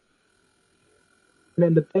saying? And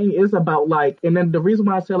then the thing is about, like, and then the reason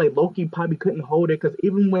why I say, like, Loki probably couldn't hold it, because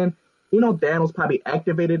even when, you know, Thanos probably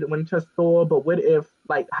activated it when it touched Thor, but what if,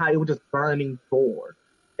 like, how it was just burning Thor?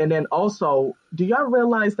 And then also, do y'all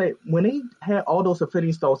realize that when they had all those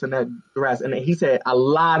Infinity Stones in that dress, and he said a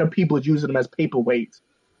lot of people using them as paperweights,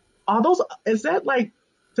 is that like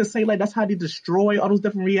to say like that's how they destroy all those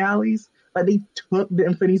different realities? Like they took the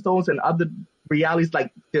Infinity Stones and other realities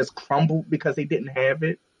like just crumbled because they didn't have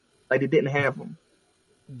it? Like they didn't have them.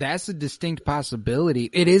 That's a distinct possibility.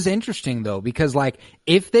 It is interesting though, because like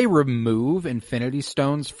if they remove Infinity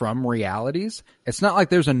Stones from realities, it's not like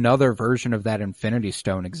there's another version of that Infinity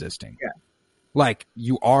Stone existing. Yeah. Like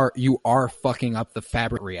you are fucking up the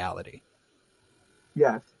fabric reality.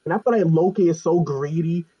 Yes. And I feel like Loki is so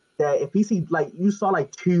greedy that if he see, like, you saw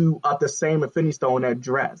like two of the same Infinity Stone in that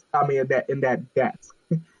dress, in that desk.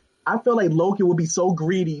 I feel like Loki would be so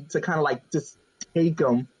greedy to kind of like just take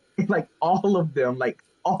them, like all of them,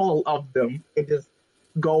 and just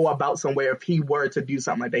go about somewhere if he were to do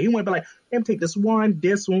something like that. He wouldn't be like, I'm take this one.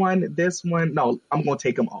 No, I'm going to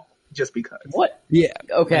take them all just because. What? Yeah.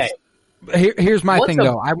 Okay. Here's my thing,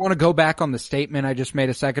 though. I want to go back on the statement I just made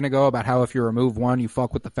a second ago about how if you remove one, you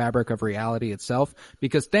fuck with the fabric of reality itself,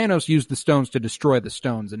 because Thanos used the stones to destroy the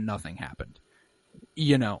stones and nothing happened.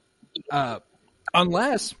 You know,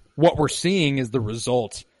 unless what we're seeing is the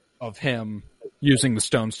result of him using the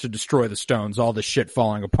stones to destroy the stones, all the shit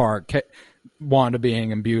falling apart, Wanda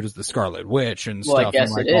being imbued as the Scarlet Witch and stuff, I guess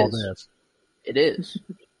and like it all is. this. It is.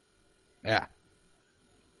 Yeah.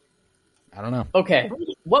 I don't know. Okay,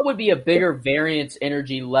 what would be a bigger variance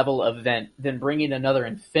energy level event than bringing another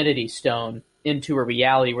Infinity Stone into a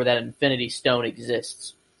reality where that Infinity Stone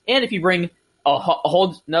exists? And if you bring a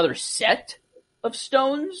whole another set of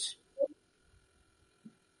stones,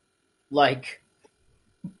 like.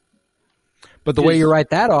 But the way you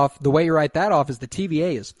write that off is the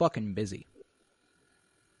TVA is fucking busy.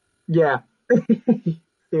 Yeah.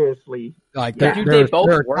 Seriously. Like there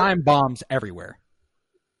are time bombs everywhere.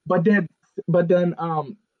 But then,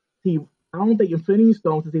 see, I don't think Infinity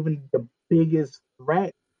Stones is even the biggest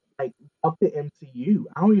threat, like, of the MCU.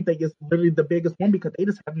 I don't even think it's literally the biggest one, because they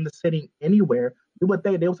just have them sitting anywhere. You would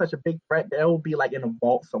think they were such a big threat, they would be, like, in a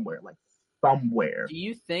vault somewhere, like, somewhere. Do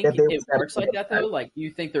you think it works like that, though? Like, do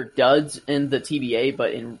you think they're duds in the TVA,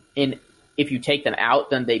 but in if you take them out,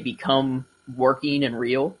 then they become working and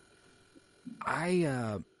real?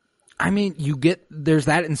 I mean, there's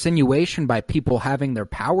that insinuation by people having their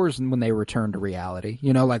powers when they return to reality.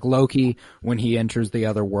 You know, like Loki, when he enters the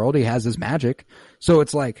other world, he has his magic. So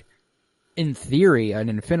it's like, in theory, an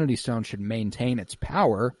Infinity Stone should maintain its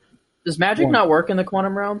power. Does magic not work in the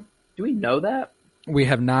quantum realm? Do we know that? We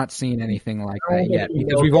have not seen anything like that yet,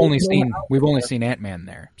 because we've only seen Ant-Man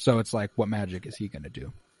there. So it's like, what magic is he going to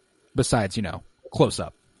do? Besides, you know, close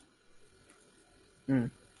up.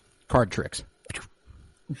 Card tricks.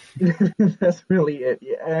 That's really it.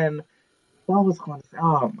 Yeah. And what I was going to say,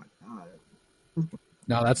 oh my god.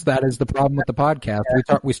 No, that is the problem with the podcast.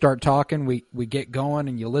 We start talking, we get going,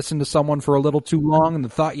 and you listen to someone for a little too long, and the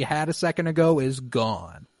thought you had a second ago is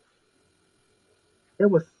gone. There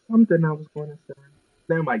was something I was going to say.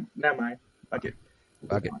 Never mind. Okay.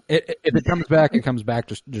 If it comes back, it comes back.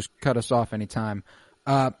 Just cut us off anytime.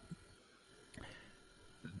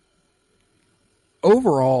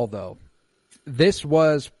 Overall, though, this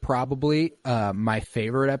was probably my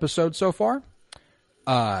favorite episode so far.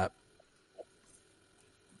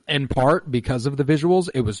 In part because of the visuals.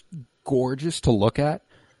 It was gorgeous to look at.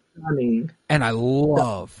 I mean, and I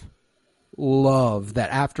love that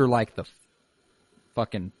after like the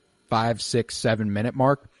fucking 5, 6, 7 minute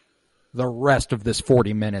mark, the rest of this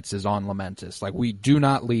 40 minutes is on Lamentis. Like, we do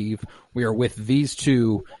not leave. We are with these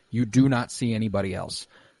two. You do not see anybody else.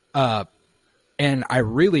 And I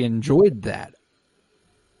really enjoyed that.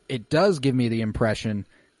 It does give me the impression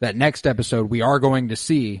that next episode we are going to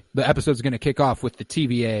see, the episode's going to kick off with the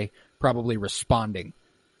TVA probably responding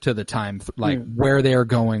to the time, where they are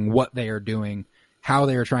going, what they are doing, how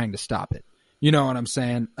they are trying to stop it. You know what I'm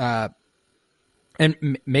saying?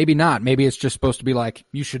 And maybe not. Maybe it's just supposed to be like,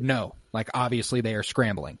 you should know. Like, obviously they are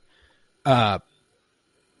scrambling. But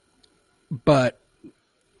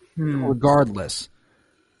regardless,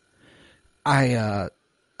 I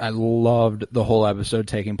loved the whole episode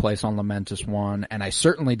taking place on Lamentis 1, and I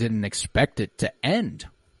certainly didn't expect it to end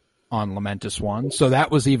on Lamentis 1, so that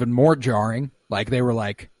was even more jarring. Like, they were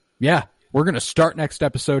like, yeah, we're going to start next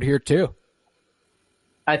episode here too.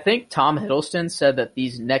 I think Tom Hiddleston said that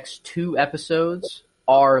these next 2 episodes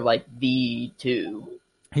are like the 2.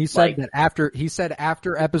 He said that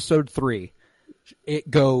after episode 3, it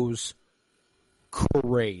goes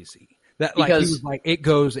crazy. That like, he was like, it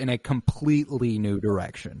goes in a completely new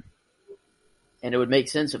direction. And it would make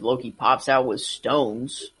sense if Loki pops out with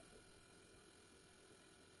stones.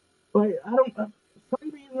 But I don't, for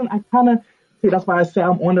some reason, I kind of, see, that's why I say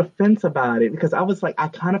I'm on the fence about it, because I was like, I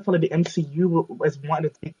kind of feel like the MCU was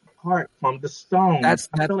wanting to take part from the stones. That's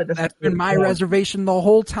been my reservation the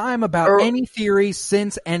whole time about any theory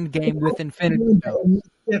since Endgame with Infinity Stones.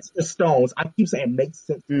 Makes sense to stones. I keep saying it makes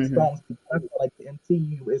sense to stones, because I feel like the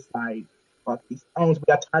MCU is like, fuck these stones, we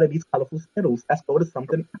got tired of these colorful Skittles. Let's go to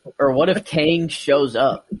something else. Or what if Kang shows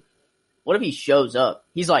up? What if he shows up?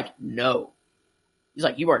 He's like, no. He's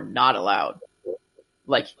like, you are not allowed.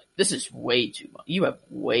 Like, this is way too much. You have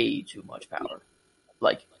way too much power.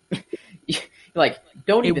 Like,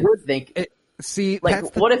 don't even think. See,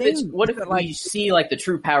 like, what if we see like the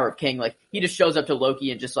true power of Kang? Like, he just shows up to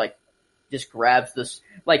Loki and just grabs this,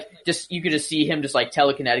 like, you could just see him just like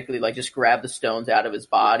telekinetically, like, just grab the stones out of his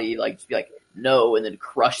body, like, just be like, no, and then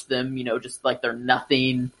crush them, you know, just like they're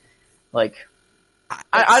nothing. Like,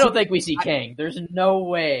 I don't think we see Kang. There's no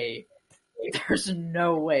way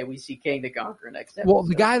we see Kang the Conqueror next episode. Well,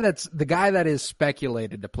 the guy that is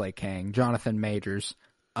speculated to play Kang, Jonathan Majors,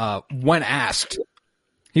 when asked,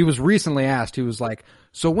 he was recently asked, he was like,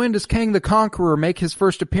 so when does Kang the Conqueror make his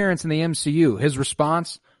first appearance in the MCU? His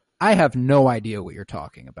response, I have no idea what you're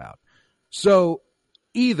talking about. So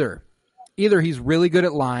either he's really good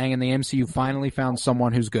at lying and the MCU finally found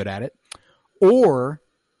someone who's good at it, or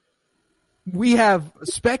we have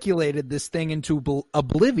speculated this thing into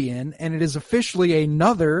oblivion and it is officially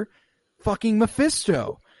another fucking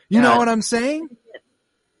Mephisto. You know what I'm saying?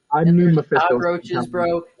 I knew Mephisto. Cockroaches,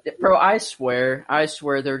 bro. Bro, I swear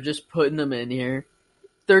they're just putting them in here.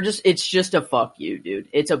 It's just a fuck you, dude.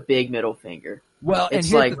 It's a big middle finger. Well, and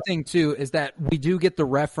here's the thing too, is that we do get the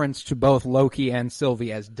reference to both Loki and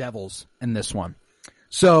Sylvie as devils in this one.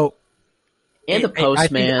 So, and the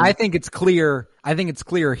Postman. I think it's clear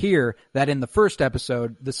here that in the first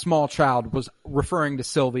episode, the small child was referring to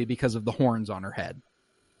Sylvie because of the horns on her head.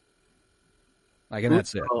 Like, and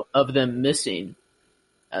that's it. Of them missing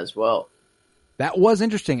as well. That was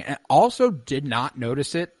interesting. And also did not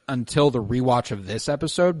notice it until the rewatch of this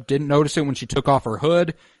episode. Didn't notice it when she took off her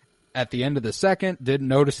hood at the end of the second. Didn't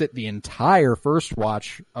notice it the entire first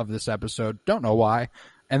watch of this episode. Don't know why.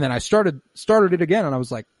 And then I started it again and I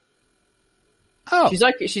was like, oh.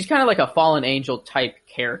 She's kind of like a fallen angel type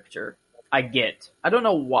character. I don't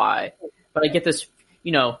know why, but I get this,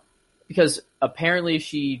 you know, because apparently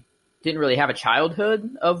she didn't really have a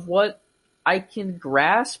childhood of what I can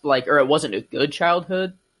grasp, like, or it wasn't a good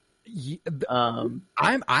childhood.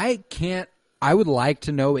 I would like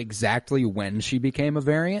to know exactly when she became a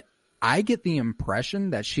variant. I get the impression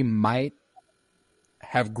that she might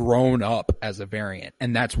have grown up as a variant,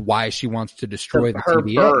 and that's why she wants to destroy the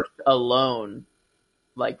TVA. Her birth alone,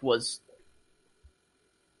 like, was...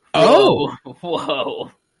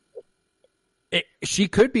 Whoa. She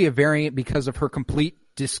could be a variant because of her complete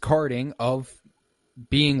discarding of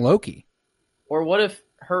being Loki. Or what if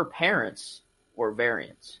her parents were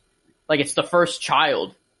variants? Like, it's the first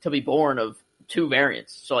child to be born of 2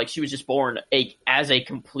 variants. So, like, she was just born as a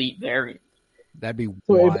complete variant. That'd be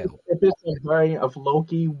wild. If it's a variant of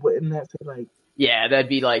Loki, wouldn't that say, like... Yeah, that'd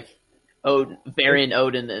be like... variant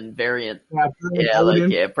Odin and variant.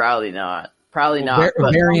 Odin. Probably not. Probably not.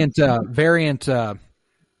 Variant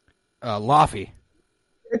Laufey.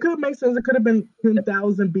 It could make sense. It could have been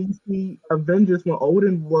 10,000 BC Avengers when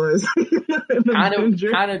Odin was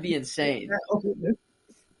kind of be insane.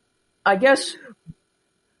 I guess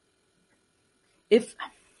if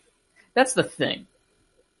that's the thing.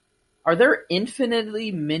 Are there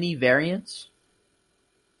infinitely many variants?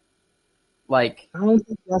 Like, I don't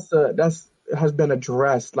think that's has been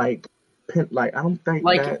addressed. Like I don't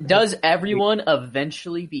think does everyone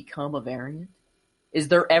eventually become a variant? Is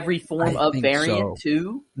there every form of variant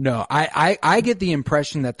too? No, I get the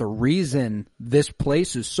impression that the reason this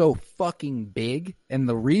place is so fucking big and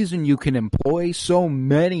the reason you can employ so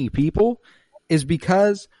many people is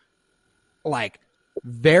because, like,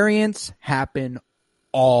 variants happen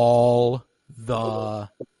all the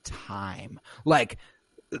time. Like,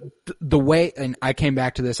 the way, and I came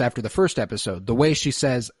back to this after the first episode, the way she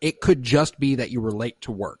says it could just be that you were late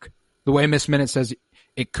to work. The way Miss Minute says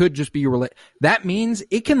it could just be you were late. That means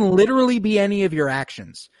it can literally be any of your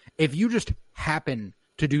actions. If you just happen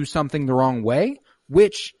to do something the wrong way,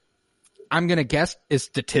 which I'm going to guess is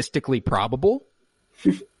statistically probable.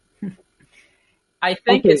 I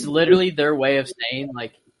think it's literally their way of saying,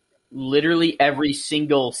 like, literally every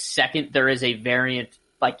single second there is a variant.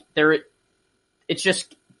 Like, it's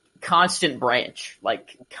just constant branch,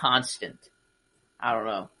 like constant. I don't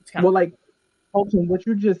know. It's kind of like, Colton, what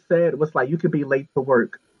you just said was like you could be late to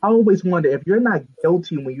work. I always wonder if you're not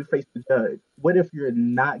guilty when you face the judge. What if you're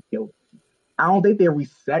not guilty? I don't think they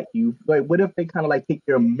reset you. Like, what if they kind of like take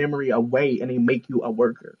your memory away and they make you a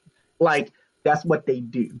worker? Like, that's what they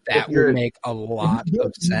do. That would make a lot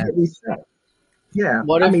of sense. Yeah.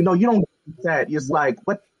 No, you don't get reset. It's like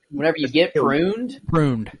what. Whenever you get pruned,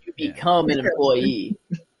 you become an employee.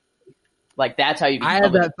 Like, that's how you become I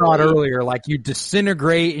had that thought earlier, like you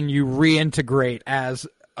disintegrate and you reintegrate as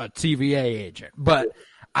a TVA agent. But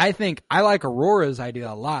I think I like Aurora's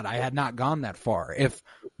idea a lot. I had not gone that far.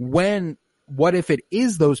 What if it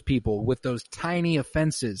is those people with those tiny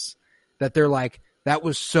offenses that they're like, that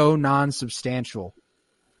was so non-substantial.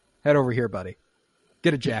 Head over here, buddy.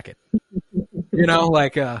 Get a jacket. You know,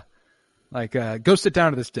 go sit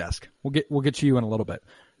down at this desk. We'll get you in a little bit.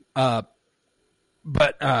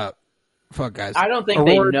 Fuck, guys. I don't think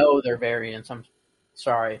they know their variants. I'm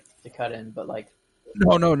sorry to cut in, but like.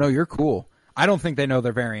 No, you're cool. I don't think they know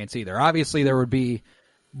their variants either. Obviously,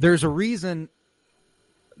 there's a reason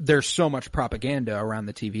there's so much propaganda around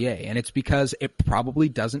the TVA, and it's because it probably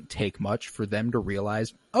doesn't take much for them to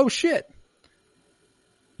realize, oh shit.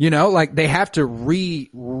 You know, like they have to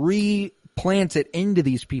replant it into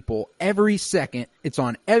these people every second. It's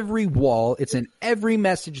on every wall. It's in every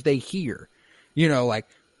message they hear. You know, like,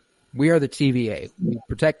 we are the TVA. We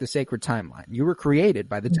protect the sacred timeline. You were created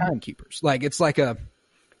by the timekeepers. Like, it's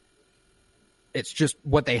just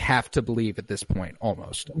what they have to believe at this point,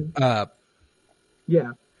 almost.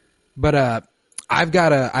 Yeah. But I've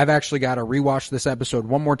actually got to rewatch this episode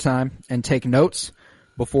one more time and take notes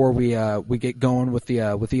before we get going with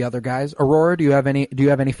the other guys. Aurora, do you have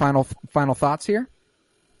any final thoughts here?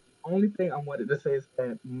 Only thing I wanted to say is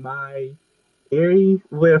that my theory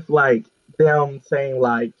with like them saying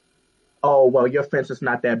like, oh well, your offense is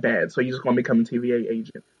not that bad, so you're just gonna become a TVA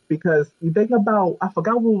agent. Because you think about, I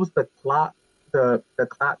forgot what was the clock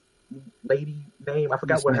lady name. I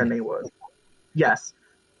forgot what her name was. Yes.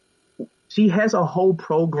 She has a whole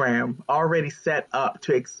program already set up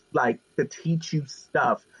to teach you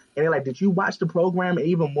stuff. And they're like, did you watch the program?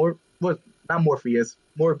 Even more, well, not Morpheus,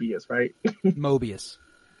 Morbius, right? Mobius.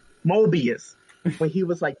 When he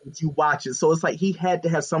was like, did you watch it? So it's like he had to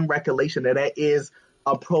have some recollection that is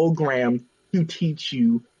a program to teach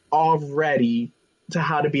you already to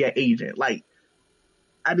how to be an agent. Like,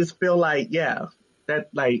 I just feel like, yeah, that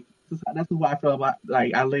like, that's what I feel about.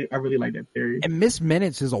 Like, I really like that theory. And Miss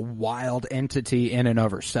Minutes is a wild entity in and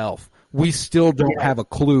of herself. We still don't have a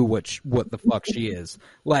clue what the fuck she is.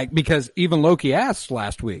 Like, because even Loki asked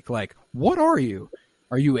last week, like, what are you?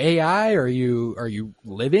 Are you AI? Are you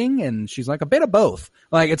living? And she's like, a bit of both.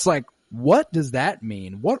 Like, it's like, what does that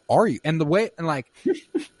mean? What are you? And the way, and like,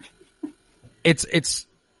 it's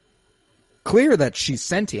clear that she's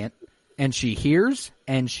sentient. And she hears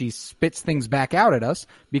and she spits things back out at us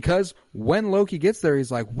because when Loki gets there,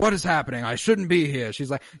 he's like, what is happening? I shouldn't be here.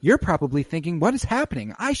 She's like, you're probably thinking, what is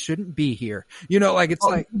happening? I shouldn't be here. You know, like, it's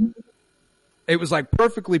like, it was like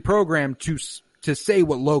perfectly programmed to say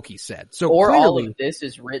what Loki said. So or clearly, all of this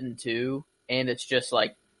is written too. And it's just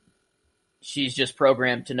like, she's just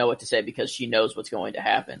programmed to know what to say because she knows what's going to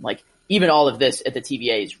happen. Like, even all of this at the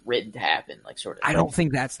TVA is written to happen, like sort of. I don't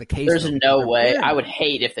think that's the case. There's though. no way. I would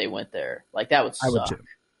hate if they went there. Like that would suck. I would too.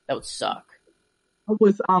 That would suck.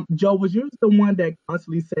 Joe, was you the one that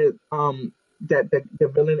constantly said that the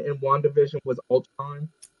villain in WandaVision was Ultron?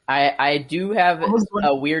 I do have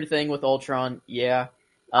a weird thing with Ultron. Yeah.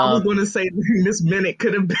 I was going to say Miss Minute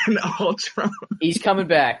could have been Ultron. He's coming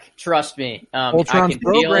back. Trust me. Ultron's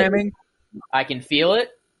programming. I can feel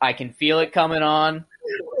it. I can feel it coming on.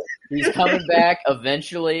 He's coming back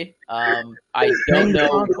eventually. I don't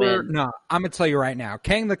know when. No, I'm going to tell you right now.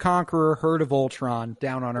 Kang the Conqueror heard of Ultron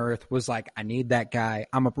down on Earth, was like, I need that guy.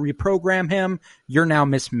 I'm going to reprogram him. You're now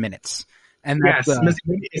Miss Minutes. And that's, Miss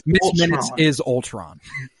Minutes is Ultron.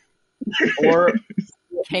 Or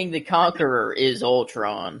Kang the Conqueror is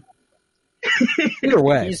Ultron. Either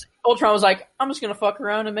way. Ultron was like, I'm just going to fuck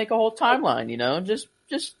around and make a whole timeline,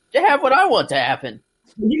 just to have what I want to happen.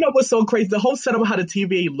 You know what's so crazy? The whole setup of how the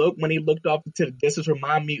TVA looked when he looked off into the distance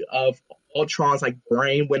remind me of Ultron's like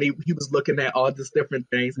brain when he was looking at all these different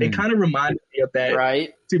things. It kind of reminded me of that,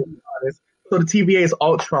 right? To be honest. So the TVA is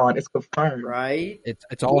Ultron. It's confirmed, right?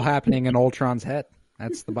 It's all happening in Ultron's head.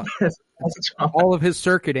 That's the all of his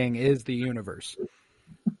circuiting is the universe.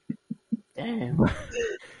 Damn.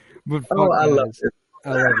 But I love it.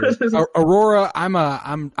 I love it. Aurora,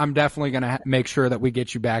 I'm definitely gonna make sure that we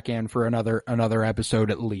get you back in for another episode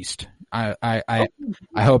at least. I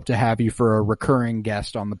hope to have you for a recurring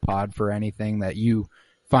guest on the pod for anything that you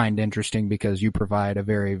find interesting, because you provide a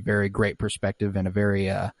very, very great perspective and a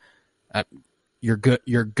very you're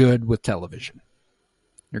good with television.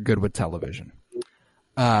 You're good with television.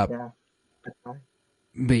 Yeah.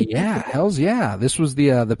 But yeah, hells yeah. This was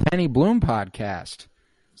the Penny Bloom podcast.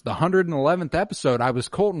 It's the 111th episode. I was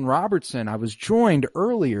Colton Robertson. I was joined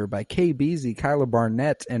earlier by Kay Beasy, Kyler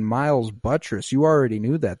Barnett, and Miles Buttress. You already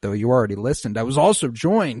knew that, though. You already listened. I was also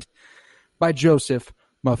joined by Joseph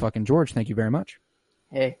motherfucking George. Thank you very much.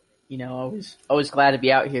 Hey, always glad to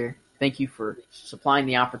be out here. Thank you for supplying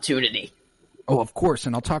the opportunity. Oh, of course,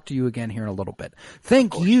 and I'll talk to you again here in a little bit.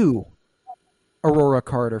 Thank you, Aurora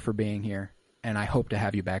Carter, for being here, and I hope to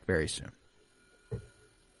have you back very soon.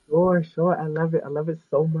 Sure. I love it. I love it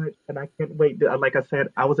so much, and I can't wait. Like I said,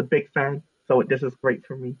 I was a big fan, so this is great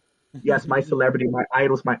for me. Yes, my celebrity, my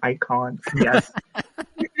idols, my icons. Yes.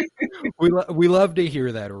 We love to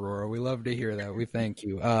hear that, Aurora. We love to hear that. We thank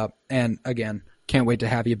you. And again, can't wait to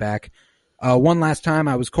have you back. One last time,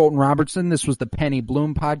 I was Colton Robertson. This was the Penny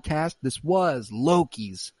Bloom podcast. This was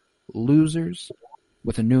Loki's Losers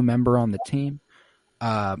with a new member on the team.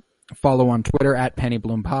 Follow on Twitter at Penny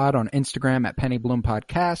Bloom Pod, on Instagram at Penny Bloom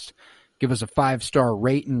Podcast. Give us a 5-star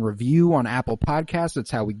rate and review on Apple Podcasts. That's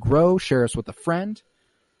how we grow. Share us with a friend.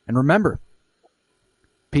 And remember,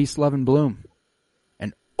 peace, love, and bloom.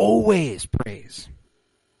 And always praise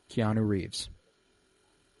Keanu Reeves.